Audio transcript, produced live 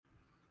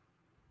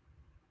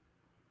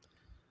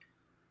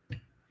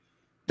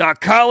The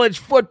college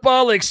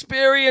football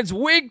experience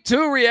week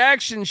 2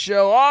 reaction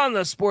show on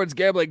the Sports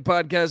Gambling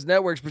Podcast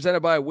Network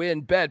presented by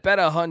WynnBET. Bet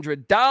 $100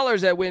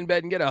 at WynnBET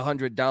and get a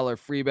 $100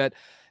 free bet.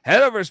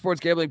 Head over to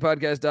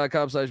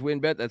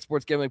sportsgamblingpodcast.com/WynnBET. That's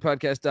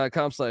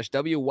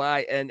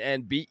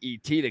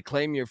sportsgamblingpodcast.com/WYNNBET to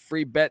claim your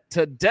free bet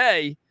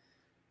today.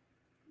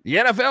 The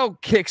NFL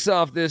kicks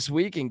off this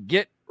week and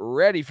get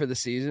ready for the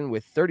season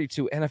with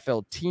 32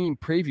 NFL team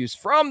previews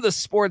from the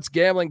Sports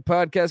Gambling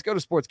Podcast. Go to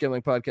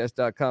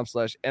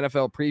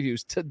sportsgamblingpodcast.com/NFL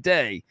previews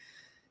today.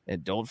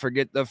 And don't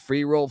forget the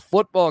free roll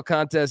football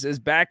contest is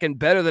back and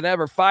better than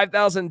ever.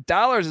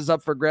 $5,000 is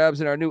up for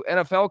grabs in our new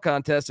NFL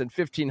contest and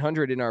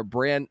 $1,500 in our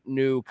brand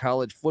new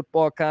college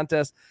football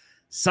contest.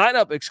 Sign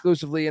up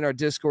exclusively in our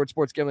Discord,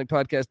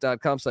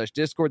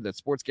 sportsgamblingpodcast.com/Discord. That's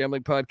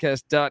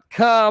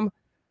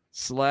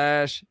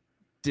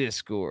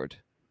sportsgamblingpodcast.com/Discord.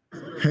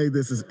 Hey,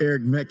 this is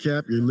Eric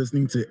Metcalf. You're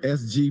listening to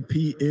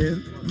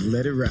SGPN.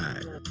 Let it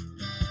ride.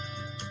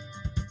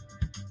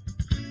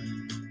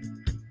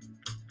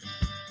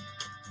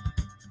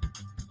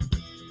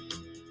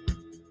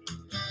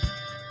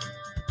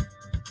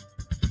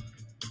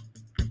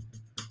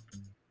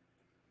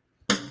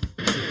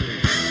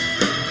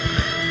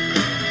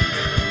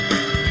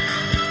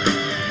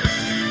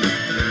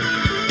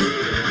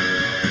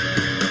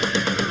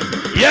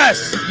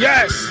 Yes,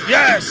 yes,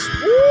 yes.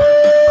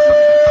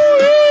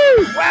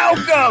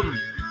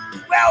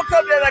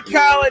 Welcome to the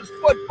college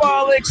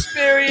football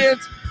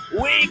experience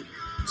week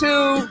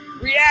 2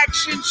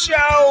 reaction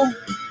show.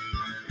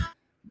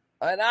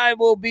 And I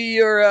will be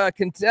your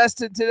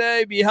contestant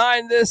today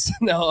behind this.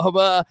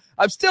 No,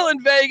 I'm still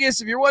in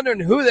Vegas. If you're wondering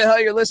who the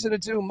hell you're listening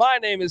to, my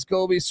name is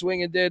Colby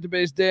Swinging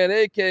Database Dan,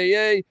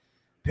 a.k.a.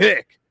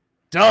 Pick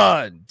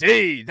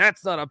Dundee.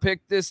 That's not a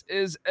pick. This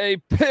is a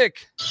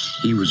pick.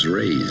 He was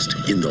raised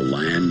in the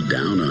land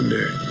down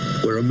under,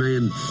 where a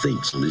man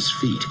thinks on his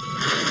feet,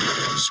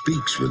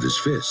 speaks with his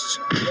fists,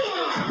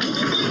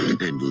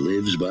 and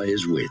lives by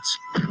his wits.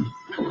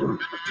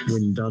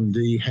 When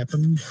Dundee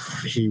happened,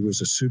 he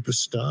was a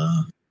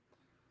superstar.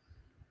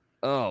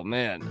 Oh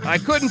man, I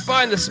couldn't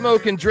find the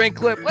smoke and drink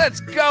clip. Let's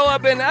go.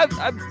 I've been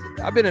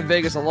in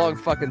Vegas a long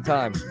fucking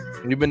time.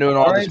 You've been doing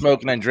all the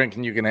smoking and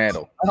drinking you can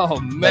handle. Oh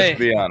man, let's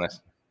be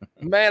honest.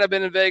 Man, I've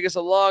been in Vegas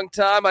a long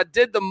time. I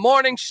did the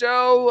morning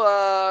show,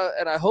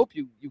 and I hope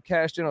you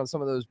cashed in on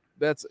some of those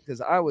bets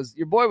because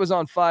your boy was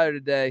on fire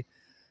today.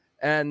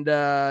 And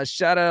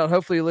shout out,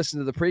 hopefully you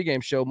listened to the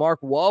pregame show.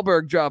 Mark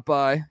Wahlberg dropped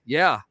by.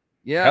 Yeah.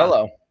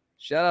 Hello.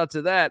 Shout out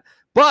to that.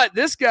 But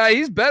this guy,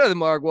 he's better than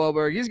Mark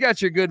Wahlberg. He's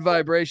got your good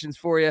vibrations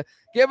for you.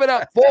 Give it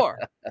up for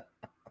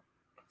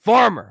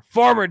former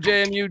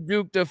JMU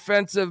Duke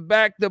defensive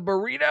back, the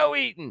burrito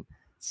eating,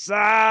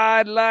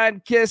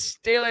 sideline kiss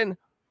stealing,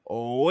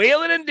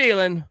 wheeling and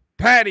dealing,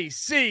 Patty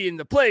C in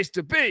the place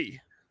to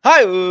be.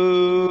 Hi.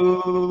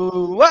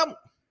 Well,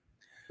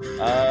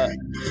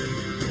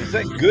 is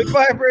that good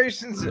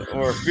vibrations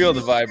or feel the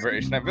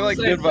vibration? I feel like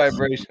good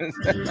vibrations.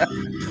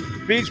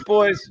 Beach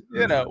Boys,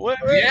 where do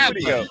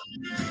you go?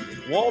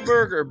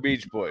 Wahlberg or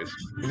Beach Boys?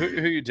 Who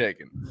you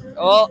taking?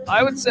 Well,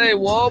 I would say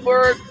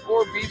Wahlberg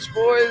or Beach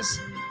Boys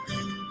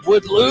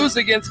would lose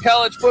against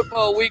college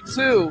football week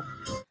 2.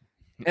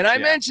 And I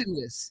mentioned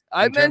this.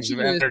 In terms of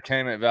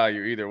entertainment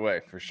value either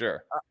way, for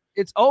sure.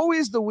 It's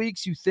always the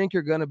weeks you think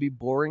are going to be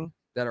boring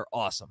that are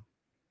awesome.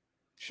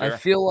 Sure. I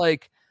feel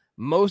like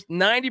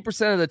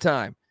 90% of the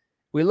time,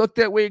 we looked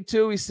at week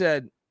 2, we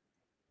said,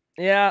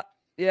 yeah,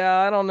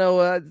 I don't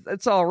know.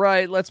 It's all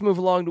right. Let's move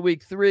along to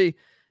week 3.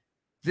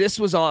 This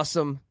was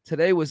awesome.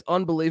 Today was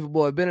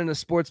unbelievable. I've been in a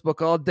sports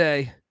book all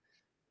day,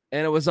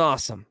 and it was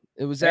awesome.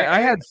 It was.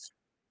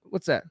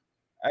 What's that?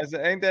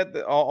 Ain't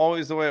that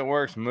always the way it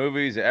works?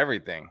 Movies,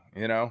 everything,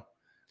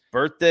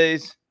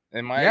 birthdays.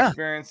 In my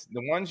experience,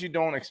 the ones you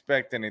don't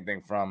expect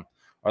anything from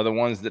are the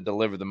ones that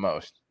deliver the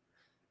most.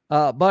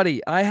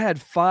 Buddy, I had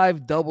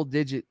 5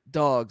 double-digit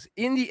dogs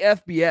in the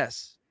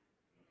FBS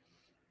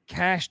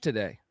cash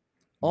today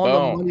on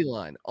the money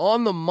line.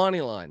 On the money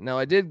line. Now,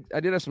 I did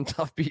have some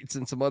tough beats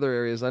in some other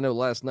areas. I know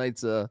last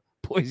night's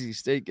Boise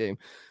State game,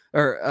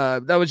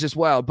 that was just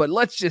wild. But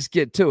let's just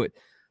get to it.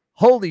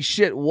 Holy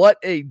shit, what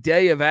a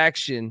day of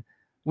action.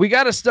 We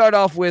got to start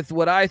off with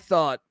what I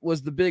thought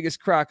was the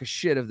biggest crock of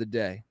shit of the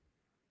day.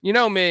 You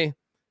know me.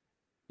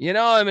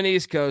 I'm an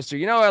East Coaster.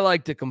 I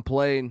like to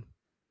complain.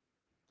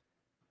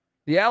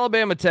 The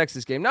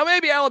Alabama-Texas game. Now,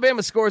 maybe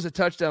Alabama scores a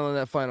touchdown on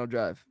that final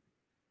drive.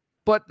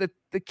 But the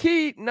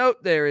key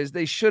note there is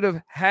they should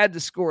have had to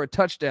score a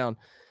touchdown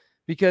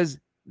because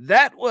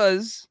that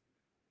was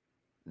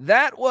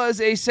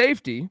a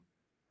safety.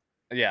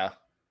 Yeah.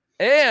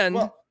 And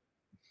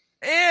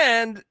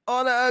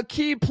on a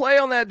key play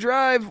on that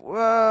drive,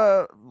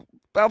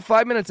 about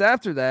 5 minutes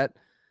after that,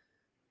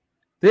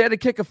 they had to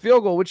kick a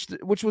field goal,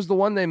 which was the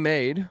one they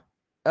made,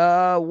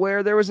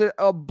 where there was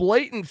a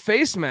blatant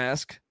face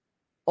mask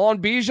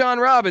on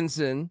Bijan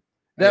Robinson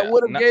that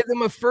would have gave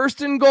them a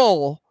 1st and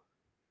goal.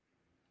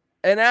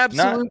 An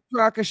absolute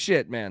crock of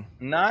shit, man.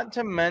 Not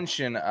to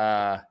mention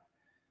a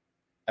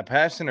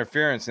pass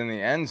interference in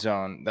the end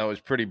zone that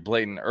was pretty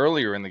blatant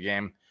earlier in the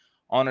game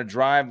on a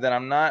drive that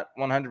I'm not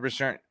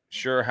 100%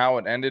 sure how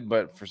it ended,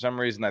 but for some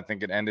reason I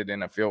think it ended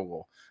in a field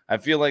goal. I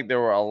feel like there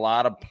were a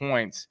lot of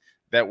points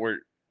that were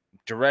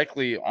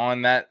directly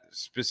on that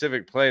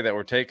specific play that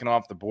were taken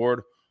off the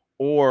board,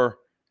 or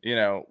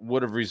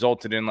would have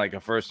resulted in like a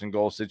 1st and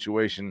goal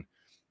situation,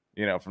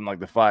 from like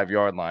the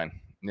 5-yard line.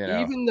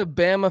 Even the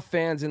Bama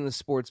fans in the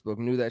sports book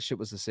knew that shit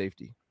was a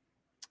safety.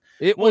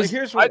 I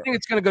think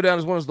it's going to go down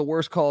as one of the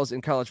worst calls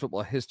in college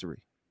football history.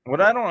 What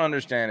I don't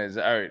understand is,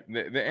 all right,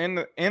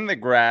 in the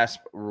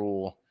grasp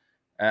rule,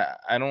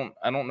 I don't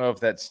know if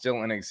that's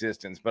still in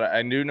existence, but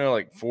I do know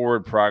like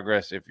forward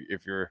progress.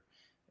 If you're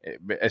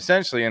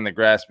essentially in the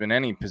grasp in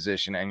any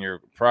position and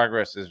your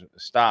progress is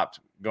stopped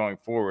going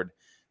forward,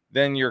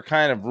 then you're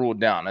kind of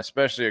ruled down,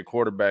 especially a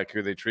quarterback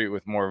who they treat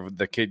with more of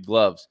the kid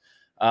gloves.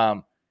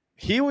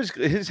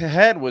 His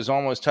head was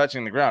almost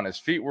touching the ground. His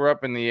feet were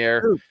up in the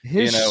air. Dude,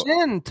 his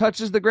shin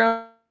touches the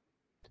ground.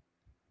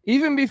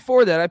 Even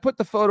before that, I put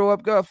the photo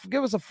up. Go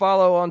give us a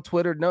follow on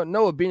Twitter.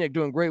 Noah Bieniek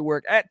doing great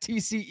work at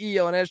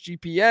TCE on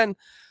SGPN.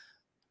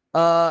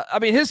 I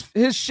mean,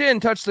 his shin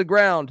touched the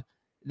ground.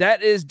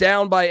 That is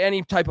down by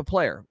any type of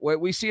player.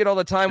 We see it all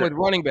the time with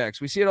running backs.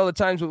 We see it all the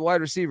times with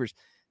wide receivers.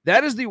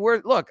 That is the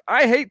word. Look,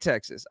 I hate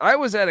Texas. It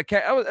was like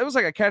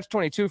a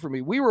catch-22 for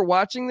me. We were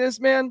watching this,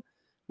 man,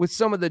 with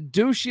some of the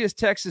douchiest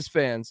Texas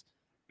fans.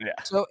 Yeah.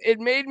 So it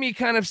made me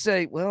kind of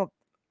say, well,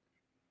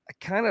 I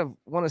kind of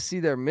want to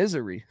see their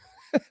misery.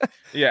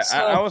 Yeah, so,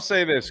 I will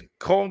say this.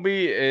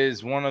 Colby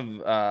is one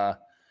of,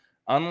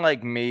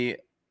 unlike me,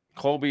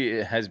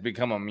 Colby has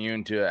become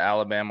immune to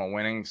Alabama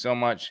winning so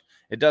much.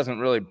 It doesn't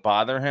really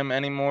bother him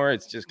anymore.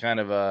 It's just kind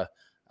of a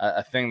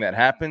thing that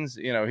happens.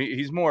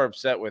 He's more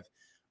upset with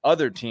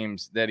other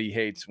teams that he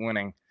hates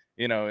winning,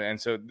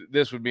 and so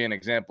this would be an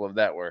example of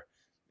that, where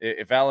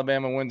if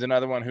Alabama wins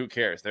another one, who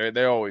cares?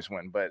 They always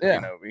win. But,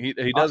 he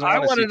doesn't want to see I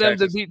wanted them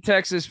Texas to beat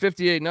Texas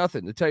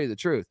 58-0, to tell you the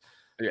truth.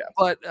 Yeah,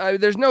 but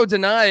there's no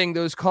denying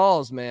those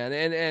calls, man,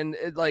 and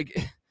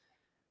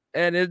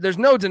there's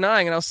no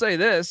denying. And I'll say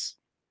this: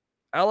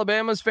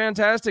 Alabama's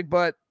fantastic,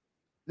 but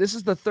this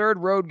is the 3rd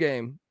road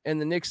game in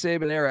the Nick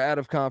Saban era out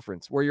of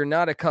conference where you're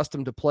not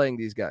accustomed to playing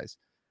these guys.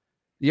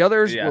 The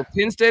others were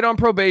Penn State on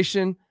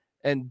probation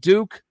and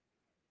Duke.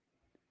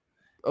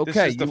 Okay,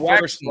 this is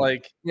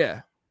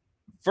the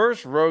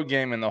first road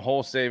game in the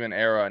whole Saban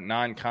era,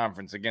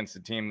 non-conference, against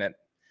a team that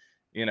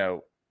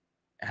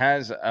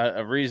has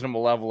a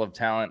reasonable level of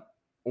talent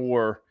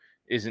or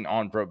isn't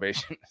on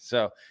probation.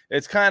 So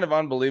it's kind of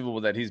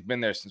unbelievable that he's been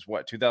there since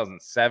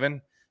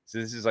 2007. So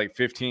this is like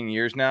 15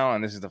 years now,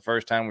 and this is the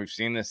first time we've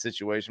seen this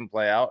situation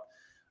play out.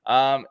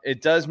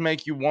 It does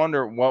make you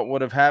wonder what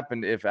would have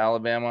happened if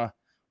Alabama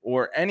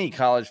or any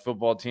college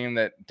football team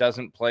that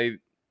doesn't play,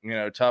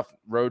 tough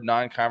road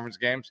non-conference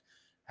games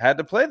had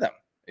to play them.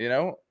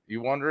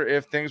 You wonder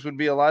if things would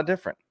be a lot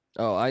different.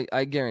 Oh,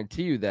 I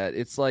guarantee you that.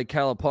 It's like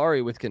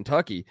Calipari with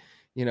Kentucky.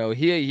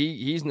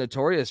 He's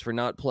notorious for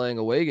not playing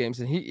away games,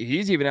 and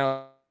he's even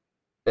out.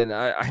 And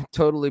I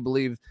totally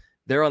believe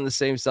they're on the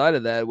same side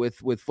of that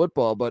with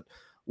football. But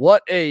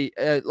what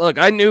look!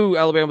 I knew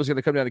Alabama was going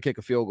to come down to kick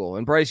a field goal,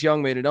 and Bryce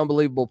Young made an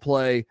unbelievable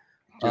play.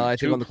 Dude, I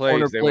think on the plays,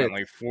 corner they went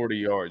like 40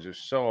 yards. It's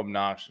so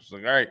obnoxious.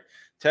 Like, all right,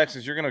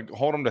 Texas, you're going to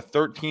hold them to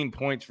 13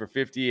 points for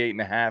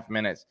 58.5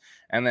 minutes,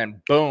 and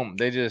then boom,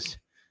 they just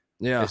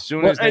as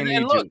soon as they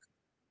need to.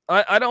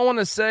 I don't want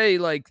to say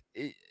like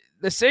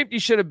the safety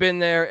should have been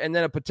there, and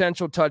then a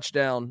potential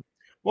touchdown.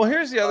 Well,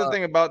 here's the other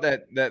thing about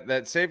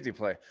that safety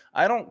play.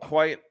 I don't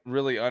quite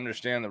really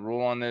understand the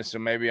rule on this, so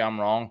maybe I'm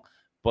wrong,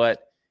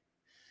 but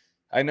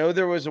I know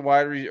there was a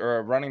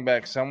a running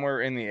back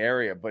somewhere in the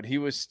area, but he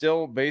was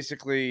still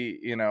basically,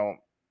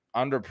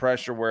 under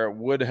pressure where it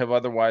would have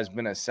otherwise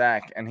been a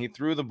sack, and he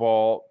threw the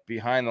ball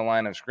behind the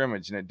line of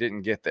scrimmage, and it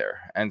didn't get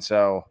there. And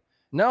so,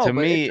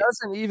 it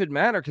doesn't even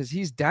matter because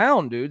he's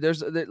down, dude.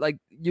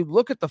 You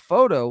look at the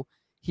photo,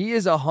 he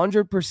is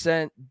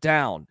 100%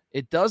 down.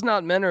 It does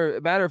not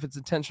matter if it's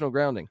intentional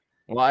grounding.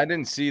 Well, I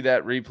didn't see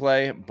that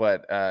replay,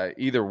 but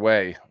either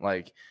way,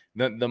 like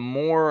the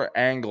more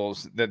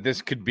angles that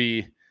this could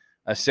be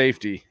a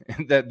safety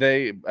that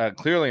they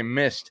clearly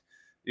missed,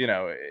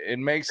 it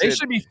makes they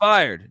should be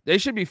fired. They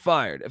should be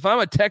fired. If I'm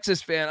a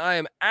Texas fan, I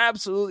am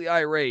absolutely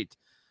irate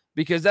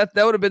because that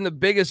would have been the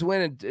biggest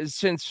win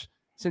since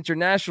your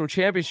national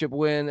championship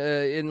win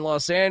in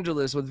Los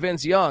Angeles with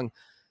Vince Young.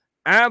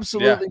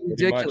 Absolutely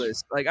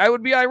ridiculous. Like, I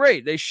would be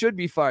irate. They should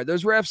be fired.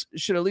 Those refs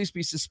should at least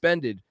be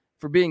suspended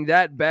for being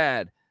that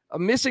bad.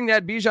 Missing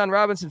that Bijan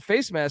Robinson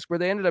face mask where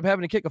they ended up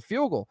having to kick a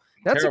field goal.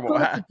 That's terrible. A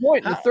critical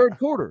point in the third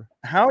quarter.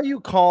 How you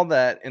call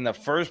that in the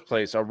first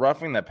place a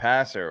roughing the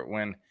passer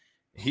when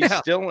he's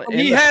still in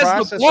the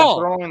process of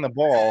throwing the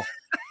ball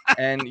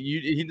and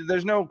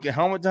there's no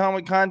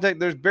helmet-to-helmet contact.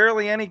 There's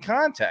barely any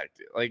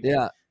contact. Like,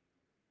 it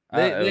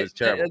was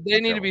terrible. They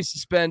need to be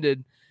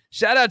suspended.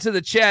 Shout out to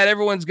the chat.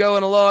 Everyone's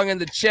going along in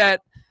the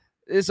chat.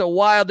 It's a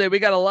wild day. We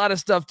got a lot of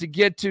stuff to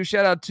get to.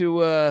 Shout out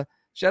to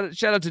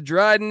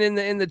Dryden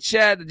in the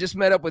chat. I just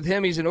met up with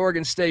him. He's an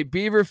Oregon State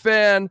Beaver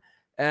fan.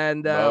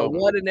 And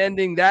what an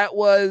ending that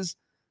was.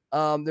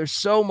 There's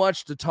so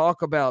much to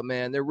talk about,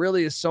 man. There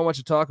really is so much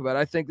to talk about.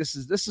 I think this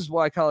is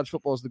why college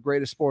football is the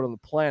greatest sport on the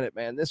planet,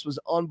 man. This was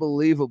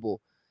unbelievable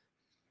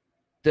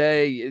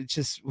day. It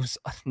just was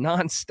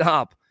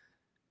nonstop.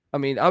 I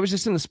mean, I was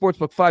just in the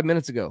sportsbook 5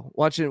 minutes ago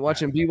watching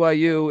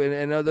BYU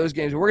and those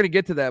games. We're gonna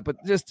get to that, but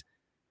just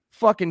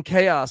fucking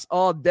chaos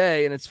all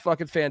day, and it's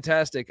fucking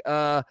fantastic.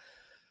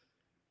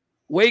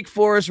 Wake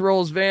Forest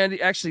rolls Vandy.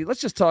 Actually,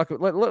 let's just talk.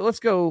 Let's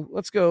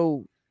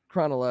go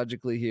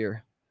chronologically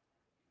here.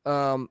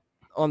 On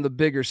the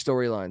bigger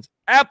storylines,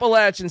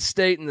 Appalachian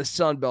State and the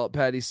Sun Belt,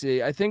 Patty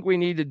C. I think we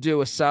need to do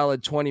a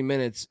solid 20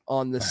 minutes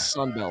on the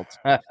Sun Belt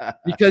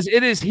because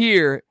it is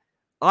here.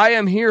 I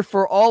am here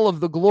for all of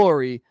the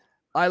glory.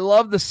 I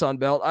love the Sun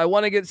Belt. I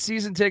want to get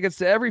season tickets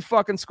to every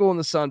fucking school in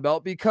the Sun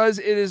Belt because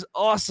it is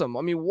awesome.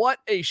 I mean, what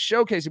a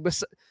showcase.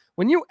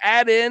 When you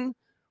add in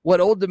what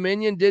Old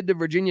Dominion did to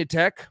Virginia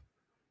Tech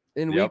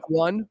in week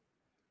 1,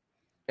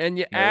 and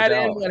you add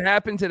in what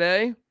happened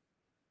today,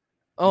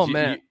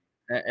 man.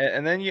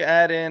 And then you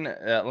add in,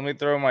 let me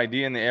throw my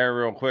D in the air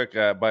real quick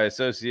by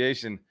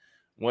association,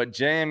 what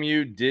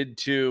JMU did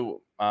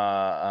to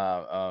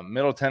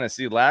Middle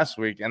Tennessee last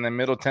week, and then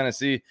Middle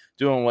Tennessee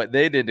doing what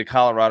they did to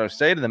Colorado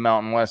State in the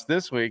Mountain West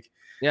this week.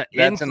 Yeah,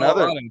 that's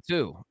another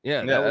too.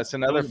 Yeah, that's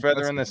another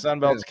feather in the Sun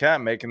Belt's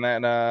cap, making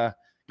that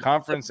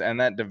conference and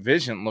that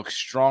division look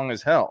strong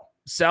as hell.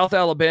 South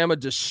Alabama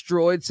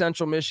destroyed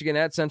Central Michigan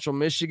at Central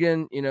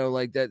Michigan. You know,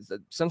 like that.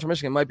 Central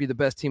Michigan might be the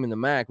best team in the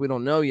MAC. We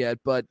don't know yet,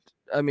 but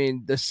I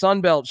mean, the Sun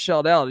Belt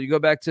shelled out. You go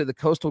back to the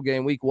Coastal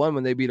game week 1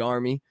 when they beat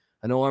Army.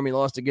 I know Army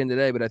lost again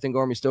today, but I think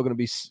Army's still going to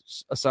be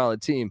a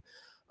solid team.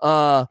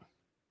 Patty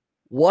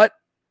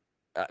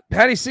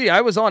C,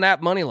 I was on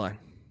App Moneyline.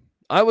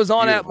 App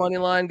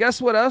Moneyline.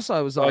 Guess what else I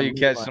was on? Oh, you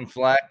catch some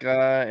flack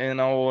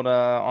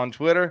on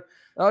Twitter?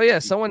 Oh yeah,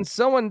 someone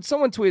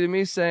tweeted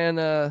me saying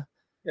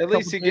at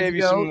least he gave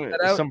you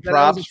some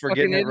props for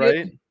getting it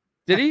right.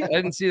 Did he? I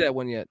didn't see that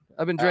one yet.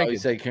 I've been drinking. You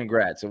say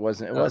congrats. It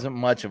wasn't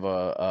much of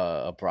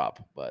a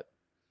prop, but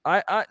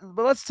but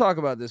let's talk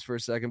about this for a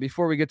second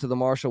before we get to the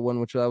Marshall one,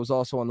 which I was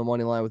also on the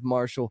money line with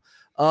Marshall.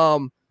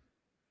 I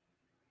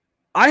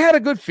had a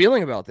good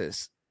feeling about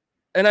this,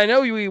 and I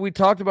know we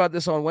talked about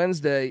this on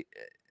Wednesday.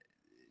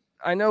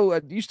 I know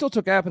you still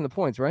took App in the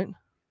points, right?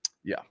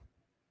 Yeah.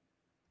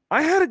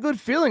 I had a good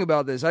feeling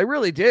about this. I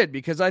really did,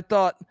 because I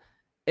thought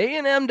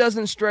A&M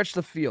doesn't stretch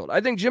the field. I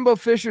think Jimbo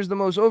Fisher is the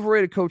most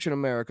overrated coach in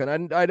America,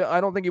 and I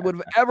don't think he would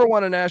have ever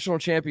won a national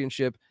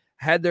championship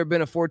had there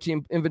been a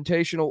 4-team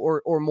invitational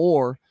or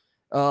more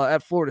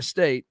at Florida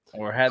State.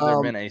 Or had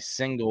there been a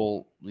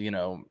single,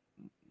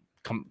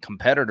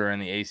 competitor in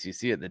the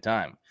ACC at the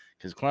time,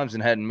 because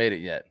Clemson hadn't made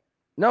it yet.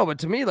 No, but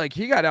to me, like,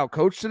 he got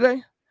out-coached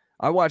today.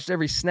 I watched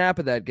every snap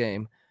of that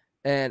game,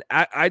 and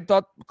I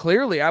thought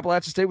clearly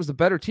Appalachian State was the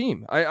better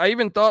team. I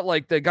even thought,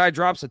 like, the guy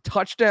drops a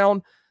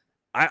touchdown.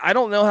 I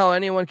don't know how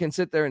anyone can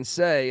sit there and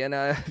say, and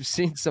I've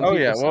seen some. Oh,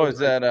 yeah. What was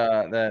that?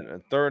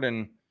 That 3rd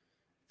and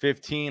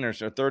 15 or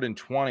so, 3rd and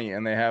 20,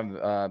 and they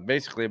have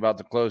basically about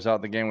to close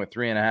out the game with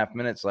 3.5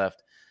 minutes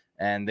left,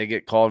 and they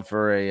get called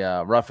for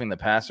a roughing the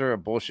passer, a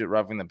bullshit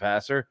roughing the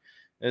passer.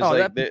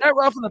 That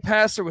roughing the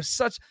passer was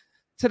such.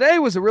 Today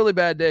was a really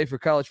bad day for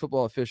college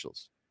football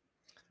officials.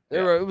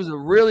 It was a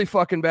really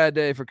fucking bad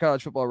day for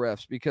college football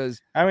refs,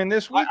 because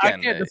this weekend I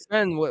can't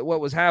defend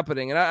what was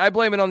happening, and I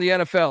blame it on the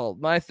NFL.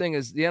 My thing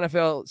is the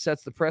NFL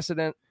sets the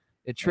precedent;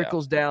 it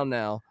trickles down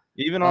now.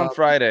 Even on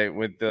Friday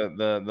with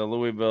the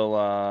Louisville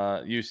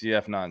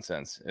UCF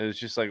nonsense, it was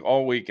just like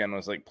all weekend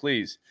was like,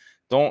 please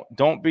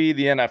don't be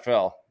the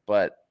NFL,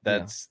 but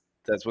that's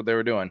what they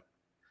were doing.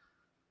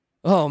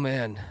 Oh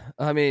man,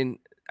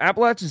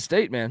 Appalachian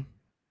State, man.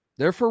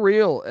 They're for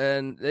real,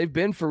 and they've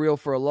been for real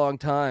for a long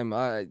time.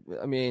 I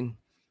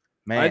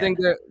think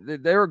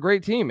they're a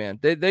great team, man.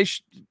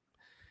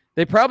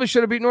 They probably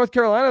should have beat North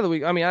Carolina the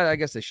week. I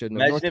guess they shouldn't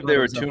have. Imagine if they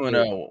were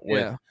 2-0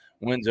 with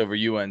wins over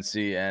UNC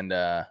and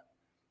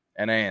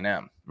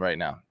A&M right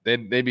now.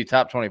 They'd be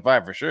top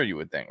 25 for sure, you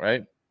would think,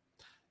 right?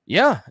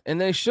 Yeah,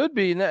 and they should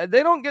be.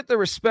 They don't get the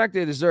respect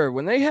they deserve.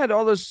 When they had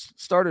all those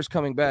starters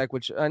coming back,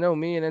 which I know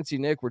me and NC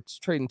Nick were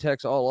trading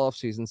texts all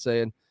offseason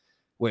saying,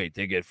 wait,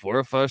 they get 4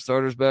 or 5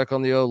 starters back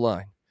on the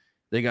O-line.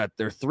 They're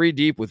 3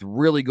 deep with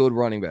really good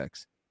running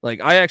backs. Like,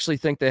 I actually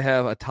think they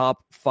have a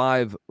top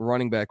 5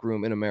 running back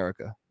room in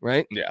America,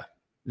 right? Yeah.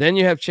 Then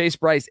you have Chase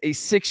Bryce, a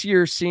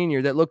 6-year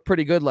senior that looked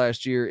pretty good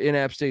last year in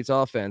App State's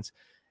offense.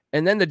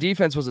 And then the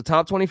defense was a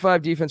top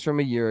 25 defense from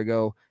a year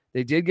ago.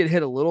 They did get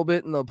hit a little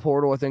bit in the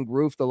portal. I think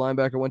Roof, the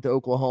linebacker, went to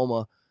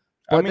Oklahoma.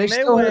 But they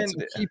still had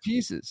some key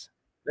pieces.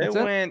 They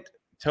went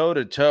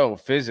toe-to-toe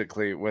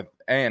physically with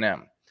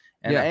A&M.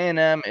 And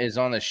A&M is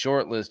on the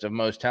short list of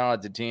most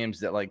talented teams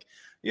that, like,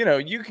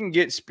 you can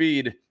get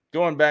speed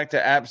going back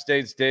to App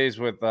State's days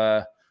with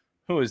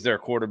who was their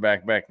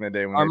quarterback back in the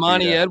day?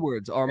 Armani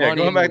Edwards.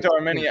 Going back to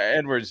Armani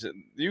Edwards,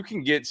 you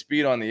can get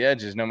speed on the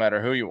edges no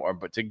matter who you are.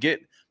 But to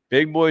get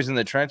big boys in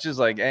the trenches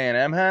like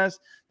A&M has,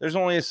 there's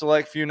only a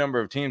select few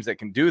number of teams that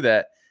can do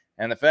that.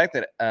 And the fact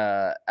that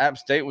App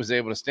State was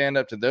able to stand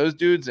up to those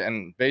dudes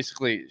and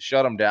basically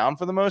shut them down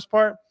for the most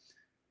part,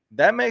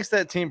 that makes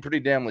that team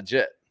pretty damn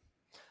legit.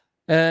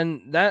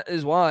 And that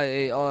is why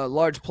a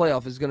large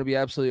playoff is going to be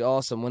absolutely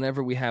awesome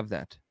whenever we have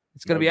that.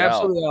 It's going to be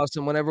absolutely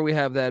awesome whenever we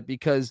have that,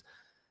 because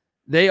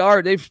they've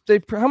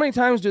how many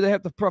times do they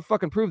have to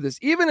fucking prove this?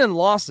 Even in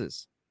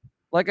losses,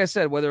 like I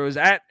said, whether it was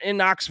in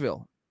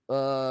Knoxville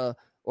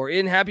or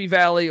in Happy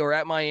Valley or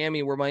at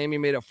Miami, where Miami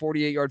made a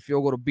 48-yard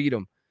field goal to beat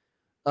them.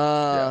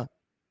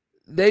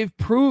 They've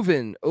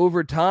proven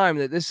over time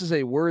that this is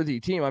a worthy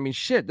team. I mean,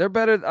 shit, they're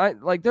better.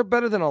 They're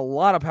better than a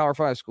lot of Power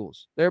 5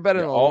 schools. They're better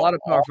than a lot of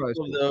Power 5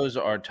 schools. Those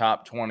are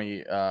top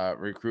 20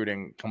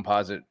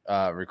 composite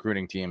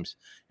recruiting teams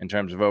in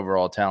terms of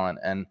overall talent.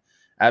 And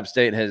App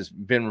State has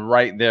been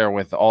right there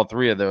with all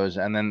three of those.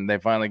 And then they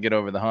finally get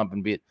over the hump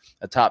and beat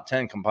a top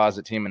 10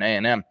 composite team in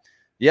A&M.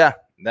 Yeah,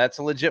 that's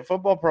a legit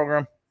football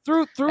program.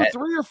 Through 3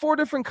 or 4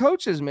 different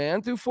coaches,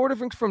 man. Through 4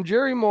 different, from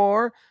Jerry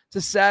Moore to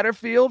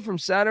Satterfield, from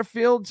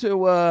Satterfield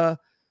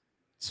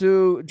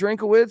to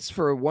Drinkowitz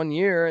for 1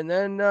 year, and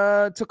then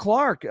to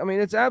Clark. I mean,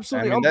 it's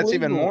absolutely unbelievable. That's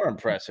even more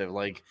impressive.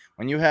 Like,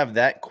 when you have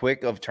that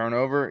quick of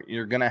turnover,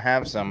 you're going to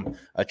have some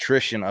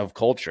attrition of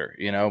culture,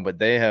 but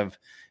they have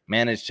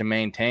managed to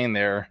maintain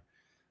their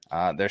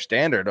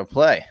standard of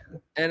play.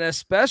 And a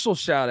special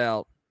shout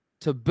out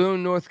to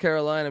Boone, North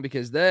Carolina,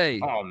 because they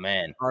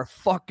are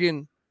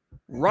fucking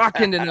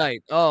rocking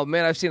tonight. Oh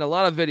man, I've seen a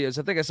lot of videos.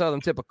 I think I saw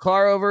them tip a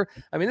car over.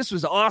 I mean, this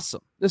was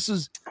awesome. This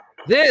is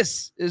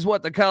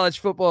what the college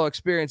football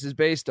experience is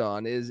based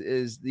on,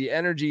 is the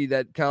energy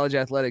that college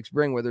athletics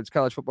bring, whether it's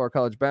college football or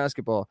college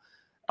basketball.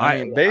 I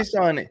mean, based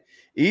on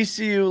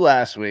ECU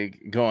last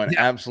week going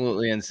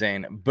absolutely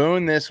insane,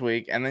 Boone this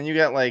week, and then you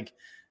got like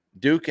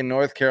Duke and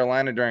North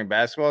Carolina during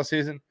basketball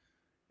season.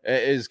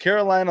 Is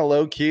Carolina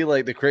low-key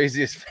like the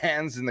craziest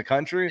fans in the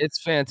country?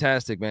 It's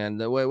fantastic, man.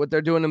 What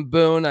they're doing in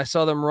Boone, I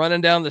saw them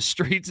running down the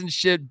streets and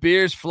shit,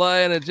 beers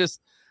flying. It's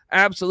just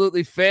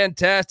absolutely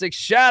fantastic.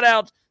 Shout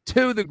out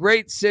to the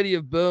great city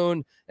of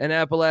Boone and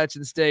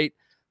Appalachian State.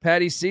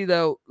 Patty C,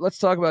 though, let's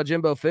talk about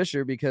Jimbo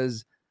Fisher,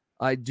 because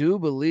I do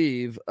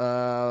believe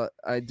that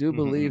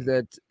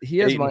he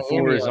has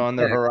Miami on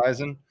the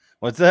horizon.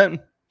 What's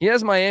that? He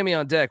has Miami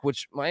on deck,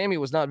 which Miami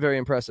was not very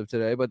impressive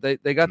today, but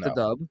they got the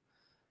dub.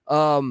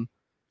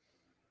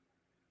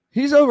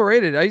 He's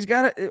overrated. He's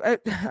got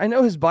it. I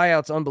know his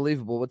buyout's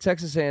unbelievable, but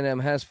Texas A&M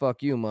has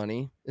fuck you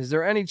money. Is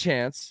there any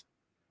chance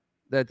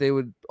that they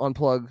would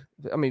unplug?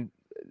 I mean,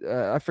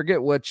 I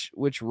forget which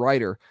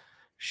writer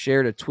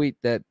shared a tweet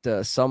that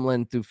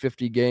Sumlin through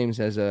 50 games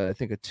has I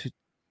think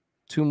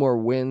two more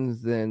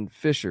wins than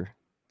Fisher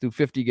through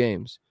 50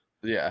 games.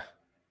 Yeah.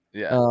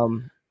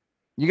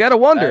 You got to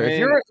wonder, if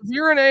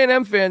you're an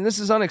A&M fan, this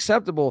is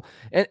unacceptable.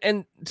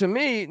 And to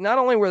me, not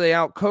only were they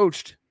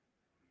outcoached,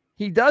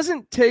 he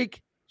doesn't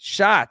take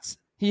shots.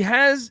 He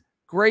has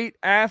great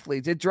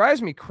athletes. It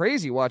drives me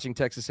crazy watching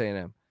Texas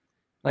A&M.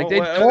 Like they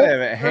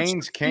have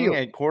Haynes King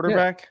at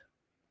quarterback.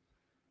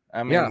 Yeah.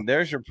 I mean,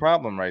 there's your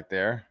problem right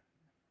there.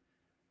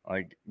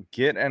 Like,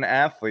 get an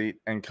athlete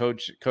and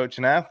coach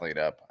an athlete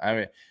up. I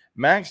mean,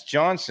 Max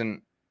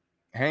Johnson,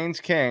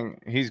 Haynes King,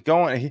 he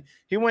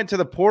went to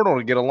the portal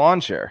to get a lawn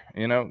chair.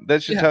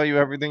 That should tell you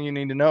everything you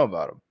need to know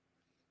about him.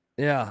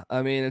 Yeah,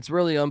 I mean, it's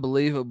really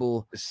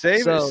unbelievable.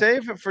 Save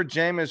it for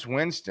Jameis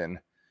Winston.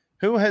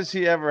 Who has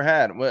he ever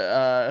had?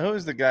 Who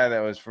is the guy that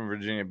was from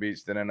Virginia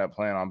Beach that ended up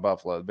playing on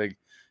Buffalo? The big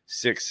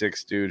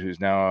 6'6" dude who's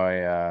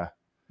now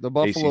the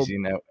Buffalo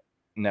ACC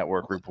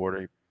network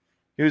reporter.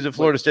 He was at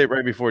Florida State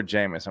right before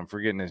Jameis. I'm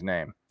forgetting his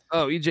name.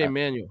 Oh, EJ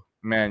Manuel.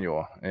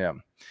 Manuel, yeah.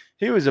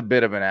 He was a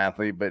bit of an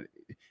athlete, but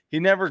he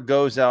never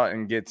goes out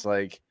and gets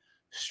like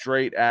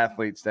straight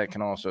athletes that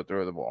can also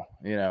throw the ball,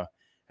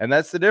 and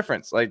that's the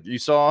difference. Like, you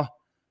saw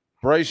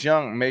Bryce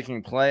Young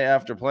making play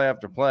after play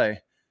after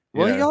play.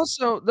 Well, he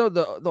also, though,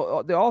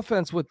 the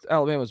offense with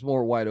Alabama is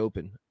more wide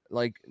open.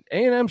 Like,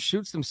 A&M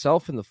shoots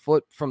themselves in the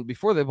foot from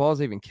before the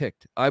ball's even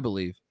kicked, I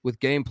believe, with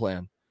game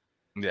plan.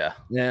 Yeah.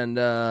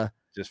 And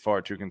just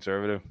far too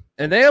conservative.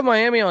 And they have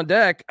Miami on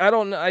deck. I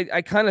don't know.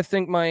 I kind of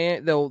think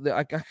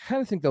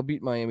they'll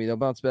beat Miami. They'll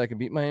bounce back and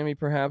beat Miami,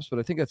 perhaps. But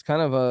I think that's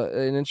kind of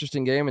an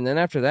interesting game. And then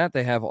after that,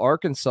 they have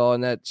Arkansas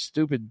in that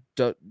stupid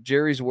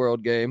Jerry's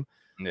World game.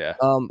 Yeah.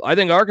 I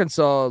think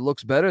Arkansas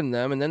looks better than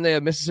them. And then they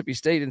have Mississippi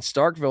State in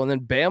Starkville, and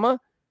then Bama.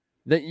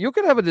 That you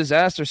could have a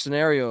disaster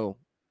scenario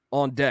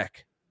on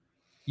deck.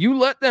 You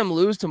let them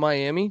lose to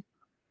Miami.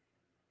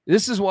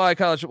 This is why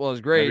college football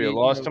is great. Maybe a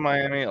loss to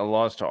Miami, a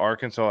loss to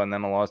Arkansas, and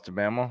then a loss to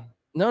Bama.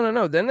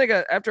 No. Then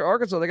after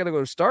Arkansas, they got to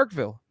go to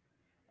Starkville.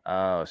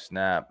 Oh,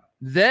 snap.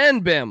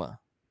 Then Bama.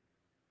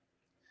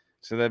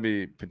 So that'd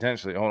be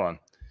potentially. Hold on.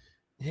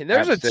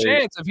 There's a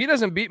chance if he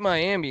doesn't beat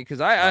Miami, because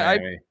I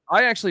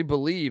actually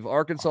believe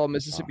Arkansas,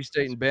 Mississippi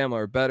State, and Bama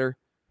are better.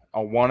 A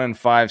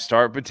 1-5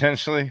 start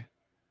potentially.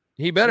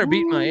 He better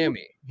beat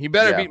Miami. He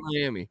better beat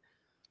Miami.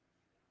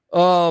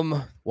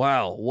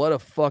 Wow, what a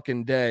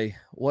fucking day.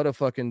 What a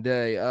fucking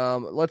day.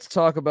 Let's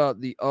talk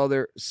about the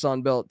other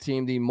Sunbelt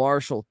team, the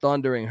Marshall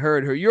Thundering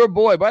Herd, who your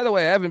boy, by the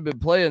way, I haven't been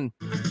playing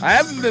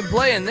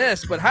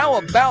this, but how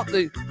about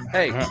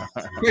hey,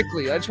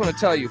 quickly, I just want to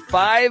tell you,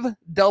 5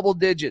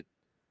 double-digit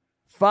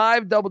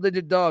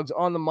dogs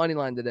on the money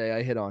line today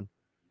I hit on.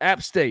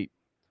 App State,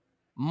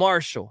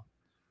 Marshall,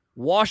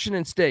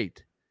 Washington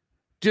State,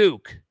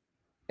 Duke,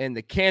 and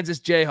the Kansas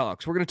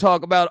Jayhawks. We're going to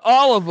talk about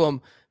all of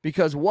them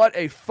because what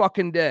a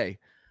fucking day.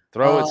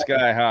 Throw it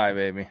sky high,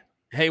 baby.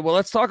 Hey, well,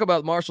 let's talk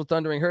about Marshall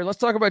Thundering Herd. Let's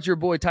talk about your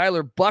boy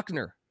Tyler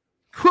Buckner.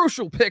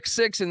 Crucial pick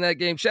 6 in that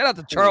game. Shout out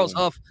to Charles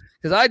Huff,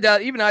 because I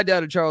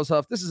doubted Charles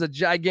Huff. This is a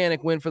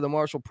gigantic win for the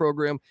Marshall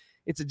program.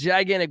 It's a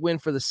gigantic win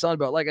for the Sun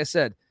Belt. Like I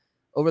said,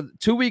 over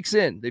 2 weeks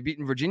in, they've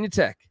beaten Virginia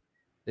Tech.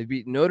 They've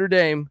beaten Notre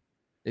Dame.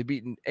 They've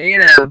beaten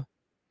A&M.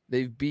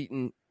 They've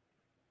beaten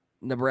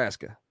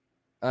Nebraska.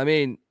 I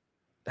mean,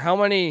 how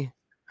many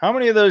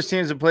of those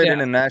teams have played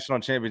in a national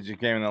championship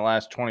game in the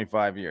last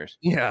 25 years?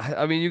 Yeah,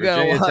 I mean,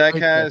 Virginia Tech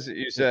has.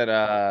 You said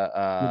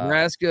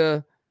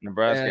Nebraska.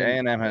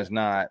 A&M has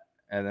not.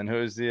 And then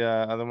who's the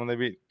other one they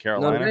beat?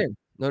 Carolina?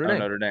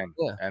 Notre Dame.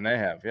 Yeah. And they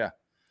have,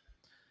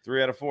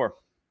 3 out of 4.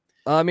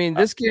 I mean,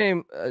 this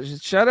game,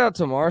 shout out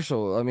to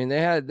Marshall. I mean,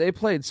 they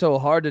played so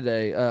hard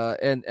today.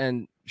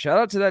 And shout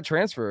out to that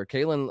transfer,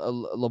 Kalen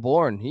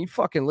LeBourne. He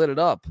fucking lit it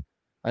up.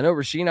 I know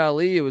Rasheen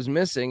Ali was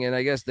missing, and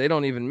I guess they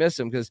don't even miss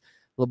him because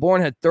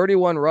LeBourne had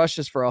 31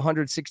 rushes for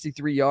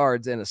 163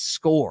 yards and a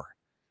score.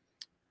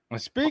 Well,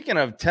 speaking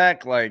of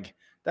Tech,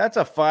 that's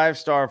a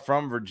 5-star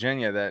from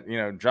Virginia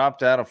that,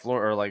 dropped out of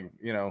Florida,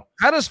 or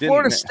How does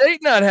Florida State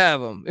not have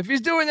him? If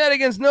he's doing that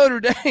against Notre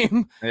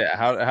Dame. Yeah,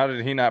 how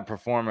did he not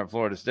perform at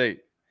Florida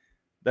State?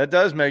 That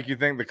does make you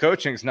think the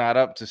coaching's not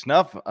up to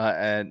snuff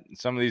at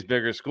some of these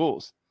bigger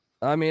schools.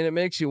 I mean, it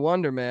makes you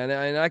wonder, man.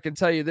 And I can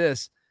tell you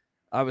this.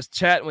 I was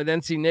chatting with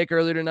NC Nick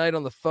earlier tonight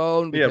on the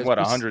phone. He had,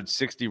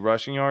 160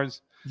 rushing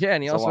yards? Yeah,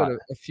 and he also had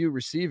a few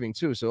receiving,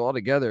 too. So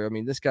altogether, I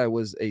mean, this guy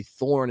was a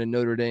thorn in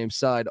Notre Dame's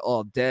side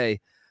all day.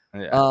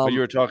 Yeah. But you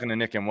were talking to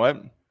Nick and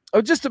what?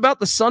 Oh, just about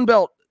the Sun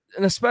Belt,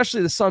 and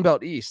especially the Sun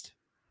Belt East.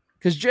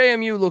 Because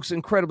JMU looks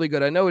incredibly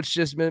good. I know it's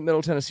just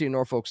Middle Tennessee and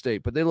Norfolk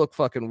State, but they look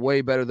fucking way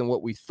better than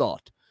what we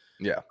thought.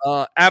 Yeah.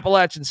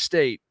 Appalachian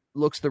State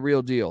looks the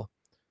real deal.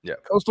 Yeah.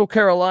 Coastal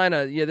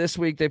Carolina, this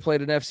week they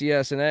played an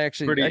FCS, and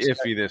pretty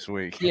iffy this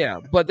week.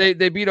 Yeah, but they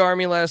beat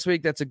Army last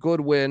week. That's a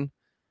good win.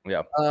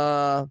 Yeah.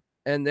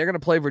 And they're going to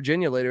play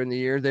Virginia later in the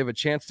year. They have a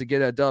chance to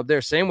get a dub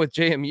there. Same with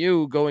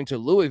JMU going to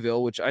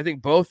Louisville, which I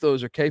think both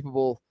those are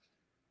capable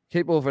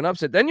of an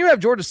upset. Then you have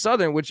Georgia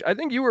Southern, which I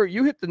think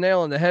you hit the nail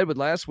on the head with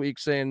last week,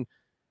 saying,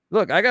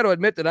 look, I got to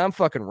admit that I'm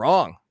fucking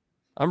wrong.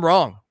 I'm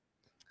wrong.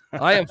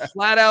 I am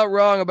flat out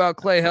wrong about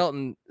Clay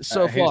Helton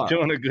so far. He's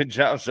doing a good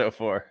job so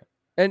far.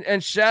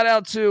 And shout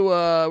out to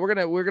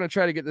we're gonna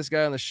try to get this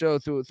guy on the show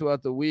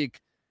throughout the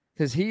week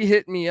because he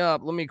hit me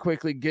up. Let me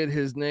quickly get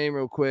his name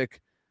real quick.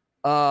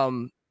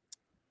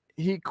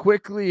 He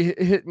quickly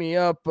hit me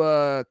up.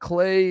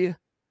 Clay.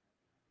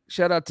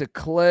 Shout out to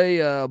Clay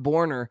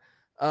Borner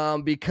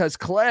because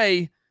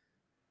Clay.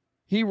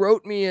 He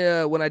wrote me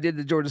when I did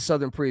the Georgia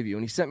Southern preview,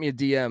 and he sent me a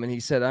DM, and he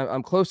said,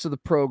 "I'm close to the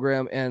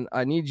program, and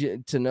I need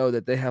you to know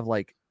that they have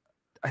I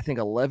think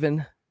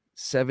 11."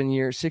 6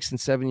 and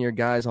 7 year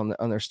guys on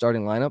their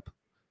starting lineup.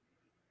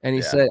 And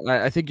he said,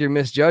 I think you're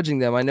misjudging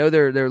them. I know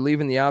they're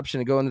leaving the option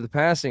to go into the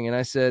passing. And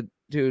I said,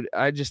 dude,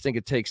 I just think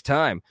it takes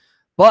time,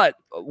 but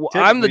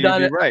I'm the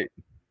dinosaur. Right.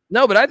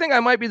 No, but I think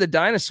I might be the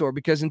dinosaur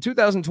because in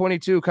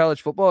 2022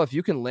 college football, if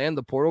you can land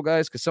the portal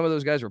guys, because some of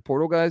those guys were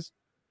portal guys,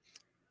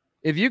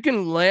 if you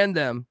can land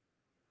them,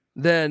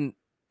 then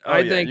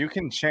I think you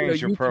can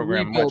change your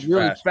program much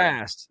really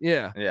fast.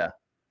 Yeah. Yeah.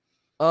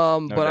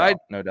 No doubt.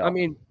 I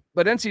mean,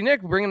 but NC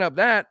Nick bringing up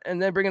that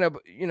and then bringing up,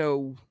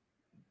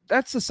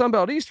 that's the Sun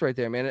Belt East right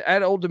there, man.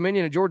 At Old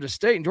Dominion and Georgia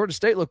State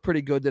looked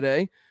pretty good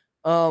today.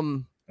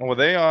 Well,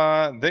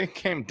 they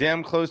came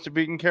damn close to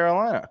beating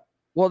Carolina.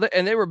 Well,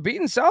 they were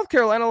beating South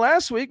Carolina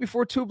last week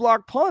before 2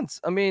 block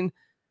punts. I mean,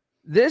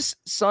 this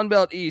Sun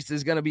Belt East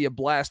is going to be a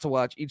blast to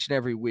watch each and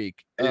every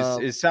week.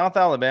 Is South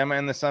Alabama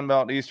in the Sun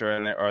Belt East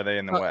or are they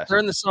in the West? They're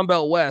in the Sun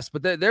Belt West,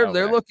 but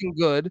they're looking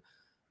good.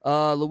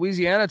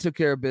 Louisiana took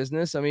care of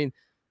business. I mean,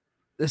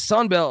 the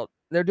Sun Belt,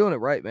 they're doing it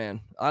right, man.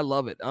 I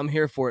love it. I'm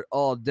here for it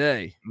all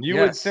day. You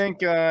would think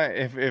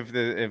if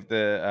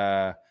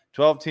the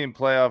 12-team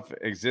playoff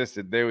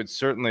existed, they would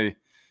certainly,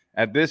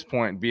 at this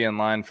point, be in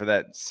line for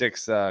that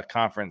 6th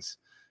conference,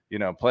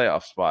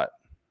 playoff spot.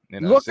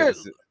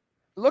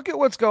 Look at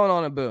what's going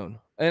on in Boone.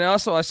 And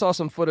also, I saw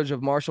some footage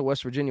of Marshall,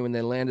 West Virginia, when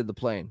they landed the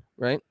plane.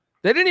 Right?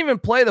 They didn't even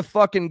play the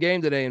fucking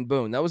game today in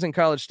Boone. That was in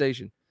College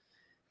Station.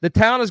 The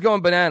town is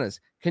going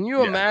bananas. Can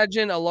you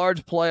imagine a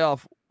large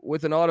playoff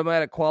with an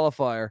automatic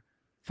qualifier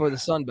for the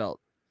Sun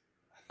Belt?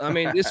 I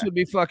mean, this would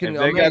be fucking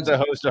if they got to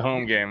host a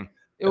home game.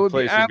 It would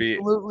be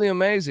absolutely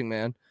amazing,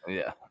 man.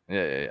 Yeah.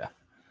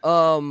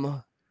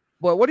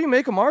 But what do you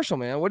make of Marshall,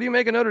 man? What do you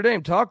make of Notre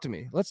Dame? Talk to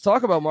me. Let's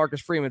talk about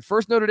Marcus Freeman.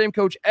 First Notre Dame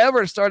coach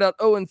ever to start out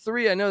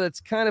 0-3. I know that's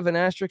kind of an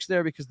asterisk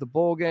there because the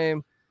bowl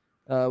game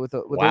with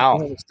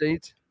Oklahoma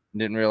State.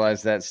 Didn't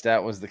realize that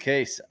stat was the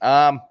case.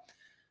 I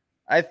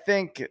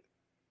think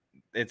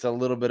it's a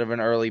little bit of an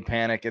early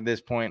panic at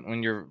this point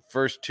when your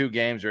first two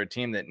games are a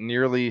team that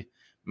nearly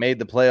made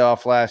the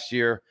playoff last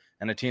year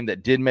and a team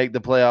that did make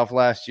the playoff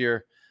last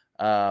year.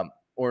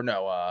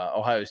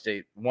 Ohio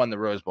State won the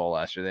Rose Bowl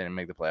last year. They didn't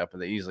make the playoff, but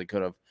they easily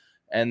could have.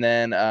 And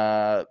then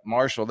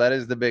Marshall, that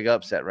is the big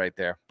upset right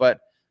there. But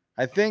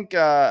I think,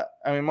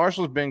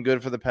 Marshall's been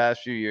good for the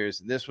past few years.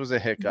 This was a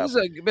hiccup.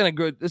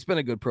 It's been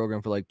a good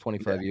program for like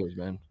 25 years,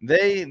 man.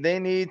 They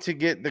need to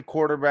get the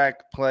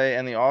quarterback play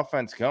and the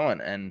offense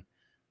going. And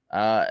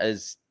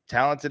as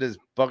talented as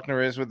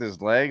Buckner is with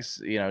his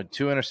legs, 2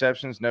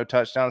 interceptions, no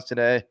touchdowns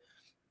today.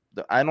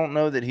 I don't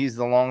know that he's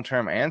the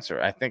long-term answer.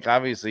 I think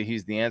obviously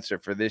he's the answer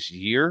for this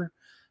year.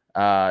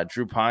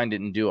 Drew Pine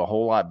didn't do a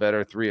whole lot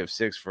better, 3 of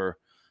 6 for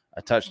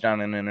a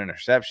touchdown and an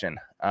interception.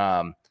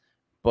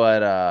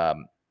 But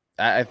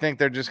I think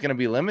they're just going to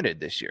be limited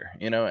this year,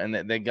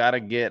 and they got to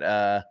get,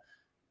 a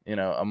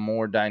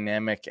more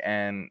dynamic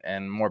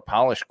and more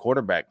polished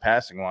quarterback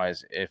passing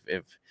wise. If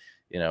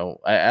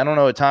I don't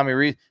know what Tommy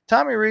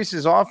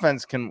Rees's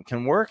offense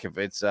can work if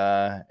it's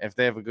if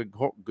they have a good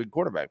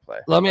quarterback play.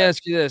 Let me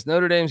ask you this: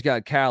 Notre Dame's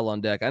got Cal on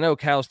deck. I know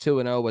Cal's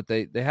 2-0, but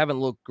they haven't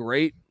looked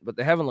great, but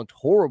they haven't looked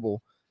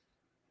horrible.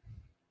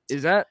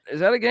 Is that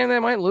a game they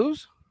might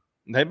lose?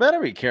 They better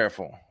be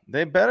careful.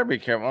 I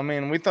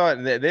mean, we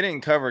thought they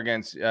didn't cover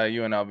against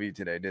UNLV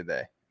today, did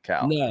they,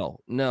 Cal?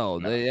 No.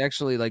 They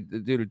actually,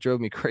 it drove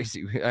me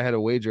crazy. I had a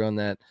wager on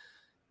that,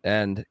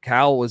 and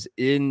Cal was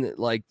in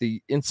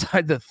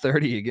inside the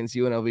 30 against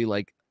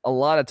UNLV a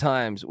lot of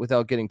times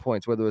without getting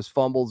points, whether it was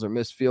fumbles or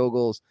missed field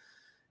goals.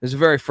 It was a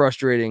very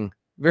frustrating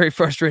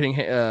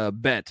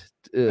bet.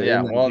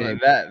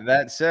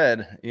 That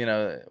said,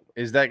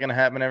 is that going to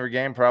happen every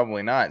game?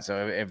 Probably not.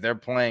 So if they're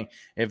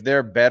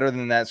better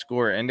than that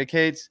score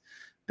indicates,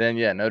 then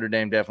yeah, Notre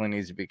Dame definitely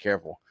needs to be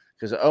careful,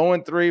 because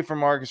 0-3 for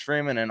Marcus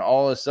Freeman, and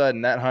all of a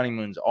sudden that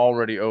honeymoon's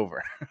already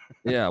over.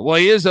 Yeah, well,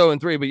 he is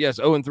 0-3, but yes,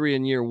 0-3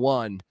 in year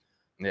one.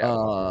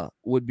 Yeah,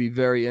 would be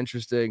very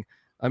interesting.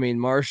 I mean,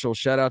 Marshall,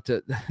 shout out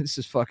to this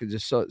is fucking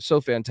just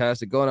so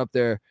fantastic going up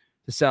there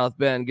to South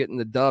Bend, getting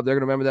the dub. They're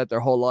gonna remember that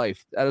their whole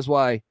life. That is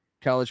why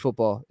college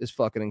football is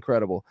fucking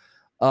incredible.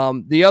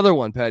 The other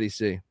one, Patty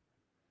C.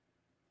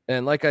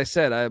 And like I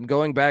said, I'm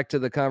going back to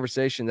the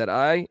conversation that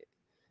I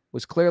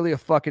was clearly a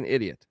fucking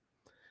idiot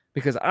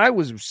because I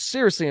was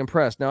seriously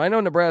impressed. Now, I know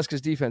Nebraska's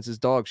defense is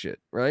dog shit,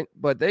 right?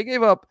 But they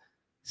gave up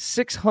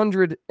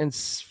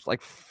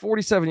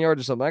 647 yards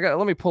or something.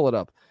 Let me pull it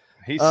up.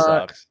 He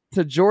sucks.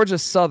 To Georgia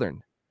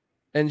Southern.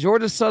 And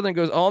Georgia Southern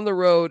goes on the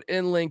road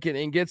in Lincoln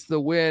and gets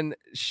the win.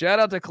 Shout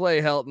out to Clay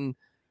Helton.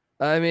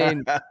 I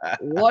mean, I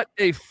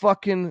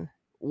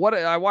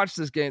watched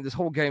this game, this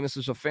whole game. This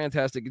was so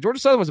fantastic.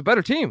 Georgia Southern was a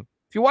better team.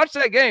 If you watch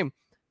that game,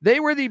 they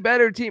were the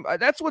better team. I'm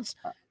going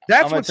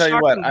to tell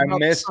you what, I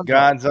missed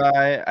God's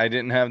Eye. I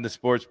didn't have the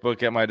sports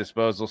book at my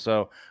disposal,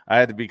 so I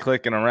had to be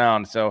clicking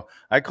around. So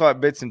I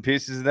caught bits and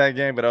pieces of that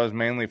game, but I was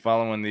mainly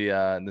following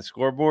the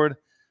scoreboard.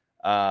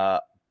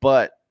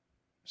 But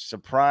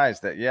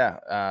surprised that,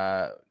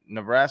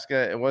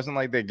 Nebraska, it wasn't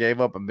like they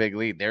gave up a big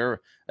lead. They were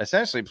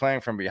essentially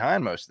playing from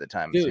behind most of the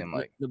time, it seemed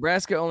like.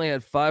 Nebraska only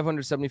had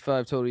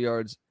 575 total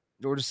yards.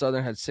 Georgia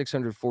Southern had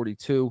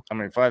 642. I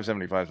mean,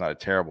 575 is not a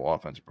terrible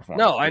offensive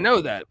performance. No, I know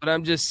that, but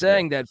I'm just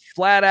saying that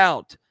flat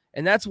out.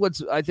 And that's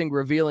what's, I think,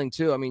 revealing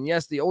too. I mean,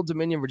 yes, the Old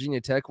Dominion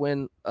Virginia Tech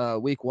win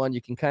week 1,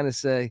 you can kind of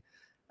say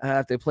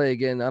if they play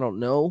again, I don't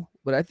know,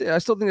 but I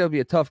still think that'll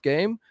be a tough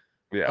game.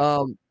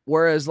 Yeah.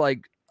 Whereas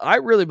I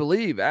really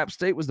believe App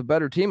State was the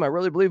better team. I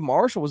really believe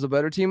Marshall was the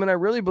better team. And I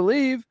really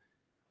believe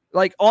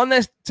on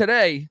this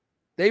today,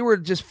 they were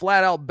just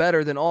flat out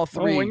better than all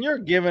three. Well, when you're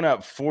giving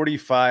up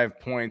 45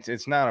 points,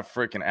 it's not a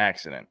freaking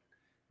accident.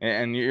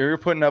 And you're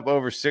putting up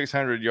over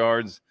 600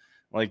 yards.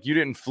 You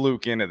didn't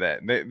fluke into that.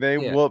 They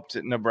whooped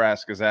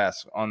Nebraska's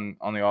ass on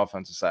the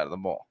offensive side of the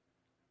ball.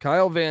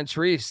 Kyle Van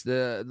Treese,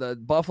 the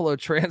Buffalo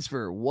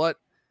transfer, what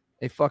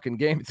a fucking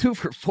game. 2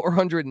 for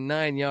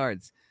 409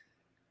 yards.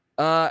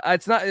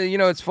 It's not,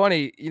 it's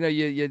funny,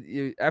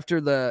 you after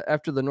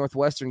the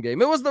Northwestern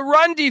game, it was the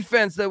run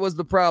defense that was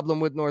the problem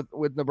with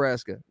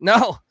Nebraska.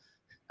 No,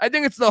 I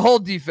think it's the whole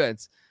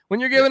defense. When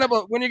you're giving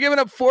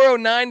up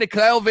 409 to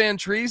Kyle Van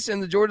Treese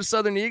and the Georgia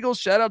Southern Eagles,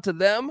 shout out to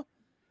them.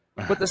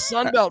 But the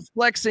Sun Belt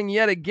flexing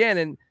yet again,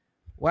 and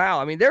wow,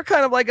 I mean, they're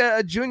kind of like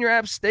a junior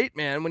App State,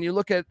 man. When you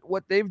look at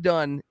what they've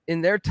done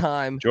in their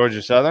time,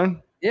 Georgia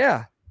Southern,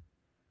 yeah,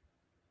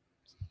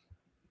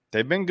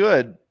 they've been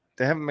good.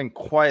 They haven't been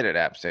quite at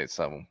App State's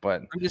level,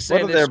 but I'm just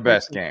saying what are their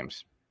best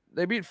games?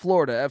 They beat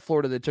Florida. At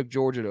Florida, they took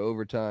Georgia to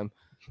overtime.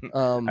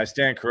 I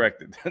stand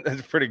corrected.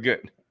 That's pretty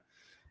good.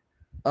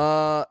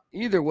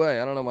 Either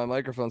way, I don't know. My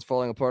microphone's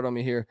falling apart on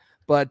me here,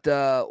 but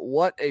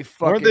what a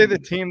fucking. Weren't they the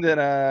team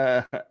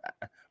that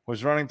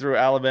was running through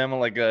Alabama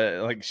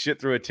like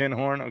shit through a tin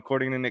horn,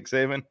 according to Nick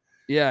Saban?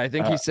 Yeah, I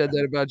think he said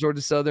that about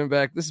Georgia Southern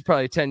back. This is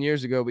probably 10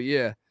 years ago, but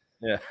yeah.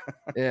 Yeah.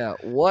 Yeah.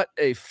 What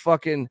a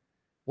fucking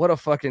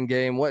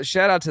game.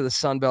 Shout out to the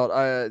Sun Belt.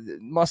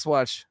 Must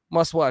watch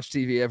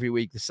TV every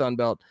week, the Sun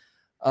Belt.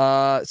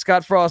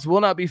 Scott Frost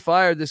will not be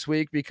fired this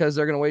week because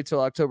they're going to wait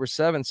till October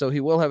 7th, so he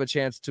will have a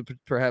chance to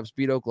perhaps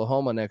beat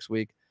Oklahoma next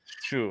week.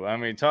 True. I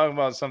mean, talk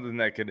about something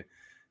that could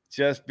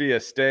just be a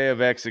stay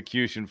of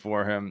execution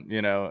for him.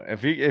 You know,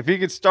 if he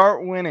could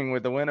start winning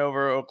with the win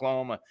over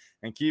Oklahoma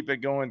and keep it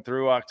going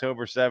through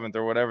October 7th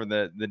or whatever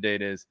the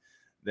date is,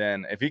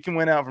 then if he can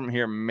win out from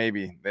here,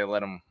 maybe they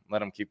let him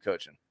keep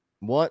coaching.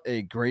 What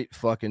a great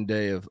fucking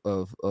day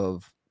of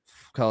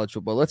college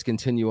football. Let's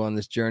continue on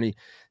this journey.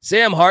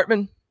 Sam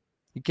Hartman,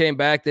 he came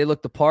back. They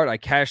looked the part. I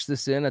cashed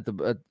this in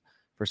for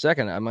a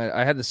second.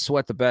 I had to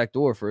sweat the back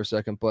door for a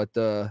second, but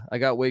I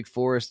got Wake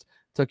Forest.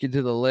 Took you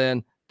to the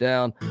land,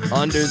 down,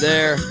 under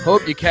there.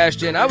 Hope you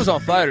cashed in. I was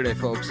on fire today,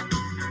 folks.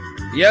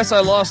 Yes,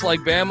 I lost like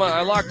Bama.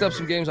 I locked up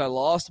some games I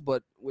lost,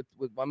 but with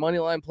my money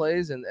line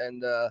plays and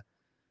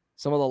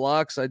some of the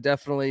locks, it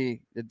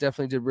definitely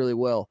did really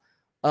well.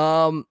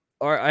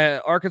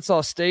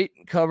 Arkansas State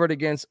covered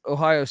against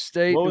Ohio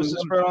State. What was the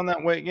spread on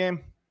that Wake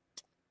game?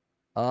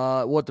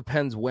 Well, it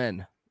depends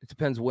when. It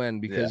depends when,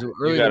 because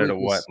early you got it at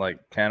what, like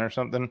 10 or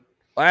something?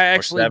 I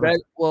actually bet.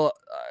 Well,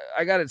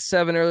 I got it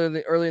 7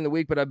 early in the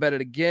week, but I bet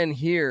it again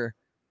here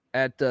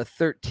at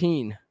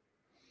 13.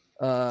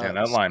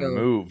 That line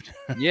moved.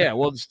 Yeah,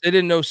 well, they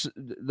didn't know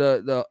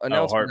the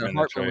announcement that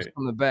Hartman was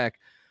coming back.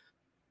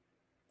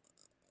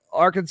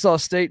 Arkansas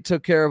State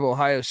took care of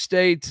Ohio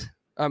State.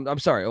 I'm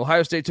sorry,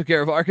 Ohio State took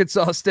care of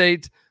Arkansas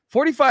State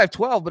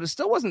 45-12, but it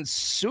still wasn't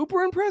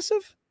super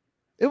impressive.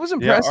 It was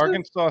impressive. Yeah,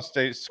 Arkansas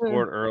State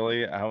scored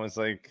early. I was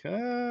like,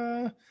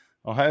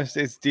 Ohio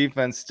State's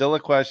defense still a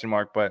question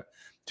mark, but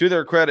to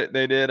their credit,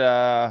 they did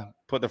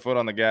put their foot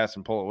on the gas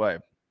and pull away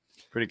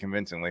pretty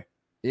convincingly.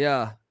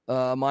 Yeah.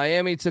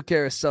 Miami took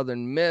care of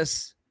Southern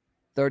Miss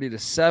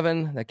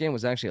 30-7. That game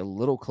was actually a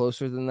little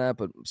closer than that,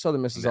 but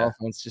Southern Miss's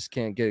offense just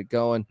can't get it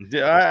going.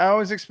 I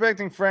was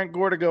expecting Frank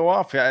Gore to go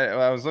off.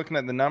 I was looking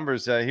at the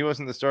numbers. He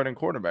wasn't the starting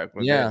quarterback.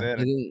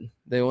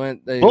 They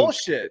went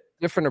bullshit.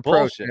 Different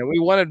approach. Bullshit.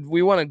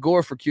 We wanted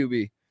Gore for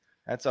QB.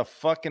 That's a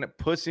fucking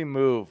pussy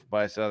move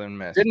by Southern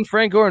Miss. Didn't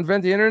Frank Gore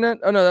invent the internet?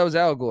 Oh no, that was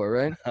Al Gore,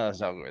 right? That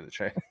was Al Gore, the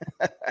trade.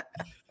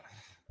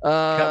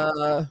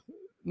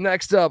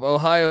 Next up,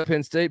 Ohio,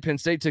 Penn State. Penn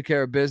State took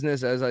care of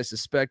business, as I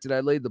suspected.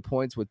 I laid the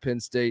points with Penn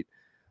State.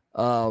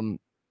 I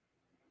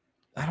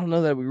don't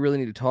know that we really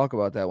need to talk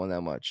about that one that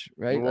much,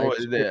 right?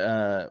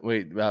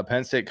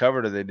 Penn State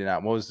covered or they did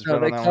not? What was the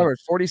spread on that? They covered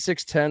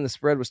 46-10. The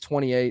spread was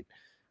 28.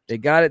 They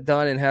got it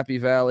done in Happy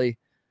Valley.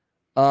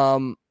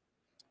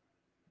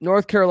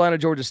 North Carolina,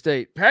 Georgia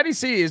State. Patty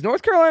C, is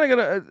North Carolina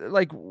gonna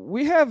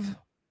we have?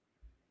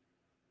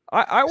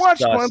 I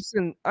watched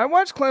Clemson. I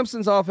watched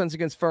Clemson's offense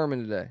against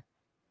Furman today.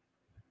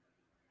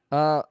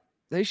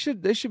 They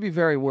should be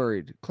very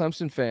worried.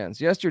 Clemson fans.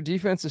 Yes, your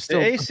defense is still.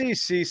 The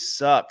ACC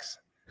sucks.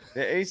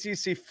 The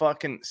ACC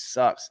fucking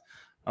sucks.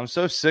 I'm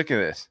so sick of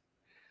this.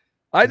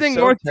 I think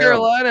North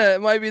Carolina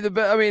might be the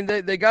best. I mean,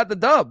 they got the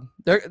dub.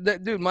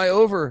 Dude, my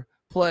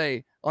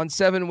overplay on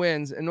 7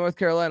 wins in North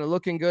Carolina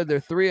looking good.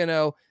 They're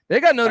 3-0. They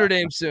got Notre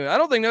Dame soon. I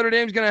don't think Notre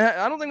Dame's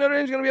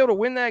gonna be able to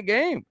win that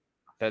game.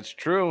 That's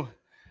true.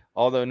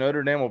 Although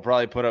Notre Dame will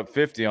probably put up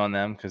 50 on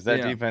them because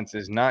that defense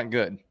is not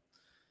good.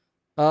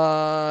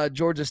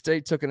 Georgia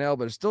State took an L,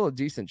 but it's still a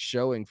decent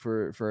showing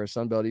for a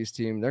Sun Belt East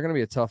team. They're going to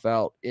be a tough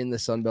out in the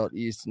Sun Belt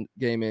East,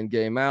 game in,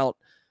 game out.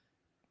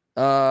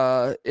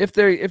 If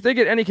they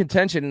get any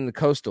contention in the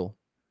Coastal,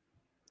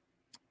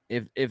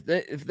 if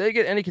they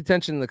get any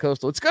contention in the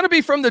Coastal, it's going to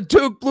be from the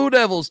Duke Blue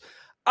Devils.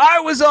 I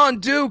was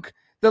on Duke.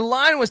 The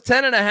line was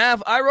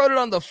 10.5. I wrote it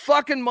on the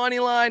fucking money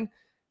line.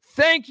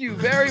 Thank you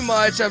very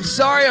much. I'm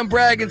sorry I'm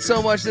bragging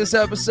so much this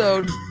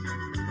episode.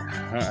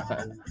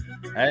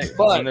 Hey,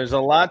 but there's a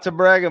lot to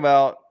brag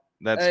about.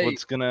 That's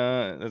what's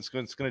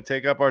gonna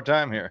take up our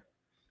time here.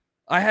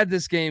 I had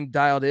this game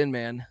dialed in,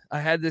 man. I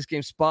had this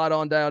game spot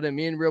on dialed in.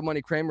 Me and Real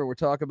Money Kramer were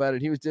talking about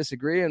it. He was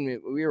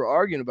disagreeing. We were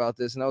arguing about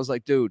this, and I was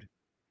like, dude,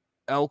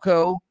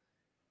 Elko,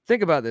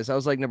 think about this. I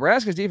was like,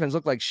 Nebraska's defense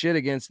looked like shit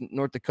against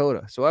North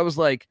Dakota. So I was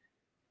like,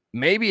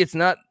 maybe it's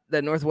not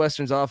that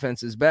Northwestern's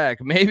offense is back.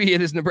 Maybe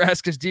it is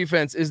Nebraska's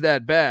defense is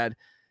that bad.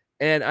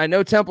 And I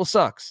know Temple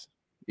sucks,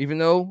 even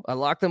though I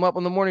locked them up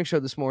on the morning show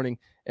this morning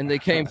and they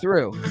came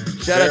through.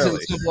 Shout out to the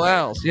Simple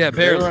Owls. Yeah,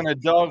 barely. They were in a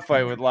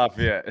dogfight with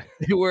Lafayette.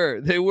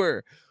 They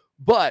were.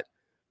 But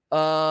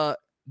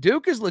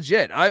Duke is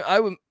legit. I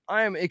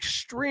am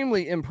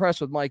extremely impressed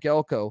with Mike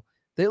Elko.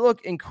 They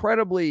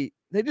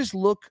just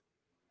look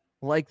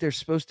like they're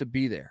supposed to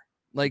be there.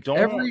 Like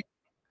Don't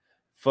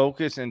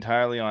focus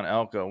entirely on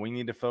Elko. We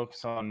need to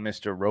focus on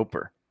Mr.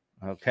 Roper.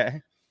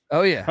 Okay.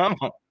 Oh yeah. Come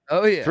on.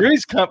 Oh yeah.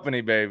 Three's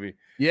company, baby.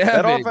 Yeah.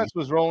 That offense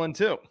was rolling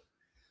too.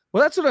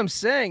 Well, that's what I'm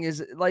saying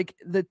is like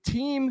the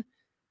team,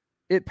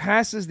 it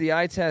passes the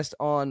eye test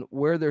on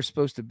where they're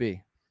supposed to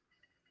be.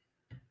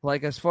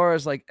 Like as far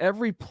as like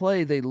every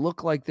play, they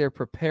look like they're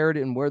prepared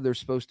and where they're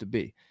supposed to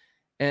be.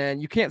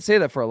 And you can't say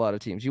that for a lot of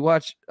teams. You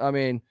watch, I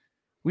mean,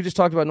 we just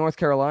talked about North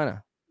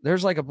Carolina.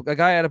 There's like a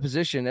guy out of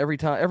position every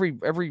time,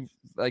 every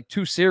like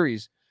 2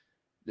 series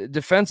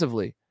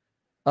defensively.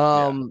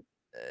 Duke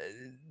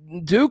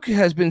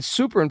has been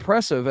super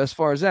impressive as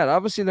far as that.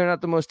 Obviously, they're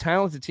not the most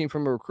talented team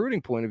from a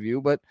recruiting point of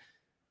view, but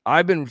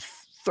I've been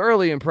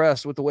thoroughly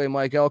impressed with the way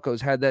Mike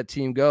Elko's had that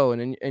team go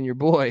and your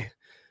boy.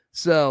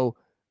 So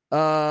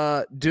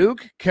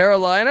Duke,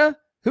 Carolina,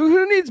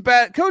 who needs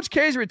bat? Coach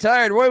K's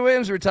retired. Roy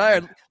Williams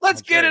retired.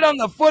 Let's get it on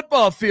the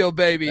football field,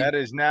 baby. That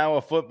is now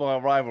a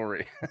football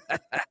rivalry.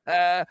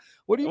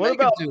 What do you make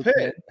about of Duke,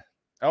 Pitt?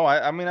 man? Oh,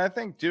 I mean, I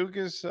think Duke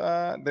is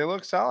they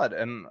look solid.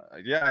 And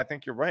yeah, I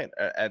think you're right.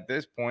 At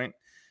this point,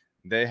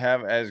 they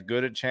have as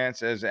good a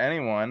chance as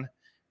anyone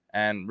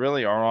and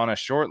really are on a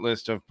short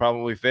list of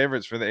probably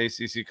favorites for the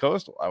ACC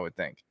Coastal, I would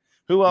think.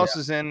 Who else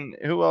is in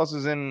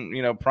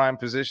prime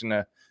position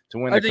to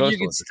win the Coastal? I think you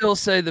can still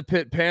say the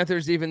Pitt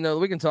Panthers, even though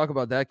we can talk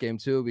about that game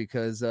too,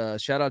 because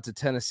shout out to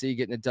Tennessee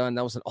getting it done.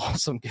 That was an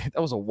awesome game.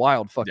 That was a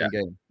wild fucking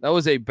game. That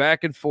was a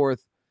back and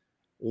forth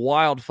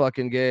wild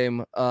fucking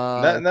game.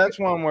 That's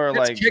one where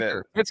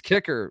Pitt's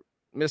kicker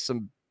missed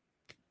some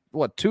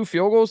 2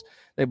 field goals.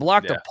 They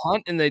blocked a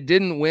punt and they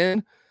didn't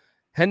win.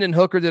 Hendon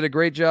Hooker did a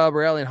great job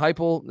rallying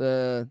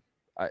Heupel.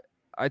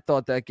 I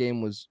thought that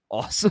game was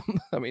awesome.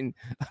 I mean,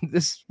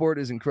 this sport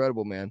is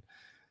incredible, man.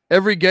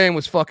 Every game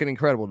was fucking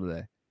incredible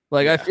today.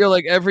 I feel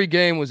like every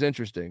game was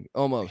interesting,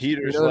 almost.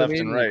 Heaters left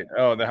and right.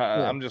 Oh,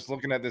 I'm just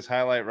looking at this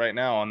highlight right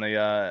now on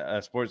the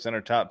Sports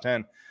Center top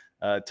 10.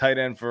 Tight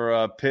end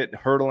for Pitt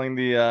hurdling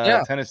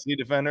the Tennessee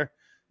defender.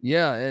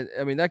 Yeah, and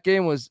I mean that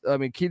game was. I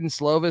mean, Keaton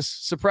Slovis.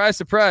 Surprise,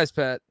 surprise,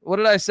 Pat. What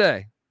did I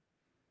say?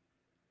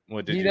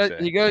 What did you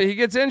say? He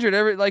gets injured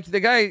every the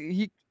guy.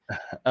 He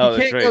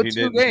can't go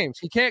 2 games.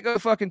 He can't go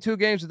fucking 2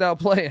 games without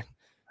playing.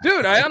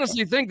 Dude, I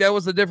honestly think that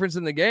was the difference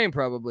in the game,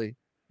 probably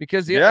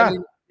because I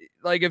mean,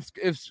 if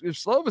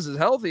Slovis is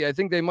healthy, I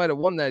think they might have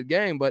won that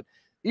game. But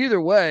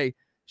either way,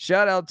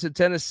 shout out to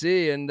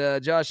Tennessee and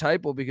Josh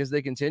Heupel because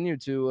they continue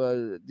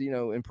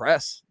to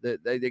impress.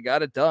 That they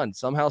got it done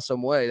somehow,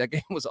 some way. That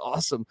game was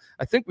awesome.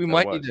 I think we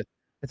might need to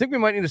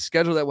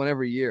schedule that one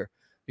every year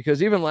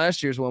because even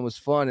last year's one was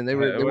fun. And they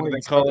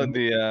call it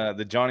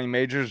the Johnny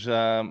Majors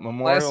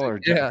Memorial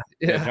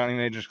Classic. Johnny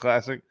Majors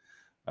Classic.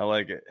 I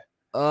like it.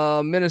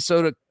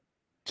 Minnesota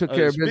took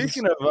care of business.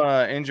 Speaking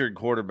of injured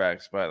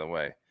quarterbacks, by the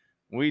way,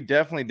 we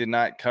definitely did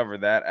not cover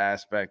that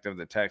aspect of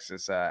the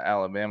Texas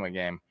Alabama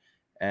game.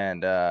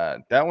 And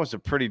that was a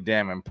pretty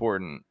damn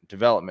important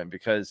development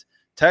because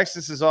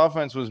Texas's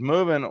offense was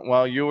moving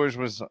while Ewers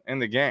was in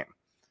the game.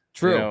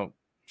 True.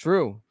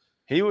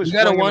 He was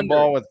flinging the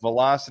ball with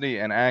velocity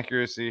and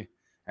accuracy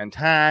and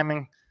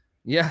timing.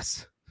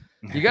 Yes.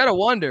 You got to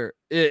wonder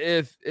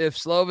if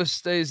Slovis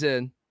stays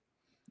in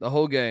the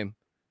whole game,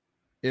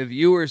 if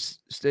Ewers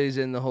stays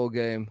in the whole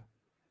game.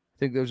 I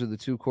think those are the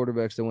 2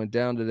 quarterbacks that went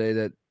down today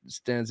that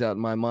stands out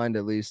in my mind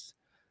at least.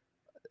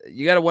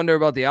 You got to wonder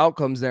about the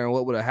outcomes there and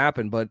what would have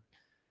happened. But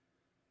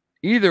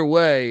either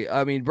way,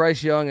 I mean,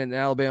 Bryce Young and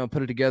Alabama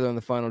put it together on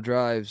the final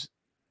drives.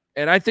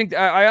 And I think,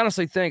 I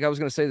honestly think, I was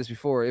going to say this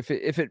before, if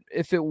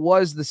it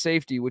was the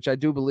safety, which I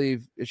do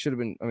believe it should have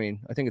been, I mean,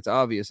 I think it's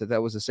obvious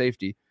that was a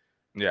safety.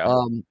 Yeah.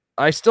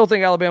 I still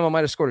think Alabama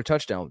might have scored a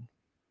touchdown.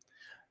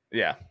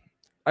 Yeah.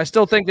 I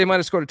still think they might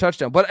have scored a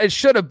touchdown, but it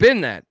should have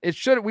been that.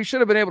 We should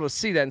have been able to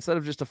see that instead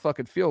of just a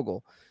fucking field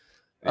goal.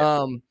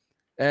 Yeah.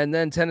 And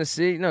then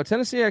Tennessee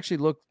actually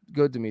looked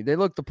good to me. They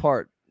looked the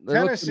part.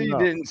 Tennessee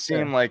didn't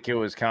seem like it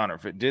was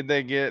counterfeit. Did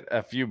they get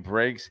a few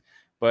breaks?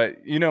 But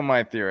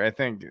my theory, I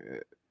think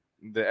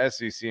the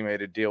SEC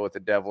made a deal with the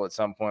devil at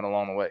some point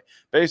along the way.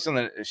 Based on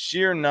the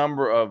sheer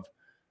number of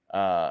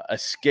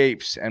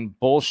escapes and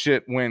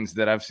bullshit wins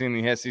that I've seen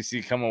the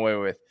SEC come away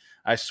with,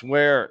 I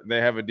swear they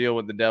have a deal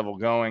with the devil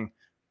going.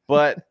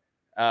 But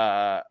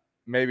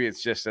maybe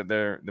it's just that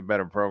they're the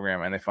better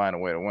program and they find a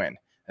way to win.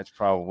 That's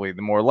probably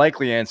the more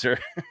likely answer.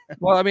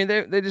 Well, I mean,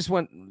 they did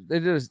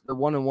the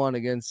 1-1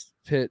 against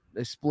Pitt.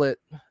 They split.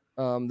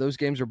 Those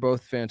games are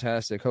both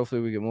fantastic.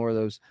 Hopefully we get more of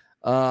those.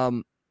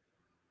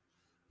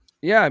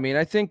 Yeah, I mean,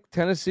 I think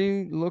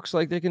Tennessee looks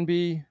like they can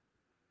be.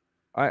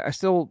 I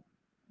still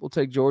will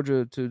take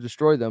Georgia to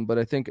destroy them, but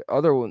I think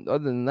other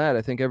than that,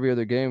 I think every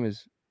other game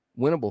is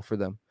winnable for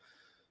them.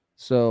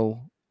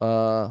 So,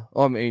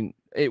 I mean,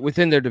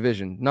 within their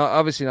division,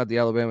 obviously not the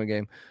Alabama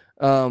game.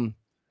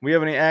 We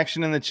have any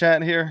action in the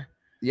chat here?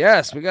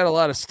 Yes, we got a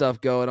lot of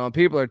stuff going on.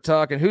 People are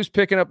talking. Who's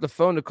picking up the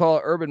phone to call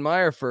Urban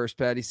Meyer first,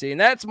 Patty C?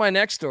 And that's my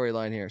next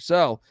storyline here.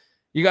 So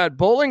you got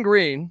Bowling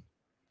Green,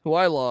 who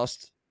I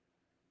lost.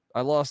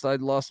 I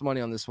lost money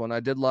on this one.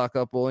 I did lock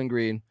up Bowling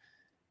Green,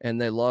 and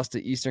they lost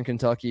to Eastern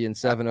Kentucky in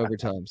 7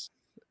 overtimes.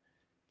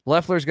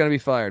 Leffler's going to be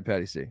fired,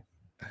 Patty C.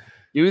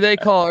 Do they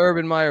call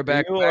Urban Meyer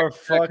back? You are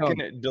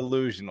fucking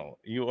delusional.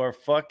 You are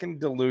fucking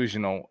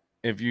delusional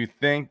if you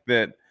think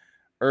that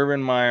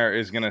Urban Meyer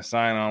is going to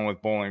sign on with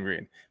Bowling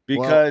Green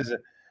because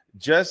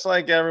just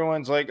like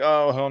everyone's like,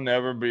 oh, he'll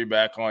never be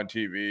back on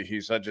TV.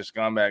 He's such a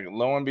scumbag.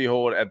 Lo and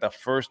behold, at the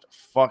first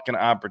fucking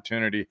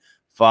opportunity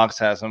Fox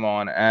has him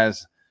on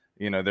as,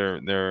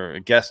 their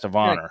guest of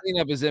honor. Clean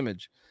up his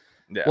image.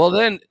 Yeah. Well,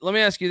 then let me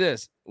ask you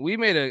this. We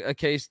made a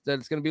case that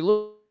it's going to be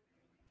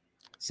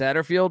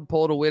Satterfield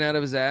pulled a win out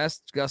of his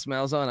ass. Gus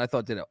Malzahn, I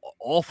thought, did an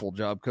awful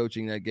job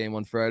coaching that game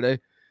on Friday.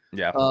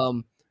 Yeah.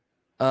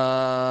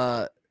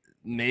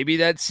 Maybe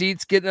that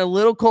seat's getting a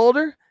little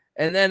colder.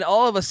 And then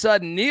all of a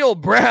sudden, Neil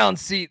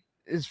Brown's seat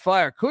is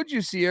fire. Could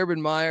you see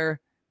Urban Meyer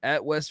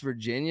at West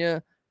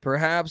Virginia,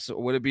 perhaps?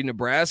 Or would it be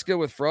Nebraska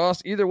with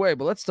Frost? Either way,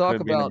 but let's talk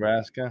about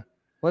Nebraska.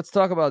 Let's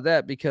talk about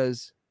that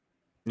because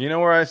you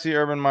know where I see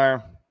Urban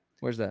Meyer?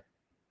 Where's that?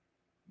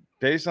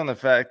 Based on the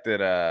fact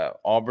that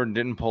Auburn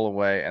didn't pull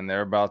away and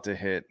they're about to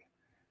hit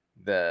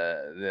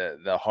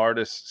the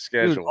hardest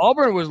schedule. Dude,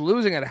 Auburn was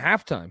losing at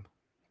halftime.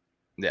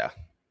 Yeah.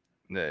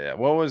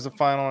 What was the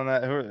final on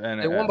that?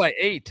 They won by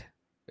 8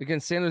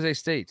 against San Jose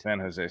State.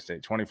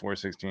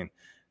 24-16.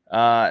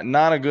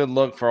 Not a good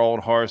look for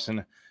old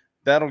Harsin.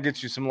 That'll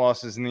get you some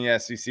losses in the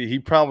SEC. He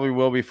probably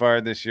will be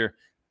fired this year.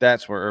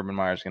 That's where Urban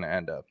Meyer's going to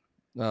end up.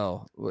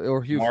 Oh,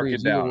 or Hugh Mark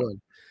Freeze. It down.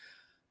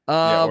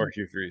 Or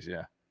Hugh Freeze,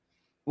 yeah.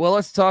 Well,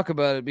 let's talk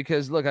about it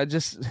because, look, I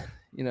just,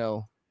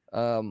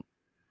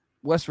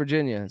 West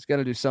Virginia is going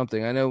to do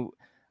something. I know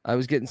I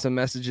was getting some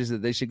messages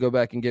that they should go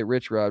back and get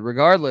Rich Rod.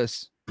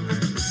 Regardless,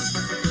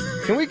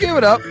 can we give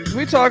it up? Can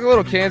we talk a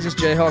little Kansas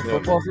Jayhawk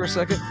football for a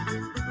second?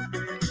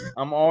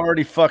 I'm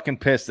already fucking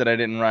pissed that I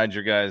didn't ride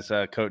your guys'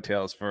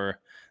 coattails for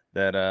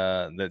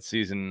that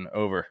season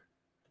over.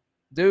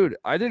 Dude,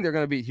 I think they're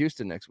going to beat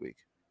Houston next week.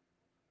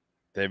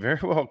 They very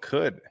well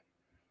could.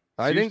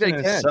 I think they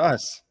can.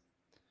 Sus.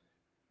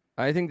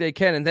 I think they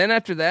can. And then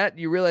after that,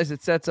 you realize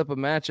it sets up a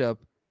matchup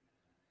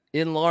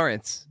in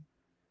Lawrence.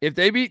 If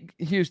they beat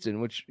Houston,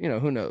 which,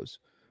 who knows?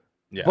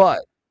 Yeah. But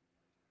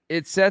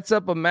it sets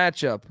up a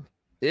matchup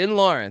in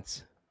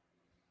Lawrence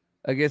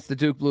against the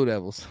Duke Blue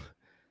Devils,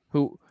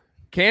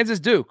 Kansas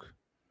Duke.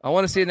 I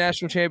want to see a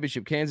national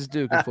championship, Kansas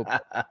Duke in football.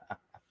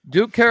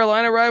 Duke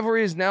Carolina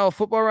rivalry is now a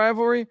football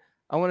rivalry.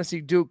 I want to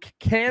see Duke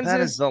Kansas.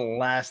 That is the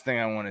last thing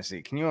I want to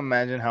see. Can you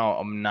imagine how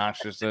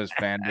obnoxious those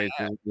fan bases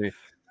would be?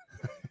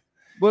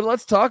 But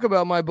let's talk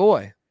about my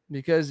boy,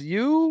 because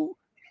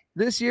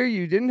this year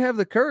you didn't have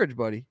the courage,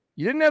 buddy.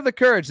 You didn't have the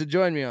courage to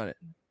join me on it.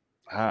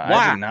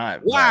 I did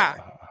not. Why?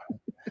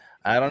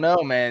 I don't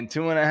know, man.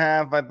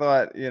 2.5. I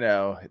thought,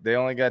 they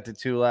only got to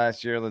 2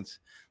 last year. Let's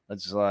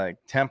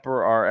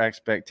temper our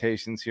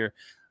expectations here.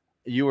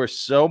 You were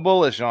so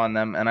bullish on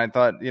them, and I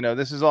thought,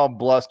 this is all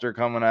bluster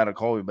coming out of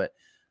Colby, but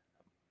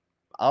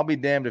I'll be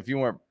damned if you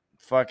weren't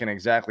fucking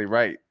exactly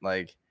right.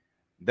 Like,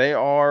 they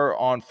are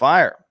on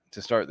fire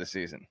to start the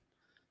season.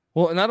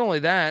 Well, not only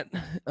that,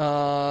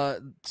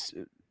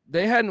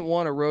 they hadn't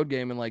won a road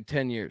game in like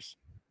 10 years.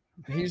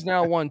 He's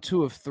now won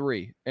 2 of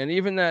 3. And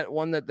even that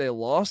one that they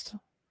lost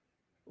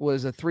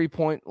was a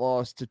 3-point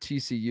loss to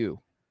TCU,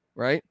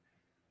 right?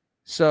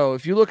 So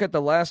if you look at the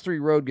last 3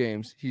 road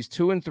games, he's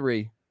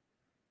 2-3.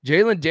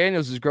 Jalen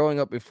Daniels is growing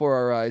up before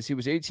our eyes. He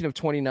was 18 of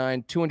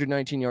 29,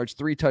 219 yards,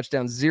 3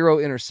 touchdowns, 0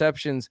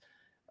 interceptions.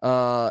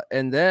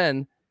 And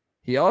then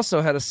he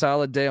also had a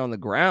solid day on the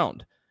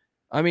ground.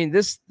 I mean,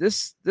 this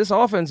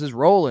offense is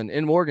rolling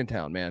in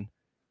Morgantown, man.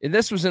 And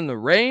this was in the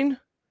rain.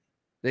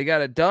 They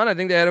got it done. I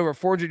think they had over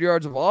 400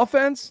 yards of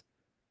offense.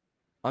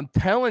 I'm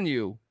telling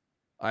you,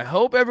 I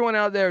hope everyone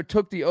out there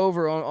took the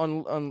over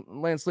on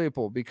Lance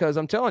Leipold, because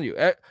I'm telling you,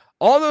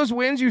 all those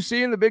wins you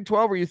see in the Big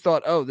 12 where you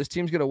thought, oh, this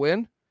team's going to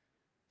win,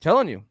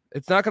 telling you,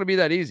 it's not going to be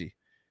that easy.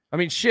 I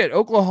mean, shit,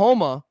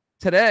 Oklahoma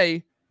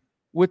today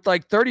with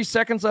like 30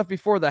 seconds left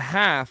before the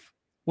half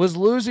was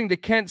losing to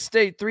Kent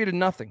State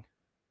 3-0.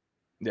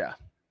 Yeah.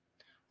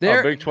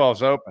 Big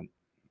 12's open.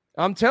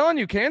 I'm telling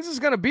you, Kansas is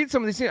going to beat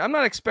some of these teams. I'm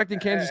not expecting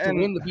Kansas to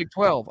win the Big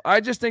 12. I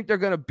just think they're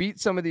going to beat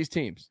some of these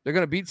teams. They're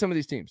going to beat some of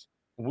these teams.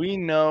 We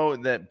know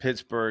that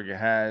Pittsburgh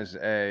has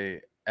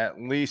at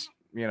least,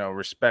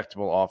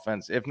 respectable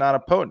offense, if not a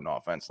potent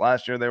offense.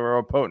 Last year, they were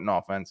a potent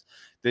offense.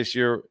 This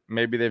year,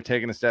 maybe they've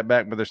taken a step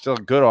back, but they're still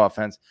a good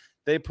offense.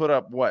 They put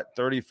up,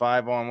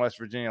 35 on West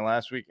Virginia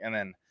last week, and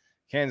then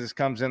Kansas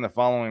comes in the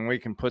following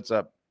week and puts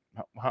up,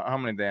 how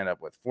many did they end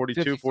up with?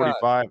 42, 55.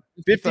 45?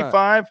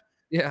 55?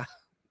 Yeah.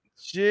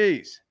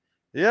 Jeez.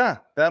 Yeah,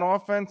 that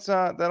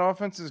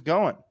offense is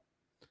going.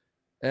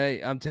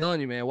 Hey, I'm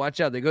telling you, man, watch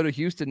out. They go to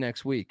Houston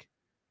next week.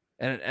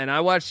 And I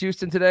watched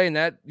Houston today, and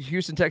that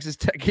Houston-Texas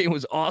Tech game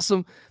was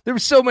awesome. There were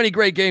so many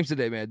great games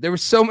today, man. There were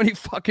so many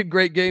fucking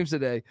great games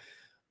today.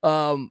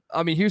 I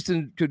mean,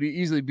 Houston could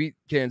easily beat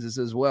Kansas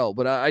as well,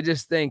 but I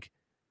just think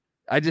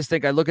I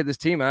look at this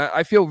team, and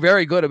I feel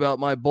very good about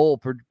my bowl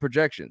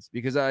projections,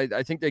 because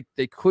I think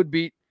they could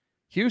beat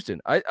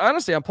Houston.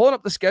 Honestly, I'm pulling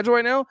up the schedule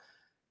right now.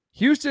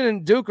 Houston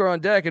and Duke are on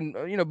deck, and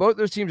both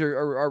those teams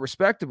are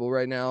respectable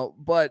right now,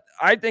 but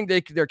I think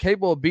they're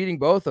capable of beating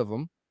both of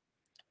them.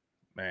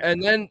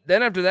 Man. And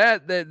then after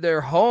that,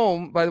 they're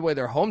home. By the way,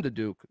 they're home to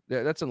Duke.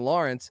 That's in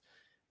Lawrence.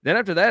 Then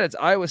after that, it's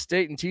Iowa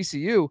State and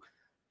TCU.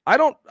 I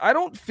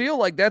don't feel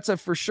like that's a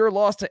for sure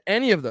loss to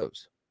any of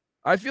those.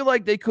 I feel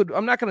like they could.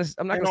 I'm not gonna.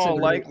 In all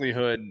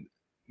likelihood,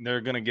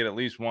 they're going to get at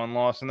least one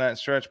loss in that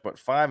stretch, but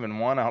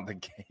 5-1 out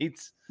the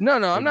gates. No,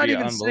 I'm not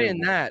even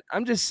saying that.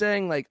 I'm just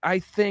saying, like, I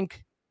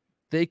think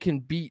they can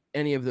beat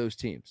any of those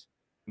teams.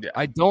 Yeah.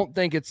 I don't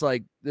think it's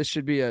like this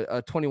should be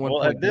a 21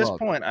 Well, point at this dog.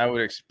 point, I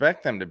would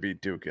expect them to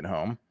beat Duke at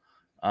home.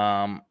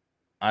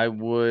 I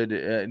would.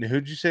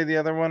 Who'd you say the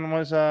other one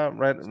was?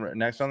 Right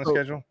next on the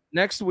schedule.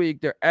 Next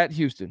week they're at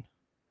Houston.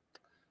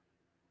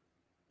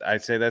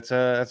 I'd say that's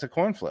a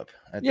coin flip.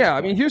 Yeah,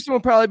 I mean Houston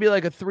will probably be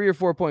like a 3 or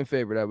 4 point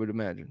favorite, I would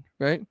imagine,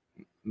 right?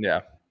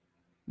 Yeah.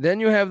 Then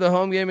you have the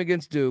home game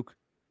against Duke.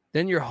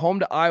 Then you're home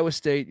to Iowa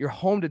State. You're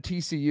home to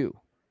TCU.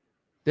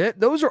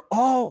 Those are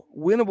all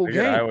winnable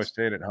games. Iowa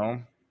State at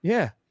home.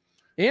 Yeah,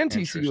 and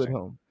TCU at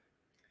home.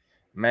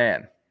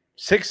 Man,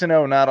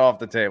 6-0 not off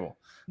the table,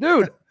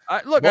 dude.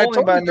 I told you they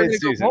were going to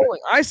go bowling.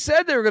 I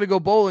said they were going to go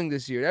bowling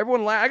this year.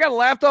 Everyone, I got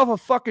laughed off a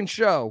fucking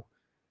show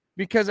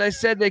because I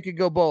said they could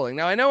go bowling.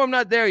 Now I know I'm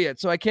not there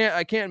yet, so I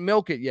can't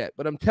milk it yet.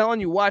 But I'm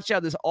telling you, watch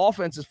out. This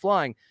offense is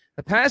flying.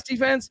 The pass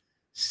defense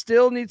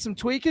still needs some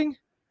tweaking,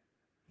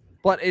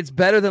 but it's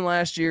better than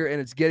last year, and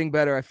it's getting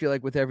better. I feel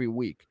like with every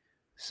week.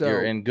 So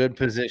you're in good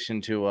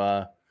position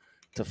to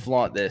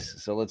flaunt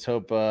this. So let's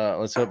hope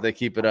they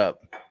keep it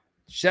up.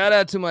 Shout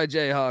out to my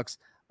Jayhawks.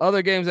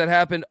 Other games that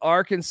happened,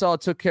 Arkansas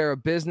took care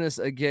of business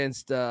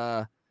against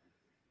South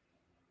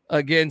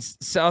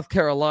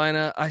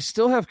Carolina. I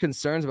still have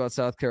concerns about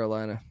South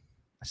Carolina.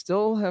 I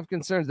still have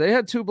concerns. They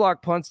had 2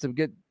 block punts to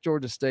get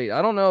Georgia State.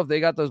 I don't know if they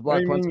got those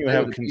block punts. You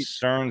have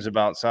concerns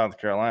about South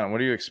Carolina. What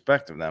do you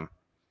expect of them?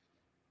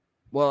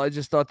 Well, I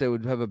just thought they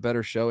would have a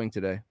better showing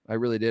today. I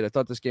really did. I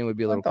thought this game would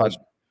be a little closer.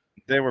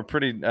 They were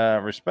pretty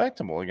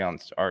respectable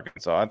against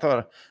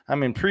Arkansas. I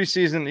mean,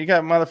 preseason, you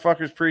got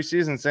motherfuckers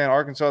preseason saying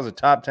Arkansas is a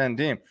top 10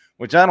 team,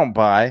 which I don't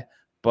buy.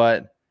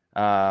 But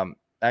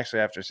actually,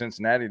 after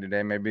Cincinnati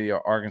today, maybe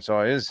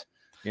Arkansas is,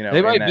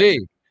 they might be.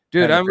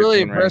 Dude, I'm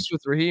really impressed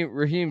with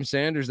Raheem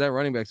Sanders. That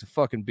running back's a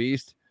fucking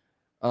beast.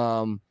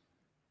 Yeah,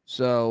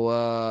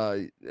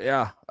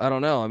 I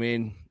don't know. I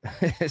mean,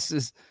 this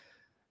is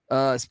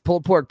it's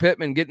pulled pork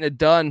Pittman getting it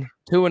done.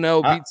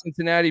 2-0, beat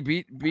Cincinnati,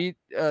 beat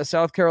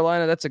South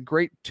Carolina. That's a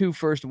great 2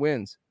 first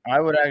wins. I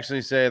would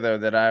actually say, though,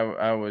 that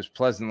I was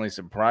pleasantly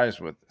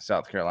surprised with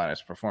South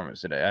Carolina's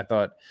performance today. I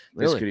thought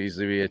this could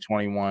easily be a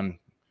 24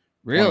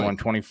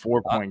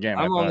 point game.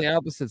 I'm on the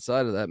opposite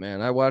side of that,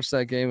 man. I watched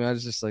that game, and I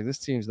was just like, this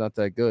team's not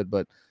that good,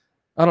 but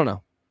I don't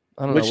know.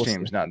 Which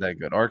team's not that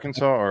good,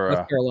 Arkansas or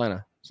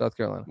South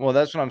Carolina. Well,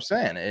 that's what I'm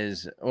saying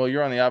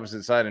you're on the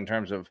opposite side in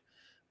terms of,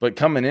 but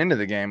coming into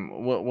the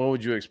game, what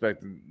would you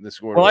expect the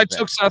score to be? Well, I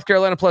took South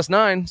Carolina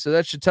 +9, so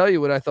that should tell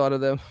you what I thought of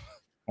them.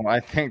 Well,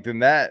 I think then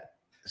that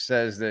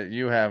says that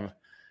you have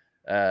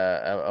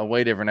a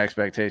way different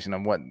expectation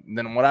of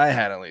than what I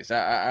had, at least.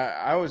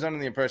 I was under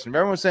the impression,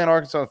 everyone was saying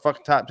Arkansas is a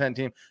fucking top 10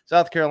 team.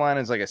 South Carolina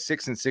is like a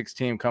 6-6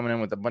 team coming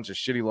in with a bunch of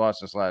shitty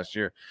losses last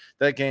year.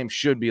 That game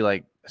should be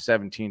like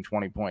 17,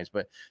 20 points.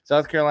 But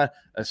South Carolina,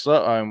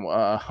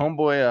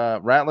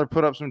 homeboy Rattler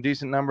put up some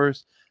decent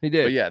numbers. He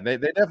did. But yeah, they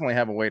definitely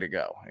have a way to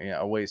go. Yeah,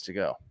 a ways to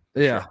go.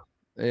 Yeah.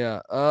 Sure.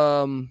 Yeah.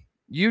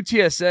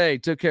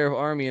 UTSA took care of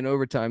Army in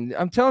overtime.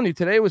 I'm telling you,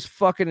 today was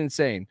fucking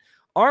insane.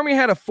 Army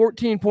had a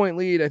 14-point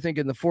lead, I think,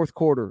 in the 4th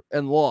quarter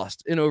and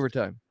lost in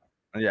overtime.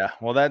 Yeah.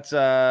 Well, that's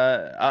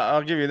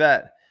I'll give you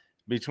that.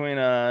 Between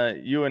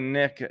you and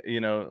Nick,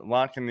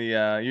 locking the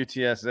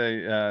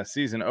UTSA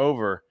season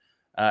over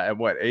at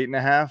what,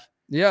 8.5?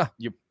 Yeah.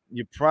 You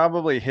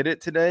probably hit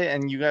it today,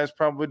 and you guys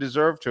probably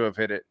deserve to have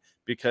hit it.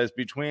 Because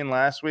between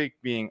last week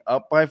being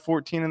up by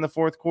 14 in the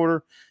 4th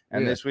quarter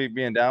and this week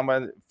being down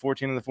by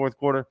 14 in the 4th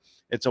quarter,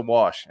 it's a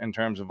wash in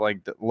terms of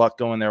like the luck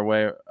going their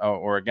way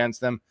or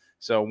against them.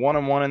 So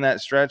 1-1 in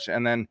that stretch.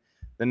 And then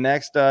the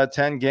next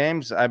 10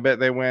 games, I bet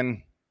they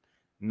win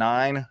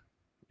 9,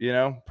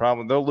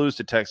 probably they'll lose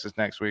to Texas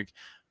next week.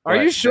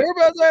 Are you sure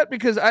about that?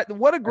 Because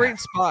what a great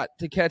spot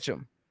to catch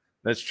them.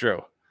 That's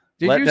true.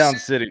 Letdown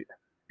City.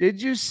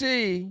 Did you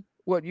see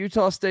what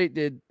Utah State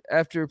did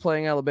after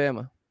playing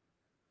Alabama?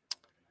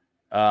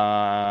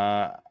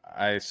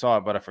 I saw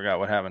it, but I forgot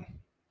what happened.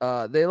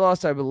 They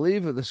lost, I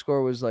believe, the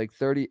score was like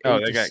 38. Oh,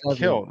 they got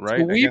killed, right?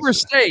 So Weber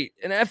State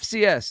and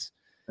FCS.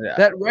 Yeah.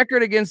 That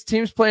record against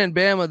teams playing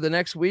Bama the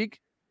next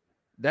week,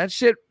 that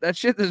shit,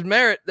 there's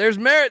merit. There's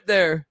merit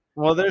there.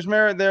 Well, there's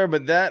merit there,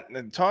 but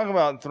talk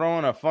about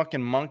throwing a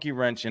fucking monkey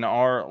wrench in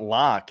our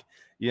lock.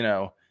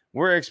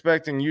 We're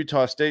expecting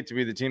Utah State to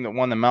be the team that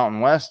won the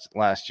Mountain West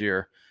last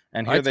year,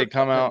 and here they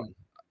come out.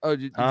 Oh,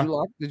 did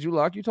you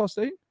lock Utah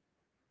State?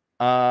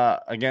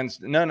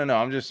 Against no.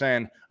 I'm just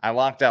saying I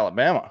locked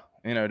Alabama,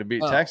 to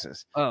beat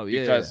Texas. Oh,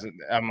 yeah. Because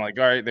I'm like,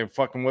 all right, they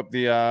fucking whipped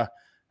the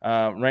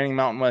reigning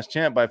Mountain West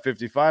champ by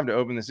 55 to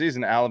open the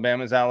season.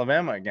 Alabama's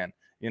Alabama again,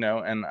 and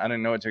I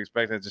didn't know what to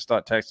expect. I just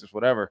thought Texas,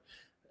 whatever.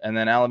 And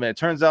then Alabama. It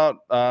turns out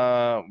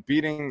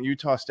beating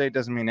Utah State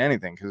doesn't mean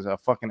anything because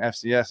fucking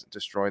FCS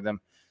destroyed them.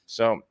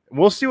 So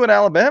we'll see what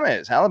Alabama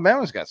is.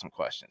 Alabama's got some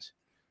questions.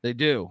 They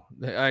do.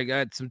 I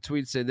got some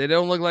tweets saying they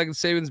don't look like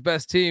Saban's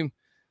best team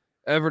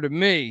ever to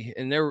me,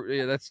 and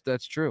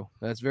that's true.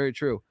 That's very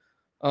true.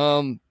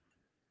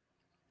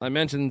 I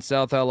mentioned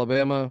South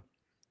Alabama.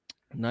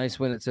 Nice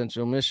win at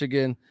Central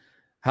Michigan.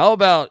 How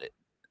about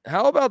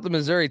the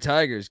Missouri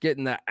Tigers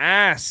getting the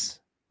ass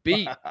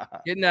beat,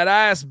 getting that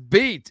ass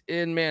beat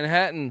in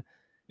Manhattan?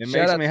 It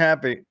makes me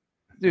happy.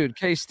 Dude,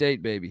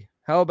 K-State, baby.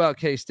 How about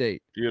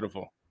K-State?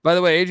 Beautiful. By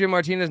the way, Adrian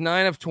Martinez,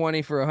 9 of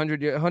 20 for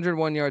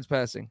 101 yards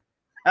passing.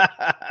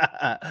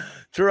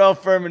 Terrell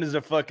Furman is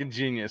a fucking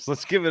genius.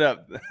 Let's give it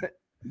up.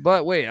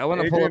 But wait, I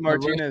want to pull up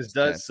Martinez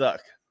does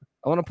suck.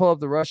 I want to pull up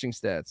the rushing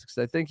stats because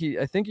I think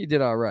he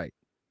did all right.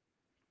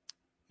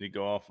 Did he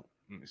go off?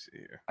 Let me see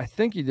here. I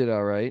think he did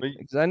all right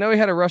because I know he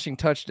had a rushing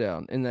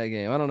touchdown in that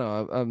game. I don't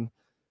know.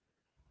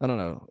 I don't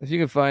know if you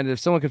can find it. If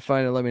someone could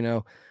find it, let me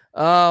know.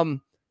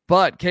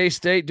 But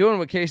K-State doing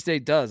what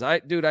K-State does. I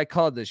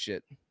called this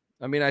shit.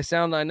 I mean, I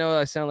know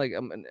I sound like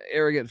I'm an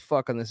arrogant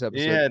fuck on this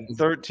episode. He had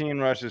 13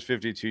 rushes,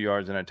 52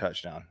 yards, and a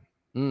touchdown.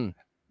 They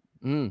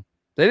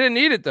didn't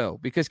need it, though,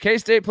 because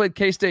K-State played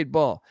K-State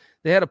ball.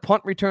 They had a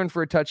punt return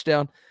for a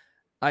touchdown.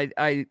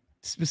 I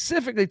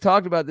specifically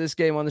talked about this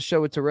game on the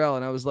show with Terrell,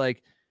 and I was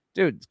like,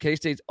 dude,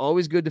 K-State's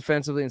always good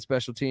defensively and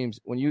special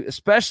teams.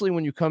 Especially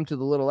when you come to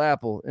the Little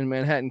Apple in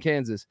Manhattan,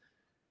 Kansas,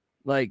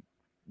 like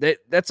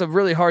that's a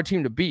really hard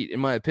team to beat, in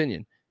my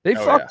opinion. They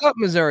fucked up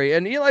Missouri,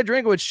 and Eli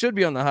Drinkowitz should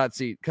be on the hot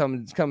seat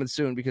coming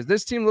soon because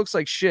this team looks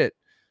like shit.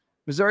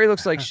 Missouri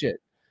looks like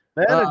shit.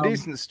 They had a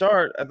decent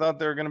start. I thought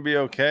they were going to be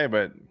okay,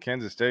 but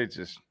Kansas State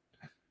just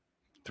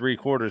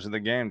 3/4 of the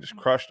game just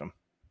crushed them.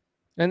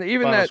 And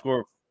even final that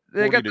score,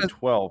 40 they got to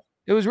 12.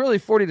 It was really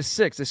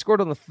 40-6. They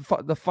scored on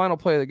the final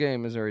play of the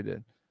game. Missouri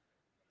did.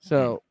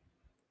 So,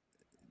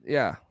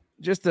 yeah,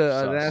 just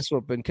an ass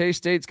whooping.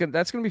 K-State's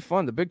that's gonna be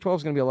fun. The Big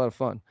 12 is gonna be a lot of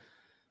fun.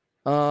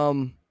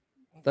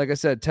 Like I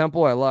said,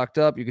 Temple, I locked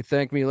up. You could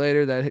thank me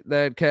later.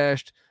 That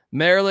cashed.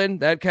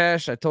 Maryland, that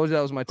cashed. I told you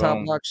that was my top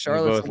lock.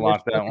 Charlotte's the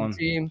worst fucking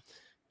team.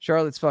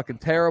 Charlotte's fucking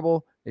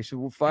terrible. They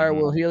should fire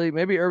Will Healy.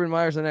 Maybe Urban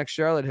Meyer's the next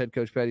Charlotte head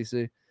coach, Patty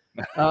C.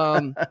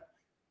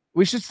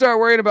 We should start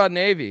worrying about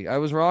Navy. I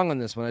was wrong on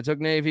this one. I took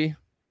Navy.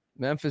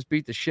 Memphis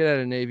beat the shit out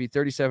of Navy,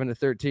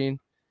 37-13.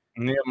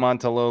 Nia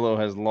Montalolo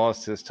has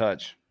lost his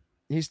touch.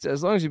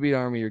 As long as you beat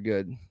Army, you're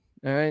good.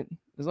 All right?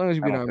 As long as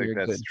you beat Army, you're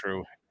good. That's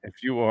true.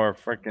 If you are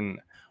freaking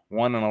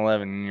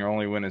 1-11 and your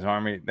only win is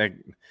Army, that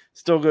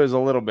still goes a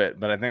little bit,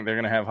 but I think they're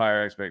going to have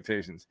higher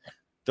expectations.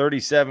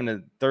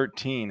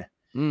 37-13.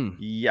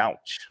 Youch.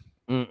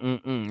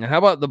 And how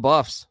about the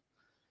Buffs?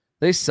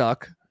 They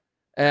suck.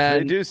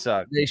 And they do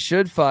suck. They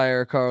should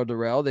fire Carl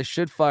Durrell. They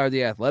should fire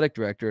the athletic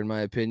director, in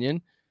my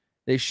opinion.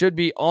 They should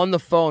be on the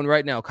phone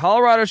right now.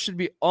 Colorado should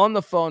be on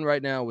the phone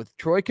right now with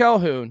Troy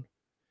Calhoun,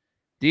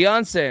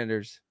 Deion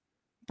Sanders,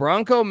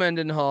 Bronco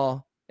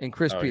Mendenhall, and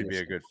Chris Peterson. He'd be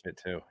a good fit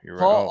too. You're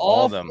right. Call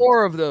all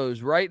four of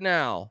those right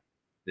now.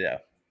 Yeah.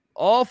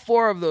 All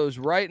four of those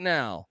right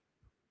now.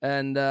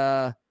 And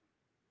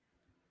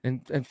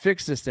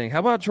fix this thing. How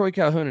about Troy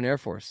Calhoun and Air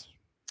Force?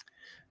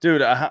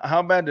 Dude,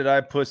 how bad did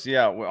I pussy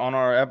out? On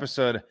our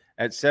episode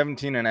at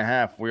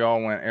 17.5, we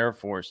all went Air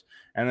Force.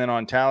 And then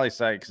on Tally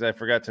site, because I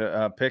forgot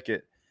to pick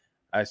it,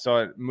 I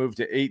saw it move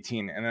to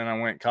 18, and then I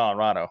went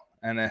Colorado.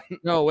 And then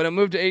no, when it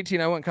moved to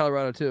 18, I went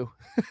Colorado too.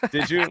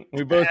 Did you?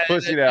 We both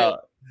pussied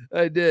out.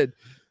 I did.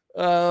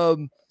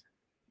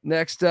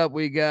 Next up,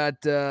 we got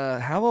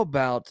how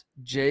about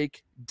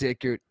Jake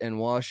Dickert and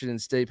Washington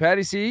State?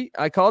 Patty C,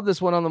 I called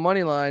this one on the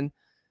money line,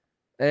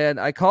 and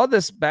I called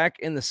this back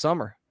in the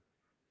summer.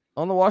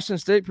 On the Washington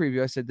State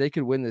preview, I said they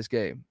could win this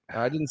game.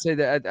 I didn't say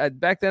that.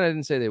 Back then, I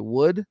didn't say they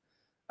would.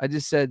 I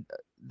just said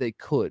they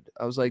could.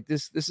 I was like,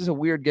 this is a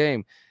weird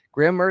game.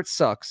 Graham Mertz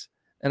sucks.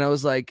 And I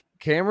was like,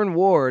 Cameron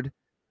Ward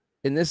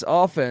in this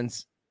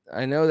offense,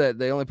 I know that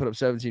they only put up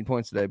 17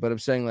 points today, but I'm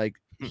saying, like,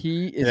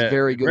 he is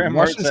very good. Graham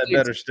Mertz had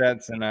better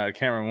stats than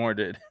Cameron Ward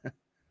did.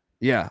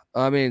 Yeah.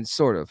 I mean,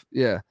 sort of.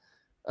 Yeah.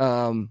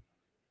 I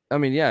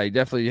mean, yeah, he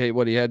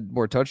definitely had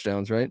more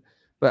touchdowns, right?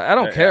 But I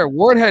don't care.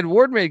 Yeah.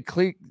 Ward made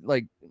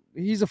like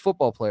he's a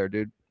football player,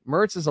 dude.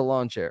 Mertz is a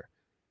lawn chair.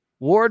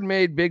 Ward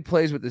made big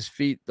plays with his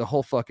feet the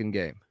whole fucking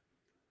game.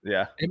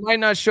 Yeah. It might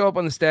not show up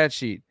on the stat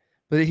sheet,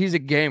 but he's a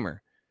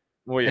gamer.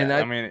 Well, yeah.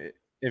 I mean,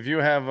 if you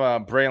have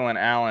Braylon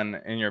Allen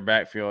in your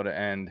backfield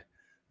and,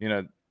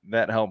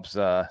 that helps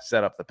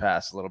set up the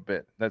pass a little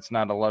bit. That's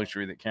not a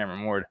luxury that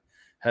Cameron Ward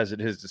has at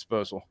his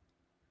disposal.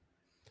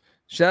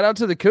 Shout out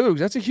to the Cougs.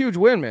 That's a huge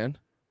win, man.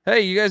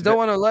 Hey, you guys don't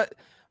want to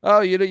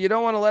you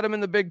don't want to let them in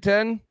the Big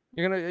Ten?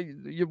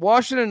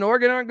 Washington and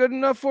Oregon aren't good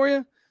enough for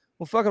you?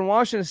 Well, fucking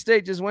Washington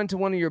State just went to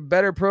one of your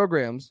better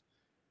programs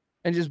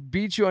and just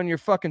beat you on your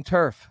fucking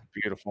turf.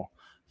 Beautiful.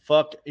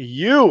 Fuck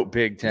you,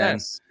 Big Ten.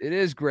 Yes, it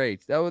is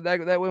great.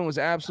 That win was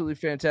absolutely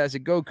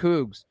fantastic. Go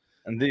Cougs.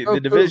 And the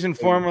division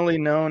formerly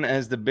known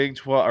as the Big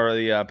 12 or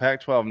the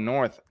Pac-12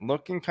 North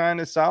looking kind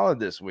of solid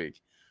this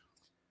week.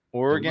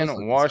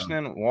 Oregon,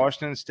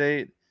 Washington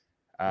State,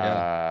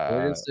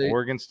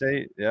 Oregon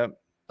State. Yep.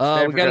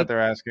 Stanford got their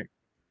ass kicked.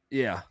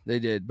 Yeah, they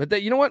did.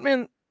 But you know what,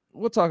 man?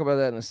 We'll talk about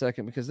that in a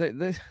second because they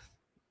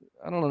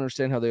I don't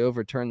understand how they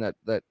overturned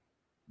that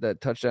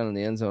touchdown in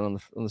the end zone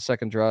on the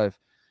second drive.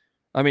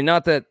 I mean,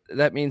 not that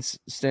means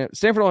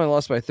Stanford only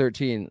lost by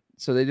 13,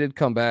 so they did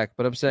come back.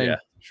 But I'm saying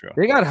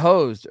they got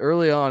hosed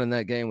early on in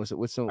that game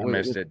with some. I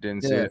missed it.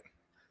 Didn't see it.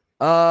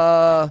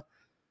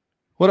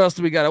 What else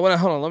do we got?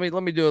 Hold on.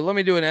 Let me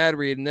do an ad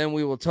read, and then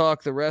we will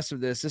talk the rest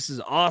of this. This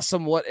is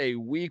awesome. What a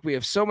week. We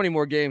have so many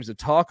more games to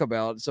talk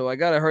about, so I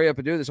got to hurry up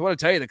and do this. I want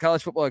to tell you the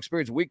College Football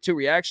Experience Week 2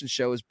 reaction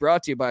show is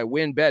brought to you by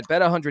WynnBET.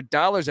 Bet $100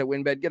 at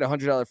WynnBET. Get a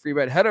 $100 free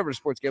bet. Head over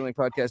to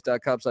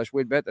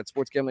sportsgamblingpodcast.com/WynnBET. That's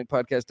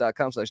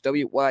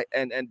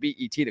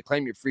sportsgamblingpodcast.com/WYNNBET to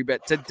claim your free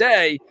bet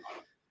today.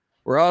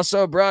 We're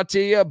also brought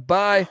to you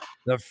by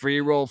the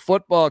Free Roll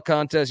Football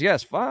Contest.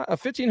 Yes,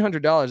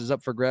 $1,500 is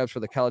up for grabs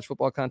for the College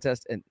Football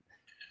Contest and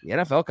the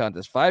NFL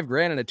contest.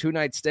 $5,000 and a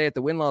 2-night stay at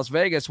the Wynn Las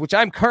Vegas, which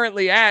I'm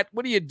currently at.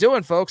 What are you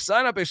doing, folks?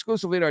 Sign up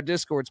exclusively to our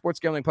Discord,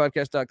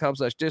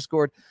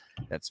 sportsgamblingpodcast.com/Discord.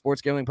 That's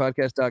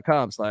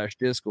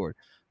sportsgamblingpodcast.com/Discord.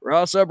 We're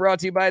also brought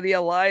to you by the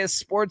Elias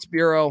Sports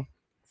Bureau.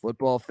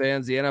 Football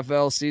fans, the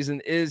NFL season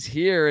is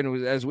here,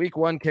 and as week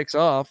 1 kicks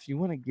off, you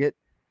want to get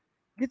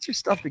your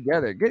stuff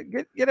together.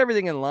 Get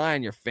everything in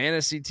line, your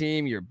fantasy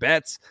team, your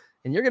bets,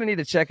 and you're going to need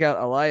to check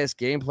out Elias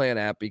Game Plan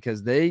app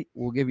because they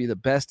will give you the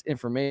best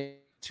information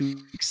to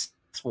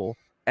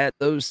at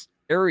those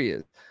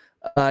areas.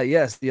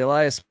 Yes, the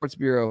Elias Sports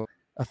Bureau,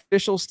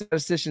 official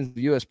statisticians of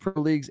U.S. pro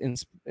leagues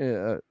and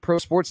pro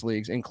sports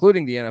leagues,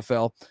 including the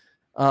NFL.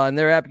 And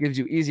their app gives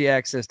you easy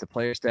access to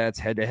player stats,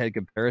 head-to-head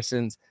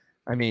comparisons.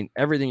 I mean,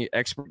 everything,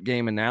 expert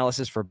game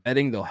analysis for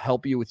betting. They'll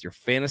help you with your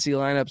fantasy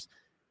lineups.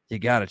 You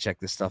got to check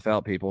this stuff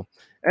out, people.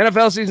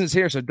 NFL season's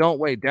here, so don't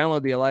wait.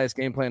 Download the Elias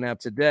Game Plan app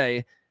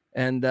today.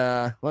 And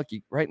look,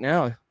 right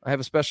now, I have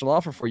a special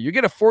offer for you. You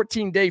get a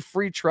 14-day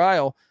free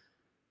trial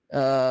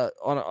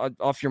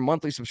off your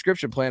monthly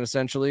subscription plan,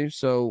 essentially.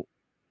 So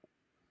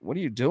what are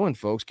you doing,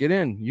 folks? Get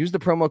in. Use the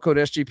promo code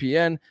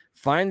SGPN.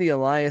 Find the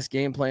Elias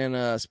Game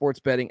Plan sports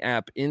betting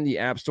app in the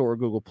App Store or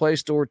Google Play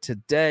Store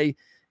today.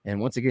 And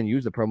once again,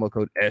 use the promo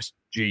code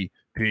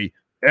SGPN.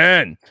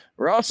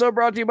 We're also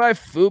brought to you by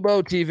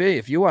Fubo TV.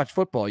 If you watch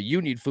football,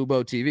 you need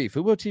Fubo TV.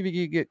 Fubo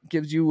TV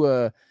gives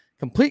you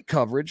complete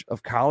coverage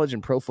of college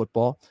and pro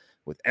football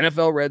with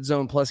NFL Red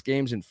Zone plus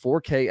games in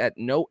 4K at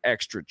no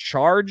extra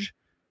charge.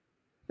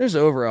 There's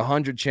over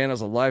 100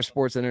 channels of live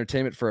sports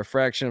entertainment for a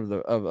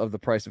fraction of the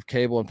price of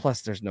cable. And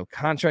plus, there's no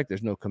contract.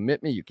 There's no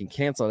commitment. You can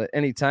cancel at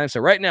any time. So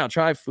right now,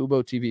 try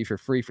Fubo TV for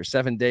free for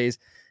 7 days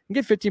and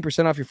get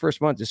 15% off your first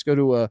month. Just go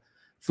to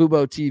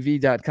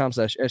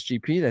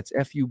FuboTV.com/SGP. That's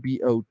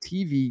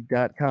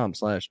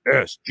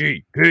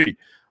FUBOTV.com/SGP.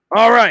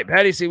 All right,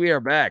 Patty C, we are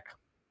back.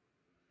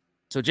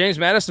 So James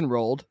Madison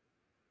rolled,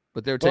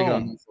 but they're taking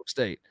on Norfolk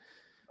State.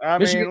 I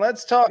mean,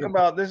 let's talk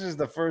about this. Is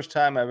the first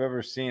time I've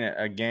ever seen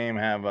a game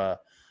have a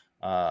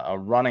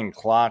running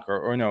clock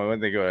or no, when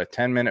they go to a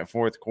 10-minute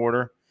fourth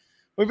quarter.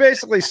 We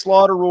basically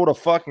slaughter ruled a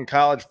fucking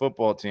college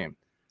football team.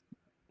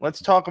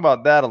 Let's talk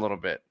about that a little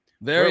bit.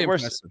 Very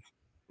impressive.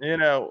 You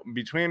know,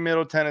 between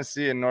Middle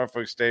Tennessee and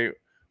Norfolk State,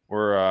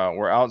 we're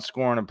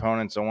outscoring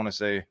opponents. I want to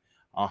say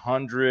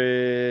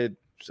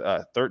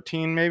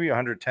 113, maybe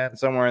 110,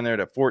 somewhere in there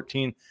to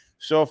 14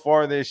 so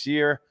far this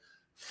year.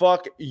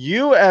 Fuck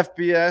you,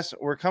 FBS.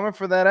 We're coming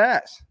for that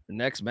ass. The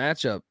next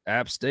matchup,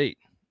 App State.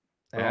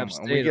 App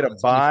State. We get a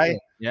bye.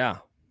 Yeah.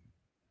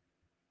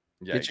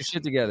 Yikes. Get your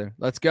shit together.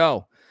 Let's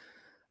go.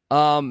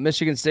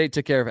 Michigan State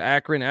took care of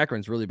Akron.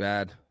 Akron's really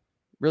bad.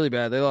 Really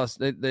bad. They lost.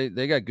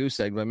 They got goose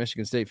egged by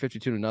Michigan State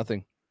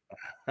 52-0.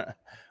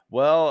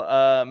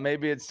 Well,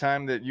 maybe it's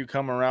time that you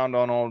come around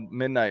on old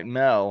Midnight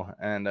Mel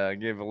and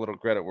give a little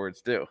credit where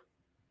it's due.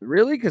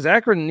 Really? Because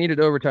Akron needed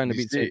overtime to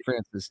beat St.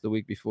 Francis the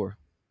week before.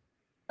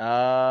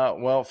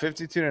 Well,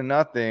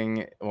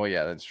 52-0. Well,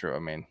 yeah, that's true. I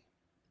mean,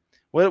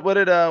 what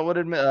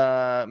did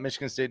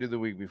Michigan State do the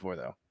week before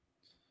though?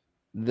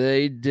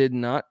 They did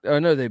not. Oh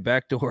no, they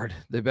backdoored.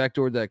 They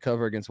backdoored that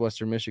cover against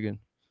Western Michigan.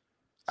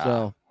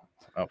 So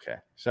okay,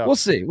 so we'll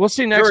see. We'll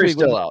see next week.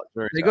 Still out.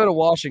 They go to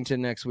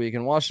Washington next week,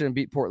 and Washington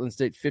beat Portland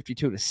State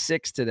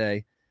 52-6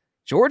 today.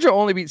 Georgia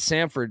only beat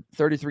Samford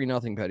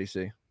 33-0. Petty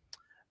C.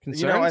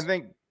 Concerns? You know, I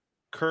think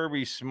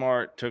Kirby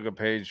Smart took a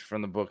page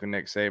from the book of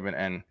Nick Saban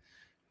and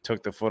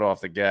took the foot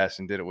off the gas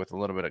and did it with a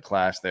little bit of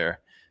class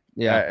there.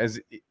 Yeah. As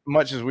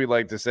much as we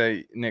like to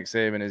say Nick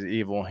Saban is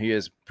evil, he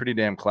is pretty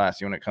damn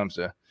classy when it comes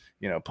to,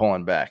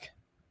 pulling back.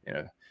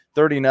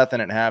 30-0 at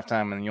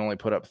halftime, and you only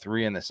put up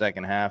 3 in the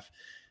second half.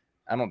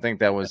 I don't think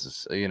that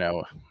was,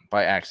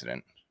 by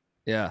accident.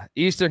 Yeah.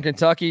 Eastern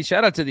Kentucky.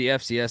 Shout out to the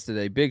FCS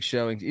today. Big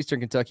showing. Eastern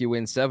Kentucky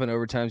wins 7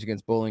 overtimes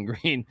against Bowling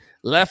Green.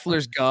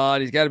 Leffler's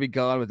gone. He's got to be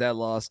gone with that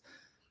loss.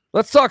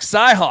 Let's talk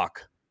Cyhawk.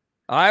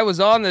 I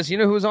was on this. You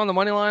know who was on the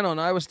money line on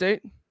Iowa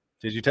State?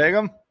 Did you take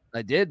them?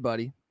 I did,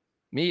 buddy.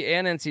 Me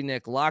and NC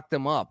Nick locked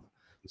them up.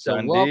 So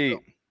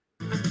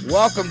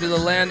welcome to the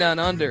land down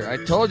under. I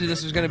told you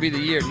this was going to be the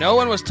year. No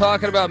one was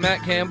talking about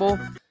Matt Campbell.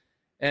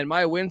 And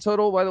my win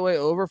total, by the way,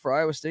 over for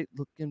Iowa State,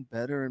 looking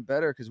better and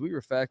better because we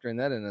were factoring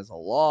that in as a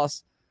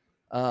loss.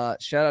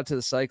 Shout out to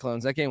the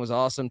Cyclones. That game was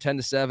awesome.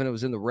 10-7. It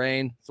was in the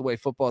rain. It's the way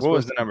football is. What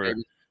was the number?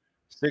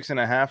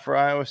 6.5 for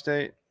Iowa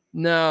State?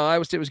 No,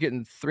 Iowa State was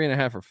getting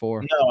 3.5 or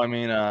 4. No, I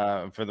mean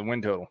for the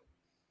win total.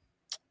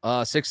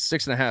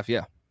 6.5.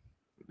 Yeah.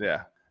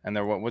 Yeah. And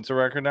they're what's the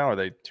record now? Are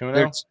they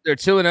 2-0? They're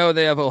 2-0.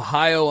 They have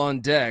Ohio on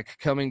deck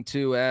coming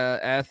to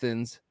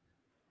Athens,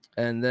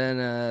 and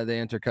then they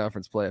enter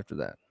conference play after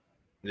that.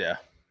 Yeah.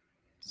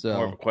 So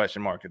more of a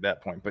question mark at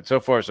that point. But so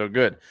far, so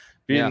good.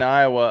 Beating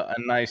Iowa,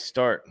 a nice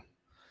start.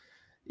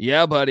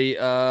 Yeah, buddy.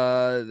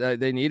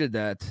 They needed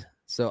that.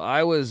 So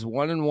Iowa's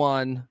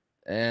 1-1,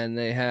 and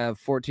they have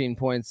 14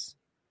 points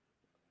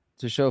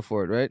to show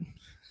for it, right?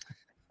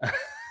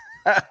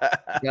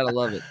 Gotta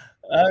love it.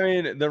 I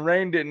mean, the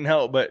rain didn't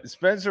help, but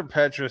Spencer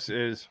Petras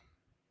is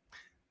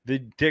the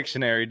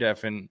dictionary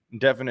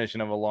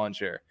definition of a lawn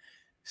chair.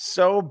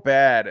 So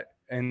bad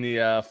in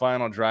the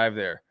final drive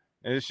there.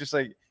 And it's just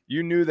like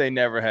you knew they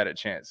never had a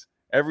chance.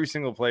 Every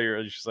single player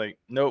is just like,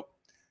 nope,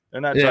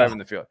 they're not driving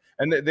the field.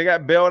 And they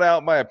got bailed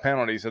out by a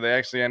penalty, so they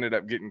actually ended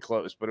up getting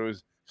close, but it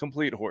was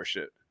complete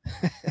horseshit.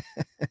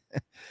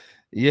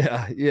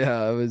 Yeah,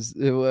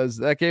 it was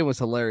that game was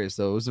hilarious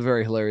though. It was a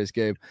very hilarious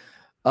game.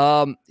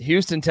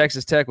 Houston,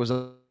 Texas Tech was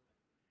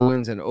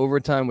wins in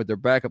overtime with their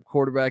backup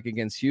quarterback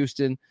against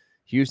Houston.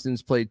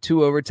 Houston's played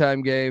 2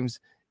 overtime games,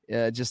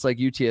 just like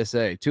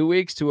UTSA. 2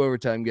 weeks, 2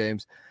 overtime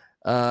games.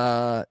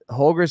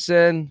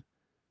 Holgorsen,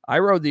 I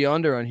rode the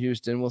under on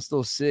Houston. We'll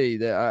still see.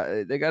 They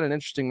got an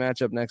interesting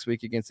matchup next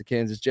week against the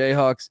Kansas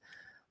Jayhawks.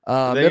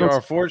 They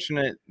are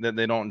fortunate that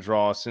they don't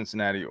draw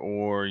Cincinnati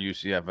or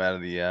UCF out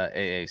of the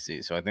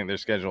AAC. So I think their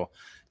schedule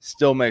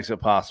still makes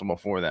it possible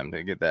for them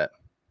to get that.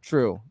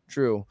 True.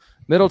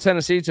 Middle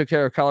Tennessee took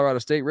care of Colorado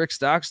State. Rick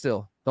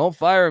Stockstill, don't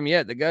fire him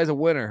yet. The guy's a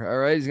winner. All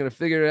right, he's gonna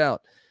figure it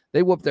out.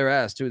 They whooped their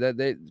ass too.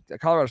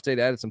 Colorado State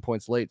added some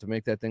points late to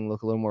make that thing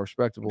look a little more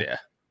respectable.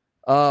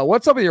 Yeah.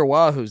 What's up with your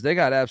Wahoos? They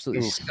got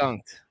absolutely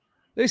skunked.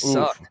 They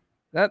suck.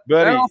 That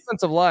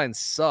offensive line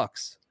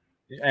sucks.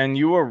 And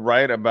you were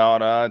right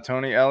about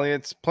Tony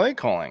Elliott's play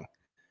calling.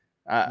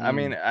 I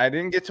mean, I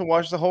didn't get to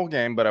watch the whole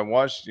game, but I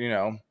watched,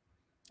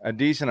 a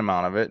decent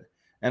amount of it.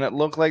 And it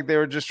looked like they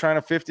were just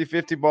trying to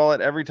 50-50 ball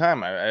it every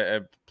time. I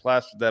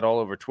plastered that all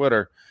over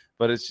Twitter.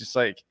 But it's just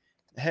like,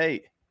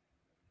 hey,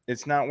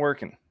 it's not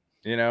working.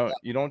 You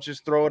don't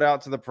just throw it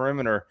out to the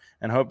perimeter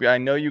and hope. I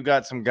know you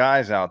got some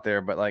guys out there,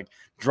 but like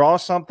draw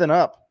something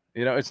up.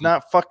 It's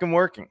not fucking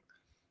working.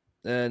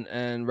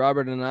 And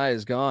Robert and I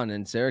is gone,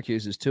 and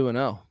Syracuse is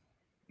 2-0.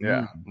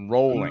 Yeah,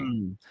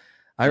 rolling.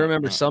 I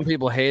remember some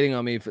people hating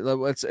on me.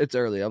 It's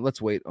early.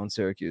 Let's wait on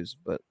Syracuse.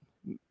 But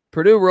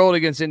Purdue rolled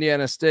against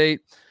Indiana State.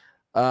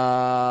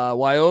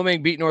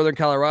 Wyoming beat Northern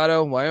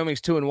Colorado. Wyoming's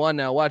 2-1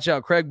 now. Watch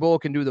out. Craig Bull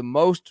can do the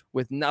most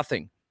with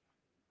nothing.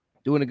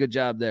 Doing a good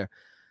job there.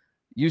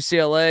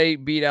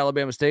 UCLA beat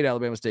Alabama State.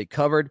 Alabama State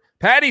covered.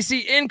 Patty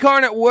C.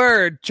 Incarnate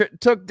Word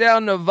took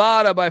down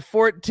Nevada by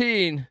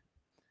 14.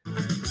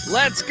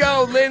 Let's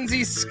go,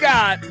 Lindsey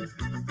Scott.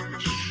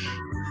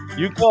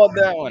 You called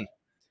that one.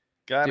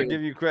 Gotta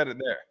give you credit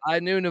there. I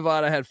knew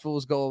Nevada had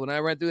fool's gold when I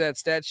ran through that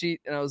stat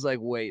sheet, and I was like,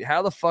 wait,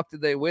 how the fuck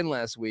did they win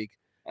last week?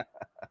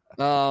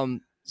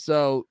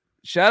 So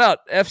shout out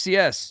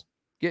FCS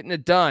getting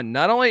it done.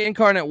 Not only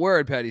Incarnate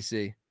Word, Patty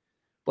C,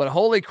 but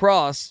Holy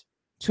Cross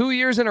 2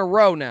 years in a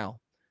row now.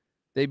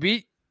 They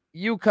beat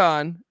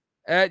UConn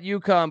at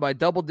UConn by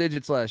double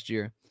digits last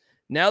year.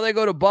 Now they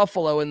go to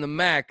Buffalo in the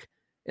MAC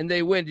and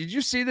they win. Did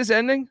you see this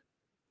ending?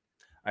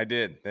 I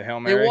did. The Hail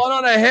Mary. They won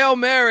on a Hail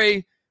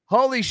Mary.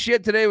 Holy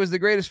shit, today was the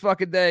greatest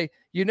fucking day.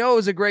 It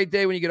was a great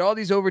day when you get all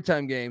these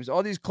overtime games,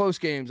 all these close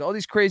games, all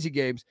these crazy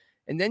games,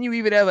 and then you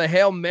even have a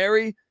Hail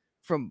Mary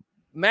from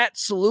Matt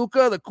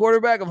Saluka, the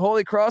quarterback of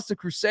Holy Cross, the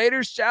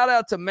Crusaders. Shout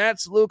out to Matt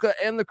Saluka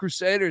and the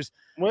Crusaders.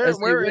 Where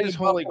is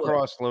Holy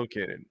Cross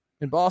located?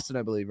 In Boston,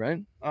 I believe,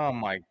 right? Oh,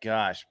 my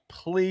gosh.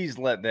 Please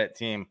let that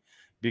team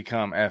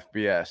become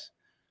FBS.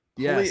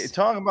 Yes.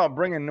 Talk about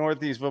bringing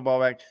Northeast football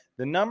back.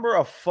 The number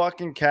of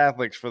fucking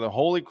Catholics for the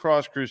Holy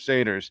Cross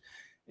Crusaders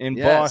in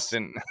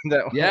Boston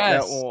that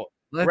will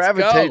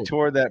gravitate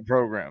toward that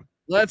program.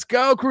 Let's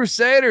go,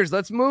 Crusaders.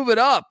 Let's move it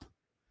up.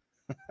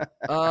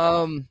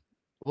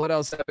 What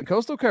else happened?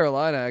 Coastal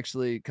Carolina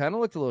actually kind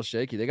of looked a little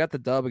shaky. They got the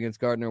dub against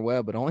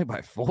Gardner-Webb, but only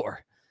by 4.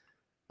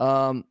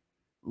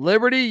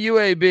 Liberty,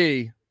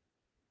 UAB.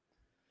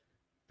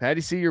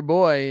 Patty C, your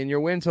boy, and your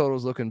win total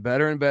is looking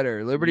better and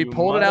better. Liberty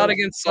pulled it out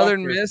against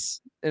Southern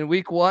Miss in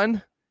week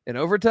 1 in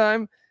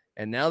overtime,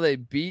 and now they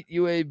beat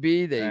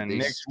UAB.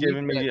 Nick's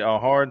giving me a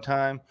hard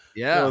time.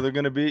 Yeah. They're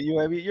going to beat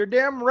UAB. You're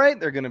damn right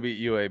they're going to beat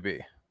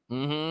UAB.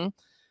 Mm-hmm.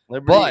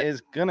 Liberty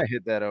is going to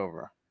hit that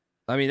over.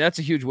 I mean, that's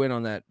a huge win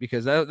on that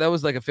because that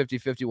was like a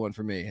 50-50 one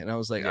for me. And I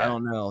was like, I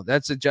don't know.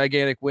 That's a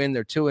gigantic win.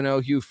 They're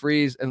 2-0. Hugh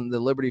Freeze and the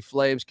Liberty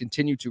Flames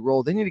continue to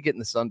roll. They need to get in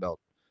the Sun Belt.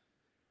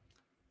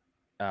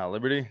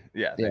 Liberty?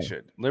 Yeah, they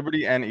should.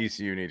 Liberty and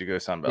ECU need to go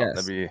Sun Belt. Yes.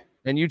 That'd be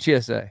and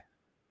UTSA.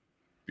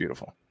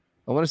 Beautiful.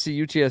 I want to see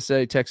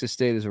UTSA, Texas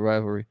State as a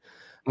rivalry.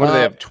 What do they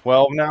have,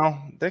 12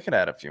 now? They could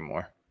add a few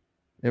more.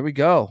 There we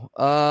go.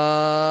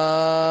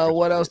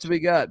 What else do we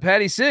got?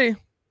 Patty C.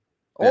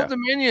 Old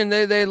Dominion.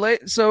 They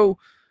late. So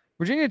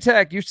Virginia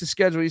Tech used to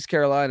schedule East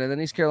Carolina, and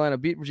then East Carolina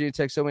beat Virginia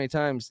Tech so many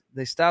times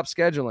they stopped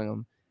scheduling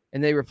them,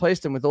 and they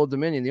replaced them with Old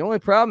Dominion. The only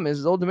problem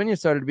is Old Dominion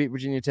started to beat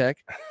Virginia Tech.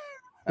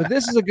 But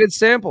this is a good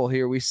sample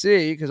here we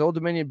see, because Old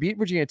Dominion beat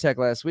Virginia Tech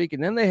last week,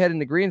 and then they head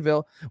into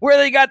Greenville, where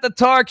they got the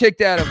tar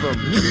kicked out of them.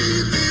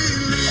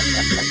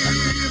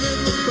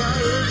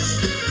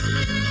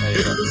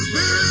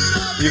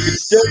 You can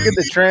still get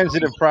the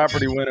transitive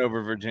property win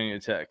over Virginia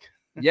Tech.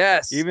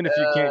 Yes. Even if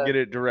you can't get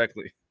it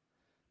directly.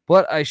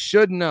 But I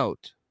should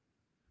note,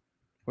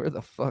 where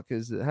the fuck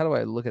is it? How do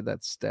I look at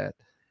that stat?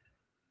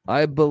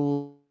 I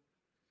believe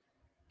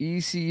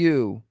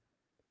ECU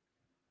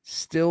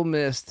still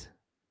missed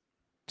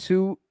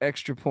 2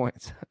 extra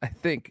points. I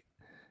think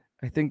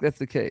that's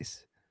the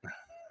case.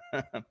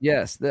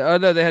 Yes. No,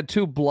 they had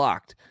 2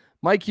 blocked.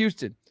 Mike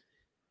Houston,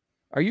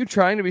 are you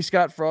trying to be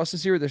Scott Frost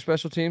this year with their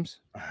special teams?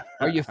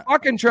 Are you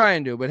fucking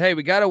trying to? But hey,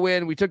 we got to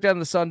win. We took down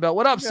the Sun Belt.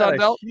 What up, Sun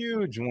Belt?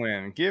 Huge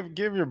win.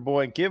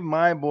 Give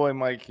my boy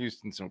Mike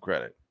Houston some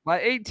credit.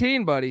 By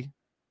 18, buddy.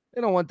 They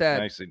don't want that.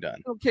 Nicely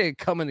done. Okay,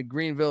 come into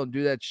Greenville and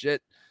do that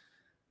shit.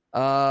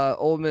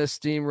 Ole Miss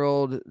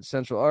steamrolled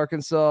Central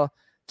Arkansas.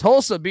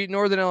 Tulsa beat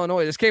Northern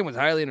Illinois. This game was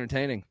highly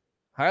entertaining.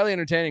 Highly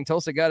entertaining.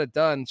 Tulsa got it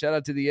done. Shout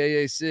out to the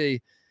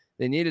AAC.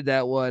 They needed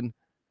that one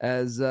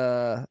as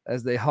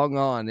they hung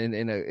on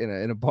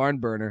in a barn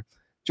burner.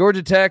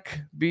 Georgia Tech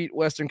beat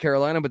Western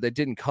Carolina, but they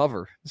didn't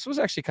cover. This was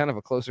actually kind of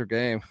a closer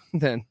game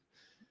than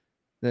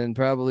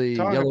probably.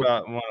 Talk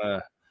about one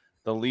of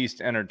the least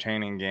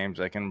entertaining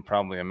games I can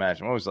probably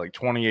imagine. What was it, like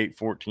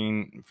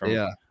 28-14 from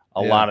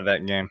a lot of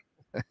that game?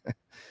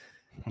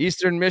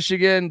 Eastern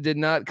Michigan did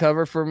not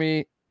cover for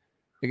me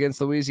against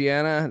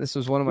Louisiana. This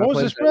was one of my. What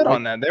was the spread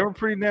on that? They were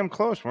pretty damn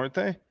close, weren't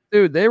they?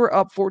 Dude, they were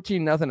up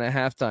 14-0 at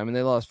halftime, and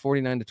they lost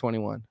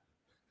 49-21.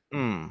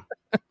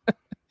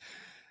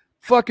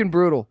 Fucking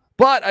brutal.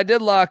 But I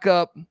did lock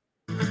up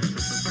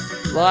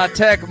La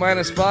Tech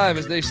 -5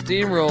 as they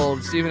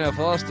steamrolled Stephen F.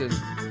 Austin.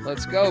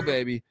 Let's go,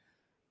 baby.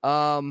 We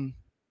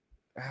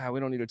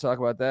don't need to talk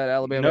about that.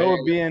 Alabama. Noah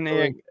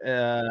Bieniek.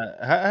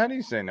 How do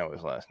you say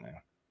Noah's last name?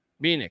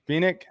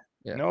 Bieniek.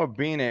 Yeah. Noah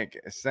Bieniek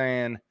is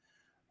saying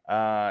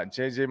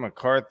J.J.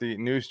 McCarthy,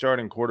 new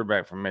starting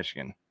quarterback from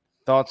Michigan.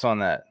 Thoughts on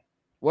that?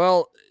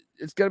 Well,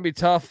 it's going to be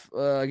tough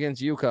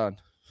against UConn.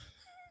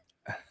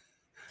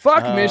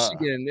 Fuck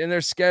Michigan and their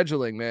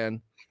scheduling,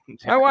 man.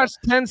 I watched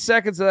 10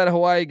 seconds of that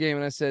Hawaii game,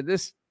 and I said,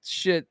 this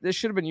should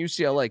have been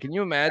UCLA. Can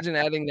you imagine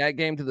adding that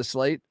game to the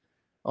slate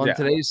on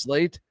today's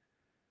slate?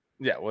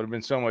 Yeah, it would have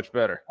been so much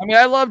better. I mean,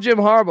 I love Jim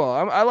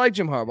Harbaugh. I like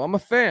Jim Harbaugh. I'm a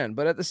fan,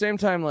 but at the same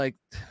time, like,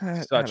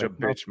 such a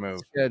bitch move.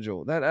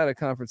 Schedule that out of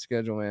conference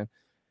schedule, man.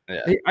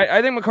 Yeah,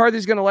 I think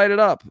McCarthy's going to light it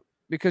up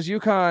because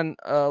UConn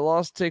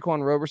lost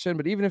Taquan Roberson,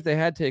 but even if they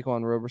had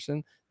Taquan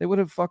Roberson, they would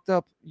have fucked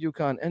up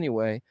UConn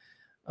anyway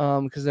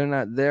because they're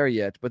not there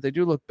yet. But they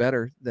do look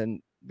better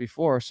than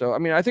before. So I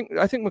mean, I think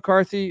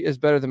McCarthy is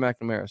better than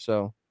McNamara.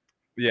 So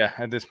yeah,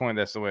 at this point,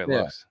 that's the way it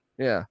looks.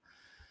 Yeah.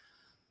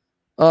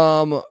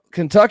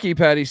 Kentucky,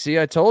 Patty C.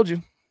 I told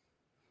you.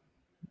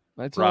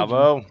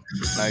 Bravo.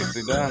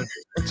 Nicely done.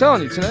 I'm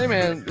telling you today,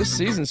 man, this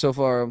season so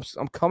far,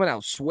 I'm coming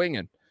out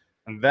swinging.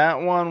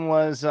 That one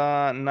was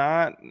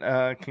not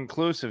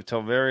conclusive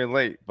till very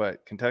late,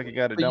 but Kentucky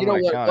got it done. You know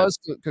what was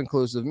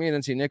conclusive? Me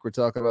and NC Nick were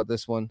talking about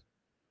this one.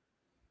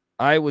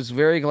 I was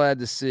very glad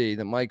to see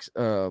that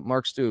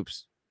Mark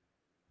Stoops,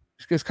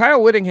 because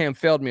Kyle Whittingham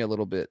failed me a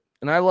little bit,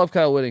 and I love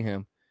Kyle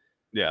Whittingham.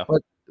 Yeah,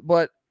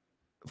 but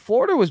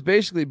Florida was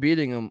basically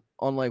beating him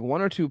on like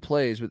 1 or 2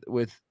 plays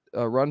with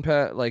a run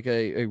pass, like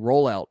a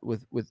rollout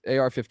with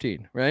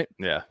AR-15, right?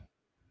 Yeah,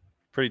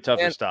 pretty tough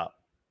to stop.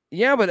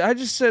 Yeah, but I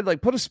just said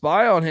like put a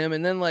spy on him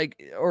and then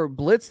or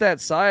blitz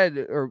that side,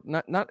 or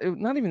not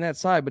even that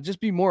side, but just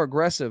be more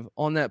aggressive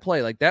on that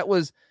play. Like that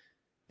was,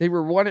 they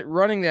were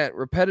running that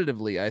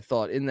repetitively, I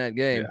thought, in that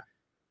game. Yeah.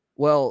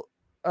 Well,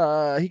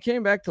 he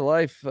came back to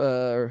life,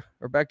 or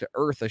back to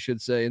earth, I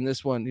should say, in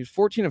this one. He was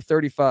 14 of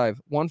 35,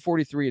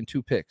 143 and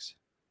 2 picks.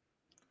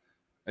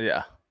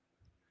 Yeah.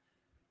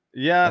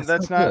 Yeah,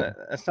 that's not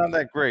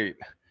that great.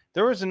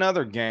 There was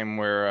another game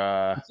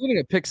where including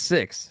a pick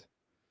 6.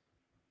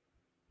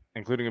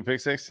 Including a pick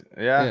 6?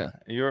 Yeah.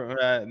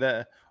 You're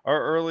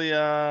our early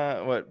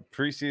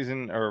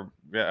preseason or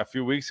a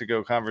few weeks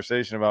ago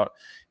conversation about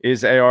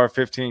is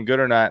AR-15 good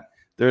or not.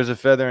 There's a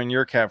feather in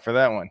your cap for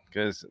that one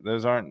because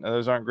those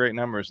aren't great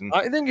numbers. And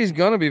I think he's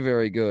gonna be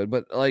very good,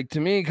 but like to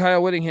me,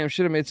 Kyle Whittingham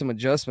should have made some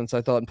adjustments,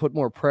 I thought, and put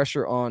more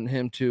pressure on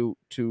him to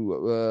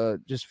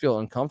just feel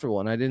uncomfortable.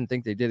 And I didn't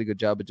think they did a good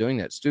job of doing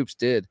that. Stoops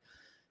did.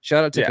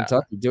 Shout out to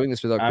Kentucky doing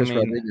this without Chris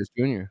Rodriguez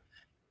Jr.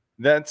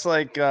 That's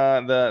like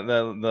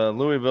the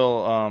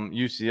Louisville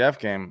UCF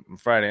game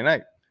Friday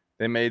night.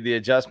 They made the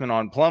adjustment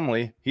on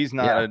Plumlee. He's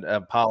not a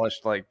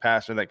polished like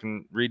passer that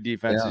can read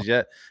defenses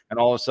yet, and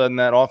all of a sudden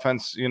that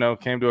offense,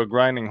 came to a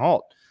grinding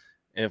halt.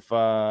 And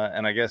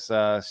I guess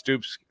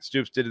Stoops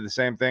did the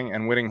same thing,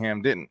 and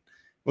Whittingham didn't,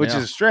 which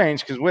is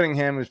strange because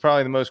Whittingham is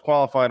probably the most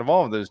qualified of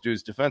all of those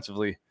dudes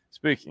defensively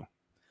speaking.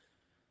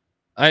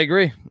 I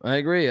agree.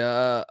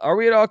 Are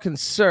we at all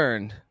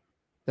concerned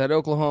that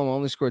Oklahoma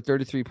only scored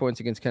 33 points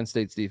against Kent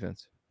State's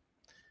defense?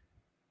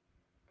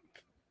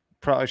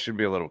 Probably should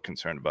be a little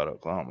concerned about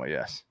Oklahoma,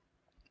 yes.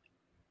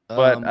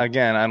 But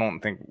again, I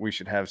don't think we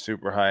should have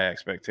super high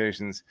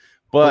expectations.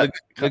 But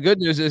the good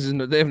news is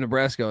they have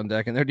Nebraska on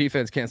deck, and their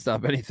defense can't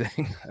stop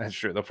anything. That's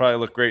true. They'll probably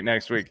look great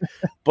next week.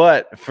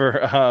 But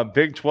for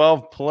Big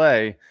 12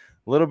 play,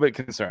 a little bit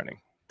concerning,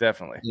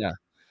 definitely. Yeah.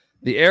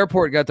 The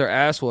Airport got their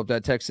ass whooped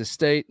at Texas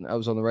State. I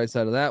was on the right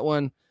side of that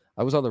one.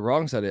 I was on the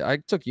wrong side. I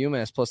took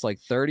UMass plus like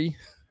 30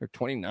 or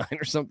 29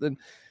 or something.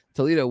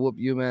 Toledo whooped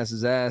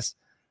UMass's ass.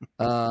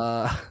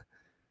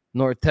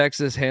 North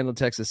Texas handled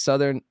Texas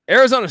Southern.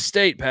 Arizona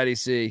State, Patty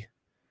C.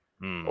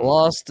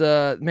 Lost.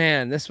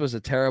 Man, this was a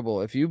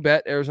terrible. If you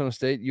bet Arizona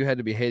State, you had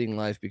to be hating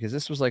life because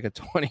this was like a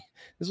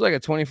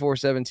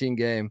 24-17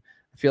 game.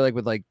 I feel like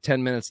with like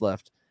 10 minutes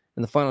left.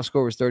 And the final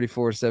score was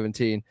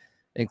 34-17,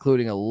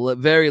 including a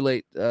very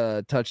late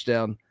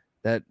touchdown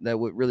that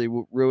would really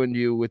ruin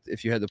you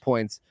if you had the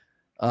points.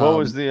 What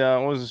was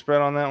the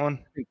spread on that one?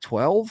 I think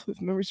 12,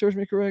 if memory serves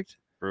me correct.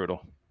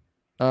 Brutal.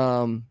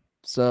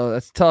 So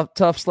that's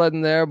tough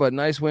sledding there, but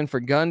nice win for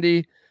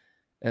Gundy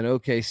and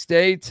OK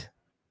State.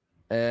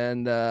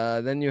 And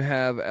then you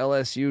have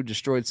LSU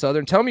destroyed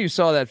Southern. Tell me you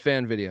saw that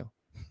fan video.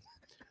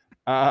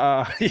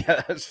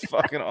 Yeah, that's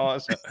fucking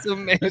awesome. It's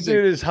amazing. This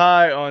dude is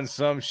high on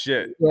some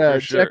shit. Yeah, for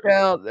check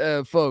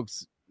out,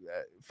 folks.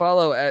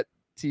 Follow at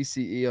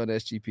TCE on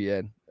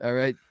SGPN. All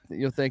right,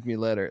 you'll thank me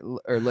later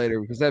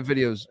because that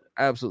video is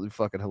absolutely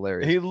fucking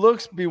hilarious. He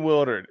looks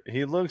bewildered.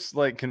 He looks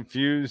like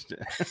confused,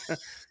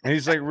 and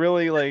he's like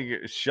really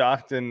like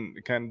shocked and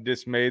kind of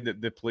dismayed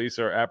that the police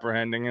are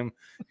apprehending him.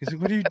 He's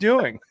like, "What are you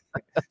doing?"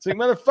 It's like,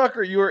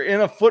 "Motherfucker, you are in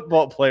a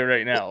football play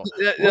right now."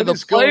 Yeah,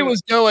 the play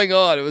was going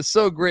on. It was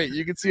so great.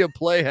 You could see a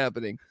play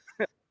happening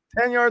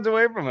 10 yards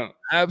away from him.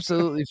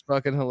 Absolutely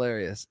fucking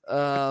hilarious.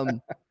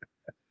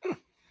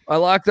 I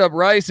locked up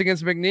Rice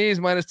against McNeese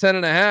minus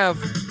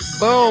 10.5.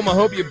 Boom. I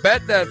hope you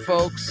bet that,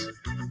 folks.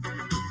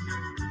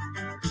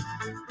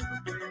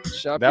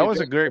 That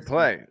was a great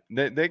play.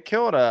 They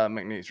killed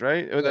McNeese,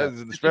 right? Yeah.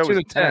 The spread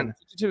was 10.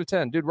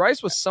 52-10. Dude,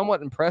 Rice was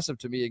somewhat impressive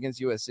to me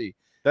against USC.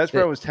 That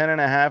spread was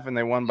 10.5, and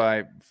they won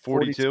by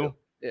 42.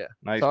 Yeah.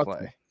 Nice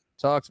play.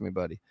 Talk to me,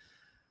 buddy.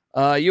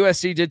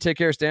 USC did take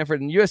care of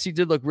Stanford, and USC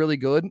did look really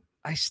good.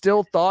 I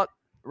still thought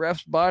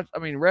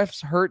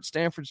refs hurt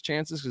Stanford's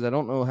chances because I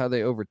don't know how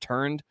they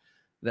overturned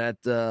that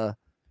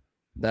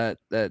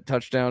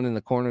touchdown in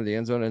the corner of the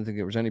end zone. I didn't think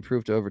there was any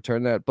proof to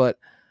overturn that. But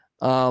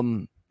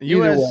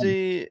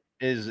USC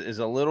is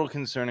a little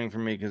concerning for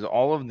me because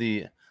all of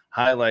the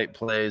highlight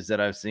plays that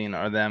I've seen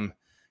are them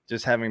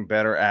just having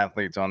better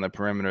athletes on the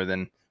perimeter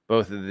than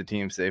both of the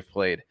teams they've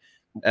played.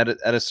 At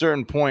a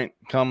certain point,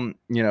 come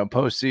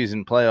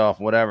postseason, playoff,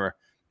 whatever,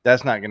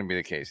 that's not going to be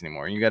the case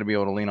anymore. You got to be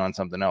able to lean on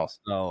something else.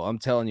 Oh, I'm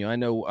telling you, I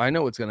know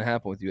what's going to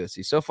happen with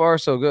USC. So far,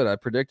 so good. I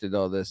predicted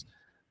all this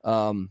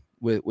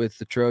with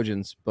the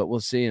Trojans, but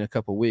we'll see in a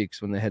couple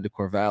weeks when they head to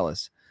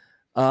Corvallis.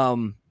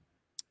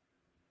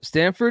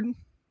 Stanford,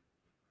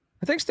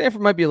 I think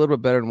Stanford might be a little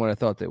bit better than what I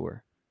thought they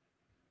were.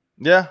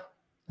 Yeah,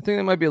 I think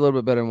they might be a little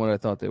bit better than what I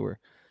thought they were.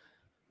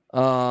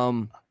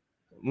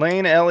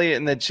 Lane Elliott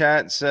in the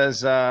chat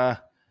says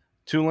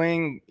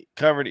Tulane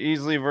covered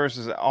easily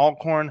versus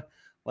Alcorn.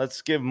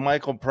 Let's give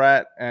Michael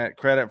Pratt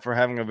credit for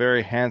having a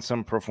very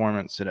handsome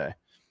performance today.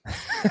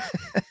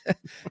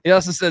 He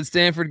also said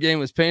Stanford game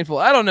was painful.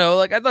 I don't know.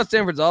 Like I thought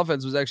Stanford's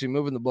offense was actually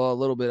moving the ball a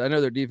little bit. I know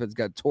their defense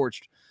got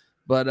torched,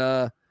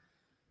 but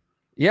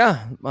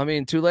yeah, I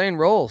mean Tulane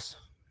rolls.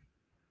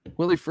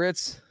 Willie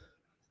Fritz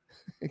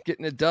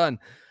getting it done.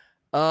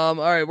 All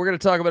right, we're going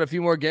to talk about a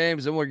few more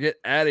games and we'll get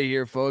out of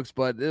here, folks.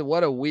 But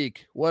what a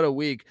week. What a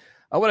week.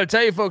 I want to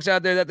tell you folks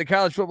out there that the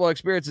college football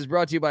experience is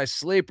brought to you by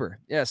Sleeper.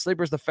 Yeah,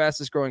 Sleeper is the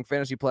fastest growing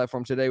fantasy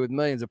platform today with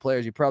millions of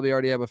players. You probably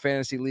already have a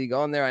fantasy league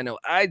on there. I know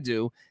I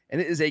do. And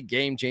it is a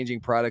game-changing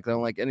product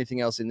unlike anything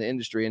else in the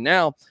industry. And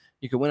now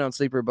you can win on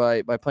Sleeper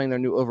by playing their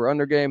new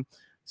over-under game.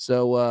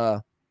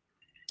 So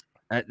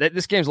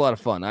this game's a lot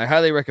of fun. I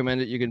highly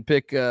recommend it. You can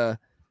pick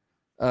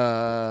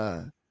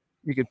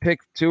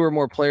two or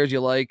more players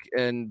you like,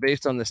 and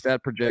based on the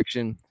stat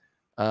projection,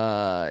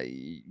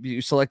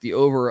 you select the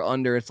over or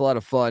under. It's a lot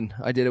of fun.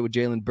 I did it with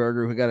Jalen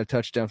Berger, who got a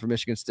touchdown for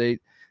Michigan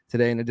State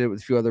today, and I did it with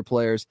a few other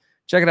players.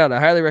 Check it out. I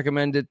highly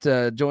recommend it.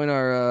 Join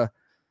our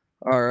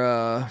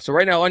so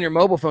right now on your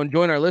mobile phone,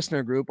 join our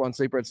listener group on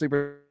Sleeper at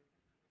Sleeper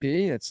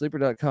at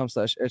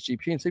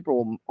sleeper.com/SGP, and Sleeper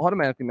will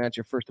automatically match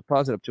your first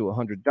deposit up to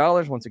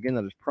 $100. Once again,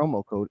 that is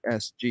promo code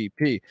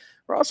SGP.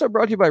 We're also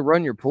brought to you by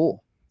Run Your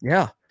Pool.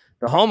 Yeah,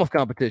 the home of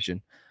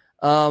competition.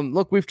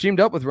 Look, we've teamed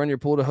up with Run Your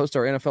Pool to host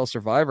our NFL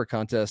Survivor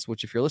contest,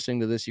 which if you're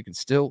listening to this, you can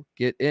still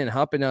get in.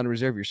 Hop in now to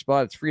reserve your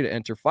spot. It's free to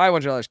enter.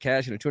 $500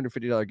 cash and a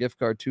 $250 gift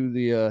card to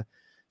the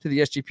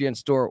SGPN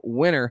store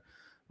winner.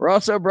 We're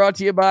also brought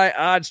to you by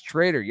Odds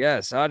Trader.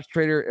 Yes, Odds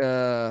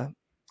Trader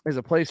is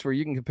a place where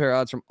you can compare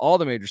odds from all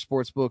the major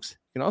sports books.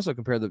 You can also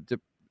compare the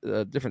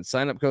different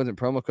sign-up codes and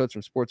promo codes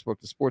from sportsbook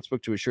to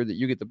sportsbook to ensure that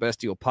you get the best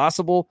deal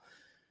possible,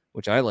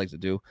 which I like to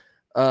do.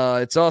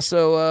 It's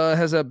also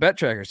has a bet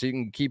tracker, so you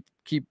can keep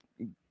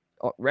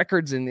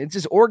records, and it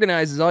just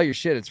organizes all your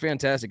shit. It's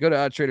fantastic. Go to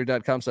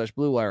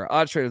oddstrader.com/bluewire.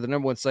 OddsTrader, the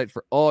 #1 site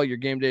for all your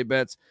game day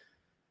bets.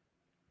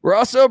 We're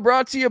also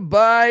brought to you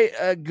by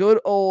a good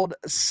old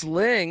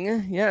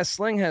Sling. Yeah,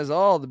 Sling has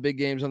all the big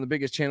games on the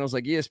biggest channels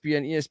like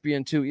ESPN,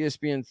 ESPN2,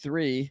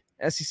 ESPN3,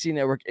 SEC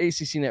Network,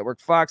 ACC Network,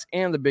 Fox,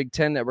 and the Big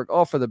Ten Network,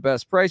 all for the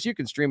best price. You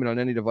can stream it on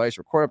any device,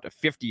 record up to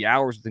 50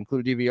 hours with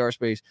included DVR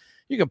space.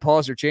 You can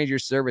pause or change your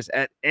service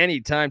at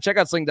any time. Check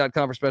out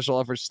sling.com for special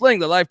offers. Sling,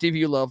 the live TV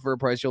you love for a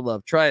price you'll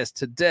love. Try us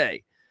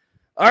today.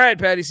 All right,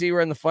 Patty C,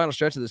 we're in the final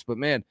stretch of this, but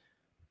man,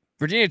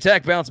 Virginia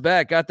Tech bounced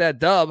back, got that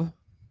dub.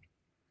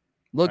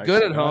 Looked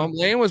good at home.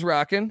 Lane was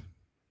rocking.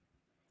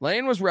 You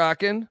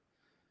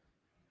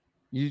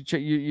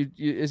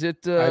is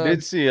it? I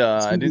did see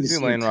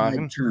Lane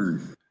rocking.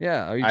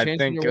 Yeah, are you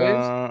changing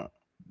your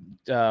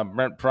ways?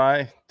 Brent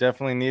Pry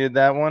definitely needed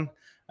that one.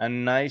 A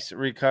nice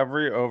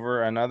recovery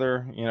over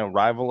another,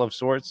 rival of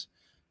sorts.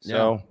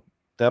 So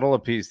that'll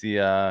appease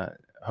the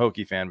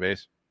Hokie fan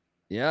base.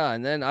 Yeah,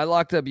 and then I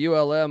locked up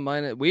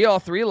ULM. We all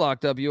three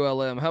locked up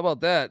ULM. How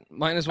about that?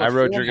 Minus what? I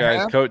rode your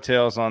guys'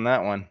 coattails on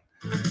that one.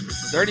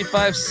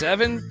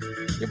 35-7.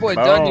 Your boy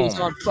Dundee was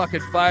on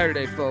fucking fire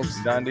today,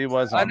 folks. Dundee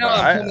was on I know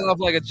fire. I'm coming off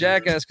like a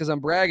jackass because I'm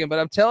bragging, but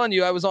I'm telling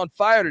you, I was on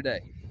fire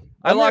today.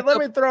 Let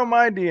me throw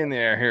my D in the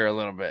air here a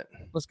little bit.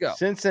 Let's go.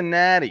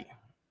 Cincinnati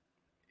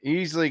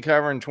easily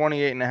covering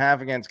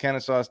 28.5 against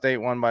Kennesaw State,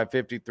 won by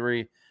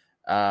 53.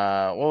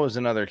 What was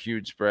another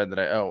huge spread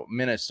that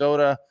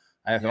Minnesota,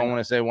 I want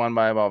to say won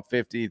by about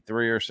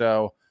 53 or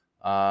so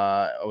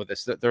with a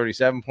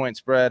 37-point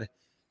spread.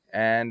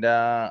 And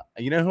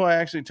you know who I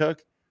actually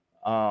took?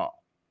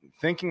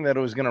 Thinking that it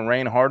was going to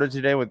rain harder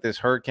today with this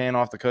hurricane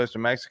off the coast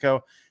of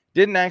Mexico.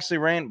 Didn't actually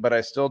rain, but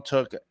I still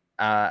took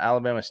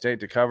Alabama State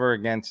to cover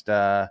against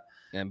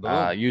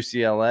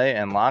UCLA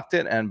and locked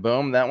it. And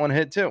boom, that one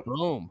hit too.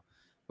 Boom.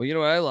 Well, you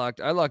know what I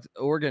locked? I locked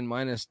Oregon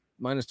minus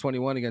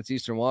 21 against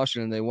Eastern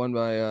Washington. They won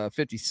by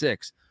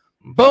 56.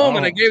 Boom.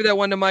 And I gave that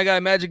one to my guy,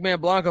 Magic Man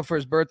Blanco, for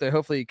his birthday.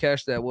 Hopefully he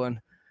cashed that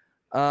one.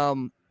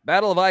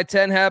 Battle of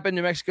I-10 happened.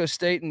 New Mexico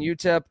State and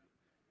UTEP.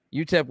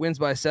 UTEP wins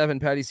by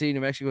 7. Patty C.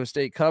 New Mexico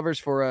State covers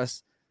for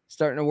us.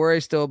 Starting to worry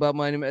still about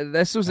my.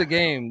 This was a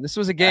game.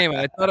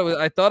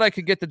 I thought I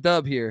could get the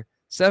dub here.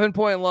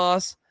 7-point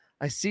loss.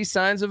 I see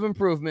signs of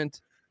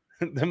improvement.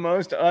 The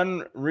most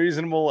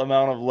unreasonable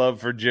amount of love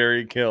for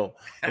Jerry Kill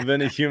of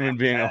any human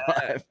being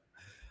alive.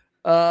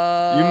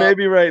 You may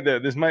be right there.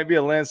 This might be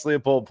a Lance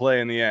Leopold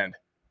play in the end.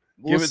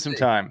 Give it some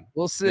time.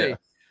 We'll see. Yeah.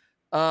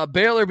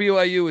 Baylor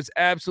BYU is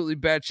absolutely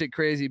batshit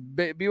crazy.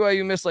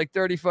 BYU missed like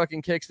 30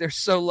 fucking kicks. They're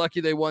so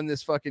lucky they won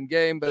this fucking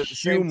game. But at the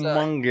same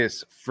time,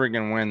 humongous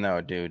friggin' win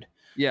though, dude.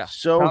 Yeah,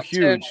 so top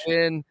huge. 10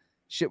 win.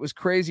 Shit was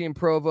crazy in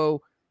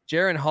Provo.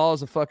 Jaron Hall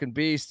is a fucking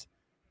beast.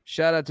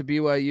 Shout out to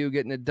BYU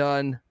getting it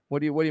done.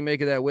 What do you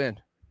make of that win?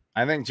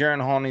 I think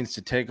Jaron Hall needs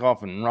to take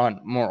off and run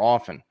more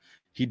often.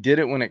 He did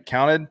it when it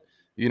counted,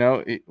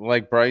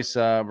 like Bryce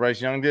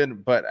Young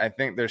did. But I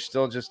think there's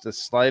still just the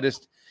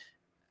slightest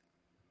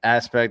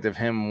aspect of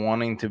him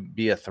wanting to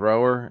be a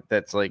thrower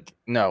that's like,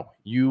 no,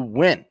 you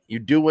win. You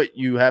do what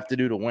you have to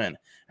do to win.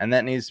 And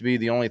that needs to be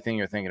the only thing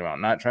you're thinking about.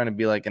 Not trying to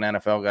be like an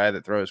NFL guy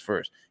that throws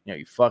first.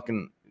 You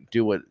fucking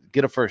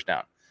get a first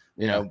down.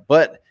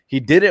 But he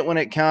did it when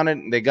it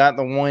counted. They got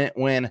the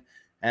win.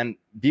 And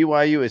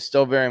BYU is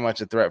still very much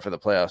a threat for the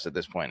playoffs at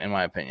this point, in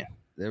my opinion.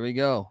 There we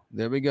go.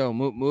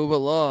 Move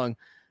along.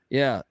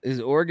 Yeah. Is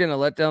Oregon a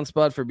letdown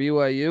spot for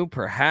BYU?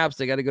 Perhaps.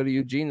 They got to go to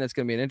Eugene. That's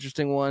going to be an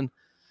interesting one.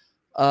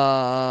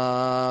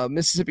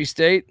 Mississippi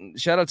State,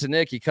 shout out to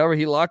Nick.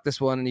 He locked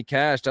this one and he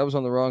cashed. I was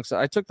on the wrong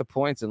side. I took the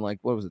points in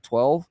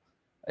 12?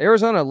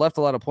 Arizona left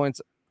a lot of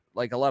points,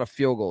 like a lot of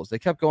field goals. They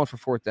kept going for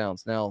fourth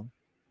downs. Now,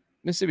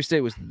 Mississippi State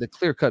was the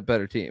clear-cut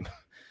better team.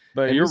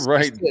 But and you're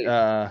right.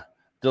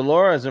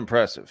 Delora is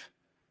impressive.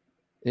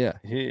 Yeah,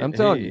 I'm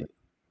telling you.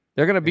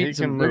 They're going to beat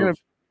some. They're going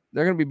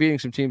to be beating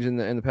some teams in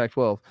the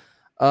Pac-12.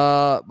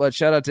 But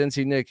shout out to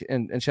NC Nick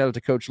and shout out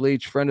to Coach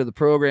Leach, friend of the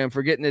program,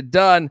 for getting it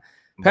done.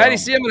 Patty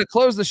C, I'm going to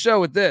close the show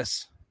with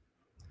this.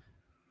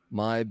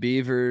 My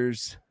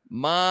Beavers,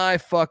 my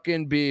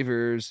fucking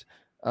Beavers.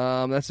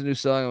 That's a new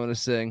song I'm going to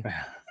sing.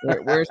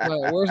 Where's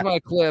my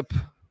clip?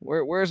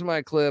 Where's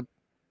my clip?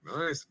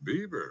 Nice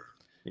Beaver.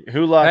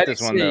 Who locked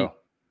this one though?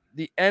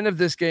 The end of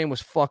this game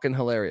was fucking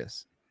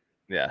hilarious.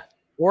 Yeah.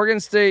 Oregon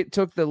State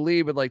took the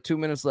lead with like 2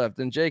 minutes left.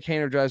 Then Jake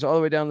Haener drives all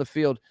the way down the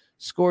field,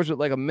 scores with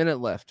like a minute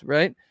left,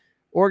 right?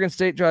 Oregon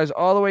State drives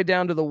all the way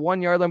down to the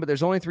 1 yard line, but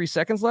there's only 3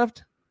 seconds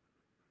left.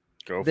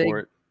 Go for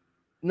it.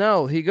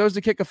 No, he goes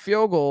to kick a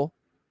field goal,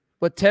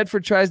 but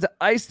Tedford tries to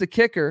ice the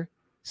kicker.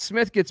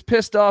 Smith gets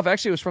pissed off.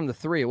 Actually, it was from the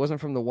 3. It wasn't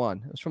from the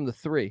 1. It was from the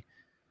 3.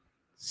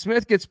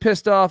 Smith gets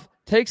pissed off,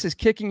 takes his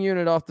kicking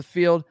unit off the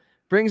field,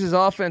 brings his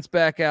offense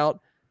back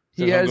out.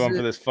 He has going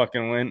for this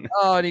fucking win.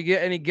 Oh, and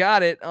he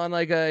got it on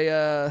like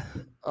a.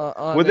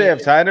 Would they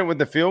have tied it with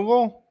the field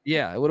goal?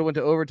 Yeah, it would have went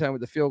to overtime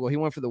with the field goal. He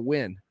went for the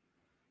win,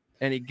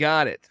 and he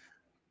got it.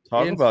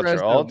 Talk about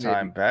your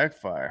all-time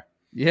backfire.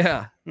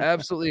 Yeah,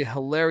 absolutely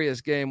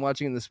hilarious game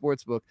watching in the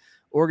sports book.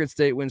 Oregon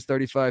State wins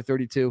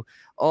 35-32.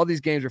 All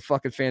these games are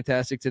fucking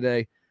fantastic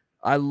today.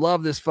 I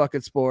love this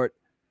fucking sport,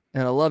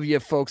 and I love you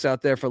folks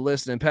out there for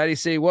listening. Patty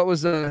C, what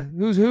was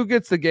who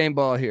gets the game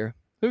ball here?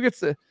 Who gets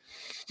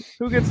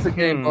the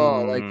game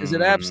ball? Like, is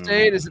it App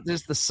State? Is it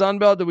just the Sun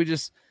Belt?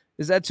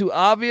 Is that too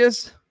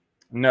obvious?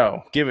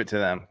 No, give it to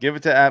them. Give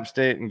it to App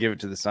State and give it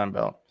to the Sun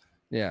Belt.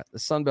 Yeah, the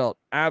Sun Belt,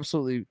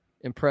 absolutely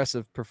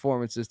impressive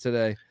performances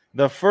today.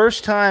 The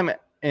first time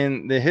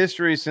in the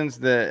history since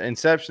the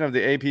inception of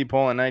the AP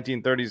poll in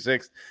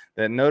 1936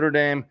 that Notre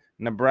Dame,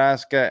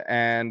 Nebraska,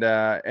 and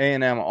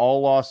A&M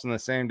all lost on the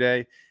same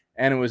day,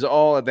 and it was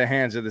all at the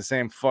hands of the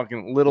same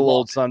fucking little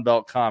old Sun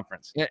Belt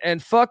conference.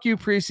 And fuck you,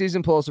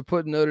 preseason polls are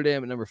putting Notre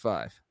Dame at number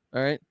 5.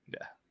 All right?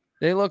 Yeah.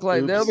 They look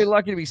like they'll be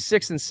lucky to be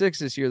 6-6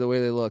 this year the way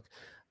they look.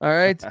 All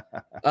right.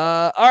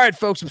 All right,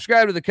 folks,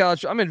 subscribe to the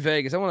college. I'm in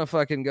Vegas. I want to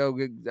fucking go.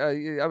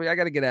 I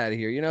got to get out of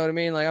here. You know what I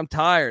mean? Like, I'm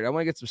tired. I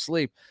want to get some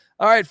sleep.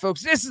 All right,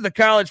 folks, this is the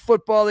College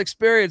Football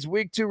Experience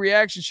Week 2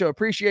 reaction show.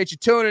 Appreciate you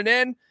tuning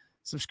in.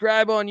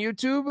 Subscribe on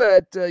YouTube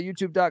at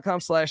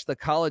youtube.com/the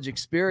college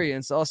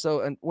experience. Also,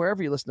 and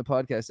wherever you listen to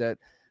podcasts at,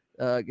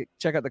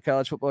 check out the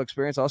College Football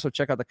Experience. Also,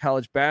 check out the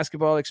College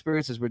Basketball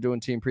Experience as we're doing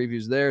team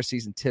previews there.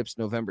 Season tips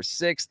November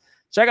 6th.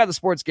 Check out the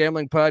Sports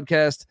Gambling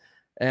Podcast.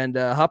 And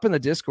hop in the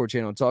Discord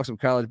channel and talk some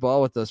college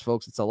ball with us,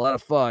 folks. It's a lot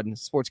of fun.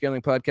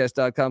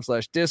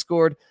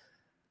 sportsgamblingpodcast.com/Discord.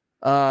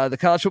 The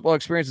College Football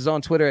Experience is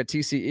on Twitter at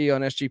TCE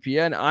on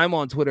SGPN. I'm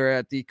on Twitter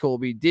at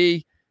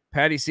TheColbyD.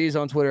 Patty C is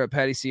on Twitter at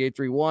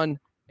PattyC831.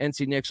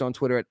 NC Nick's on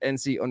Twitter at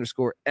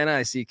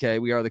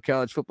NC_NICK. We are the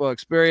College Football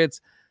Experience.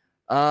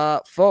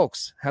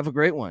 Folks, have a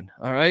great one.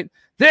 All right.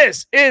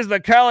 This is the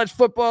College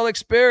Football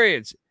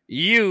Experience.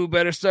 You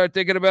better start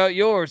thinking about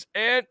yours.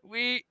 And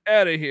we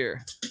out of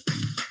here.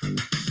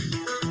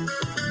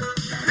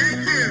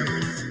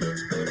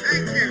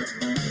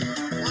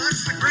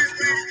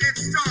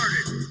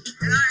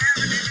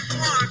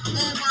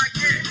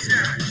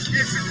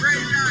 It's a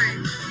great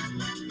night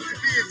to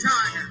be a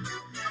Tiger.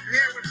 I'm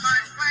here with my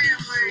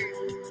family,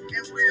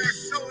 and we are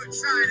so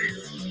excited.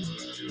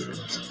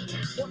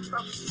 What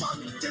the fuck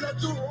did I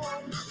do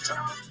wrong,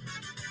 child?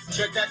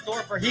 Check that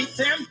door for heat,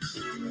 Tim.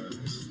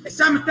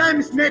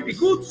 Sometimes it may be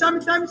good,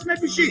 sometimes it may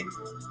be shit.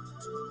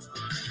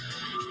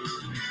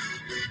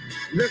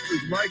 This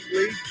is Mike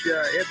Leach,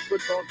 head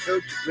football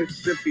coach at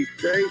Mississippi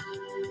State,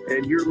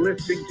 and you're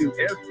listening to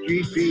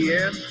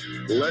SGPN.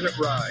 Let it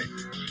ride.